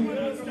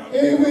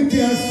witty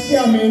and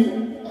scamming.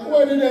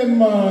 Where did them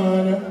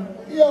man?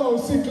 Yo,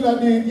 sickler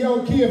deal,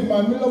 yo,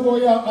 caveman, me love how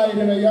you're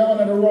hiding there, you're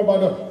under the rubber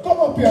door. Come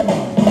up here,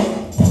 man.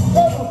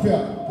 Come up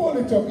here. Pull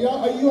it up,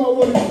 yeah? You are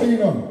holding for you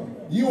know.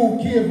 You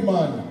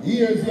caveman,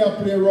 here's your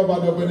play rubber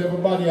dub when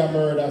everybody a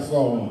murder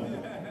song.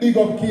 Big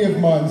up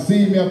caveman,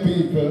 see me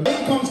people. When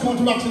it comes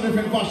back to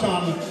different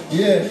fashion,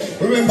 yeah.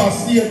 Remember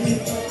state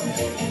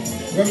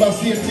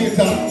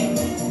theater.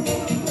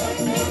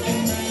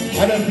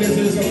 I don't play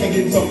this to take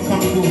it some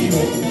kung fu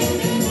show.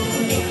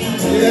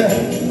 Yeah,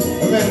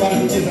 remember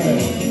that theater.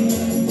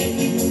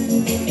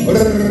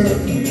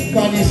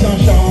 Kadisa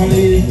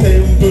Charlie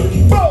Temple.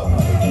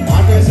 I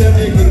guess I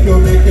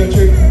make you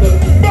triple.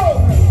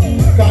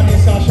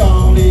 Kadisa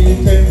Charlie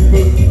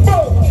Temple,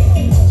 bow!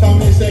 Tell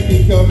me say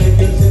kick you make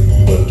it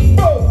simple,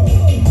 bow!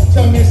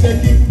 Tell me say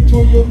kick to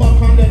your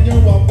back and then you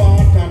walk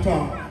ta-ta.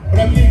 But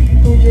I kick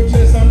to your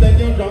chest and then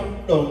you drop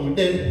down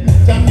dead.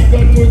 Tell me go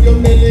to your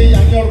belly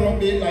and you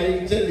rub it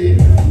like jelly.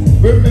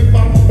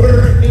 Remember,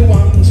 the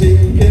one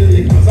chicken killy,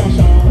 Kadisa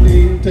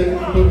Charlie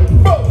Temple,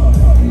 bow!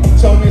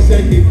 Tell me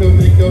say kick you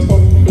make you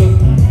stumble.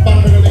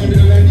 Bang the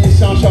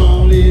Kadisa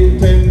Charlie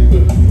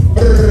Temple,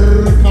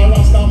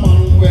 Karasta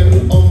man well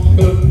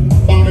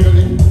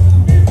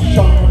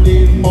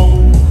Charlie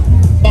Monk,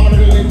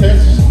 Bangly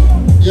test,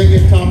 you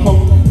get a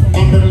come,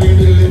 Bangly,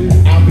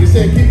 and we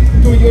say kick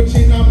to your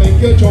chin and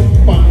make you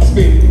jump and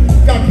spin.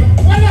 Kaki.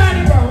 What on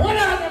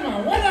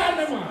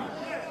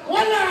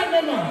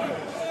the man?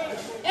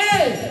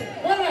 Hey,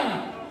 what on?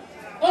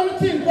 Only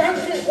thing,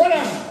 what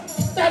on?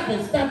 Stop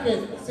it,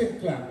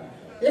 sickler.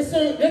 You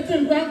see, they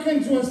think Rankin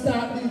Joe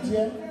start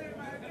DJ.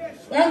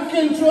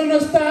 Rankin Joe no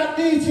start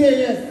DJ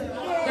yet.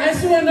 I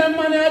see when that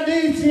man a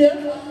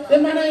DJ, the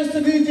man used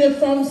to DJ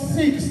from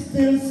 6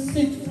 till 6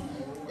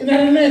 in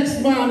the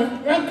next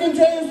morning. Rankin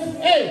Joe used to,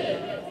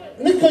 hey,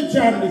 look at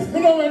Johnny's. You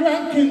know when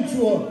Rankin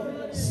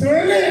Joe,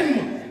 slim,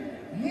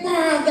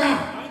 maga.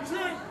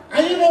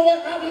 And you know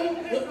what happened?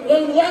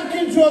 When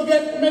Rankin Joe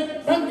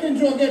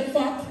get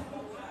fat,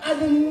 and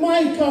the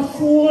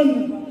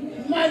microphone,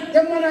 the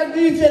man a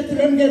DJ till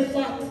them get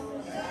fat.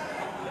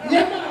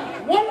 Yeah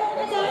man, what are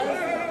the man?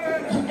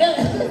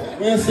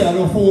 Where's the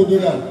other food do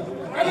that?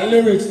 I The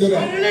lyrics to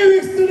that. And the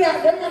lyrics to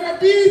that, them man a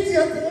DJ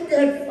to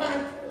get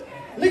fat.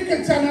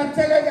 Little John, I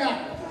tell you that.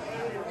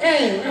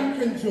 Hey,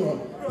 Rankin Joe,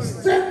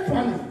 step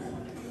on it.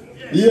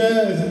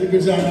 Yes,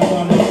 because I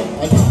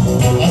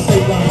say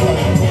that.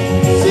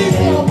 See,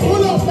 now,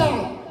 pull up now.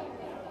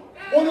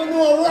 Only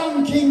know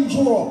Rankin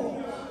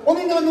Joe.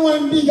 Only know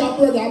him bigger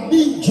brother,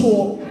 Big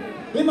Joe.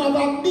 Him have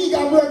a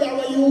bigger brother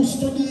we used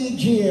to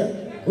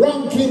DJ.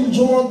 Rankin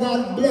Joe,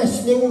 God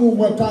bless the womb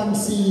we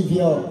conceive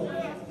you.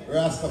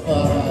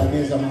 Rastafari,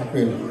 these are my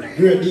crew.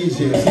 Great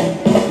DJs.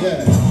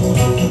 Yeah.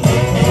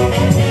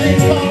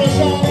 Things from the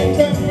Shining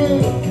Temple.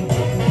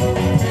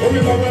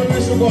 Remember when we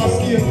used to go and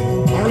skate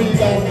and really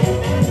down,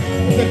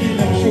 taking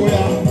them show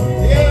ya.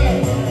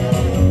 Yeah.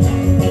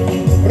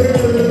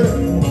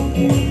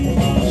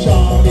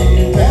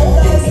 Shining Temple.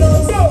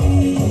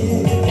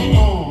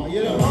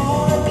 You know.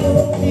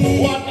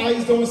 What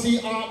eyes don't see,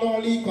 art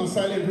don't leak, and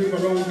silent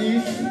river around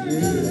deep.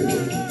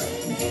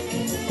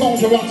 Come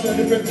to rocks in a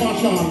different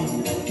fashion.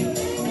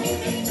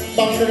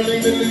 Bang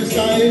little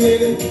style,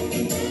 lily,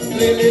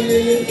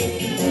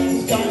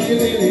 style,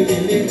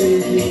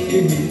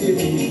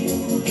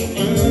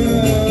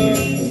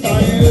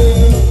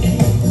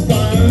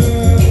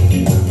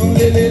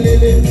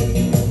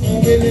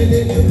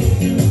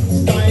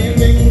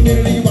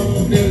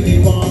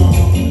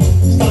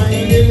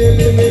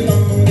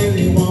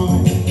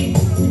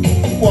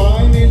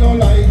 why me no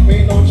like,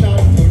 me no chat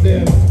to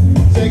them.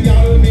 Say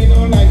girl, me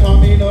no like,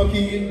 and me no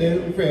keep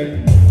them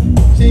friend.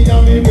 She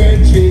got me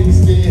red chin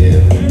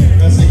still.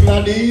 I say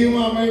Gladys,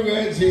 I'm a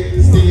red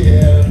chin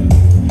still.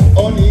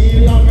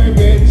 O'Neil, I'm a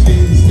red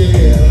chin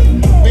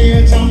still. Me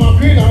and Chama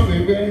Creed, I'm a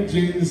red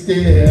chin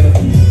still.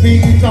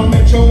 Peter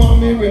Metro,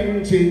 I'm a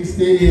red chin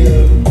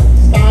still.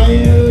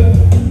 Style.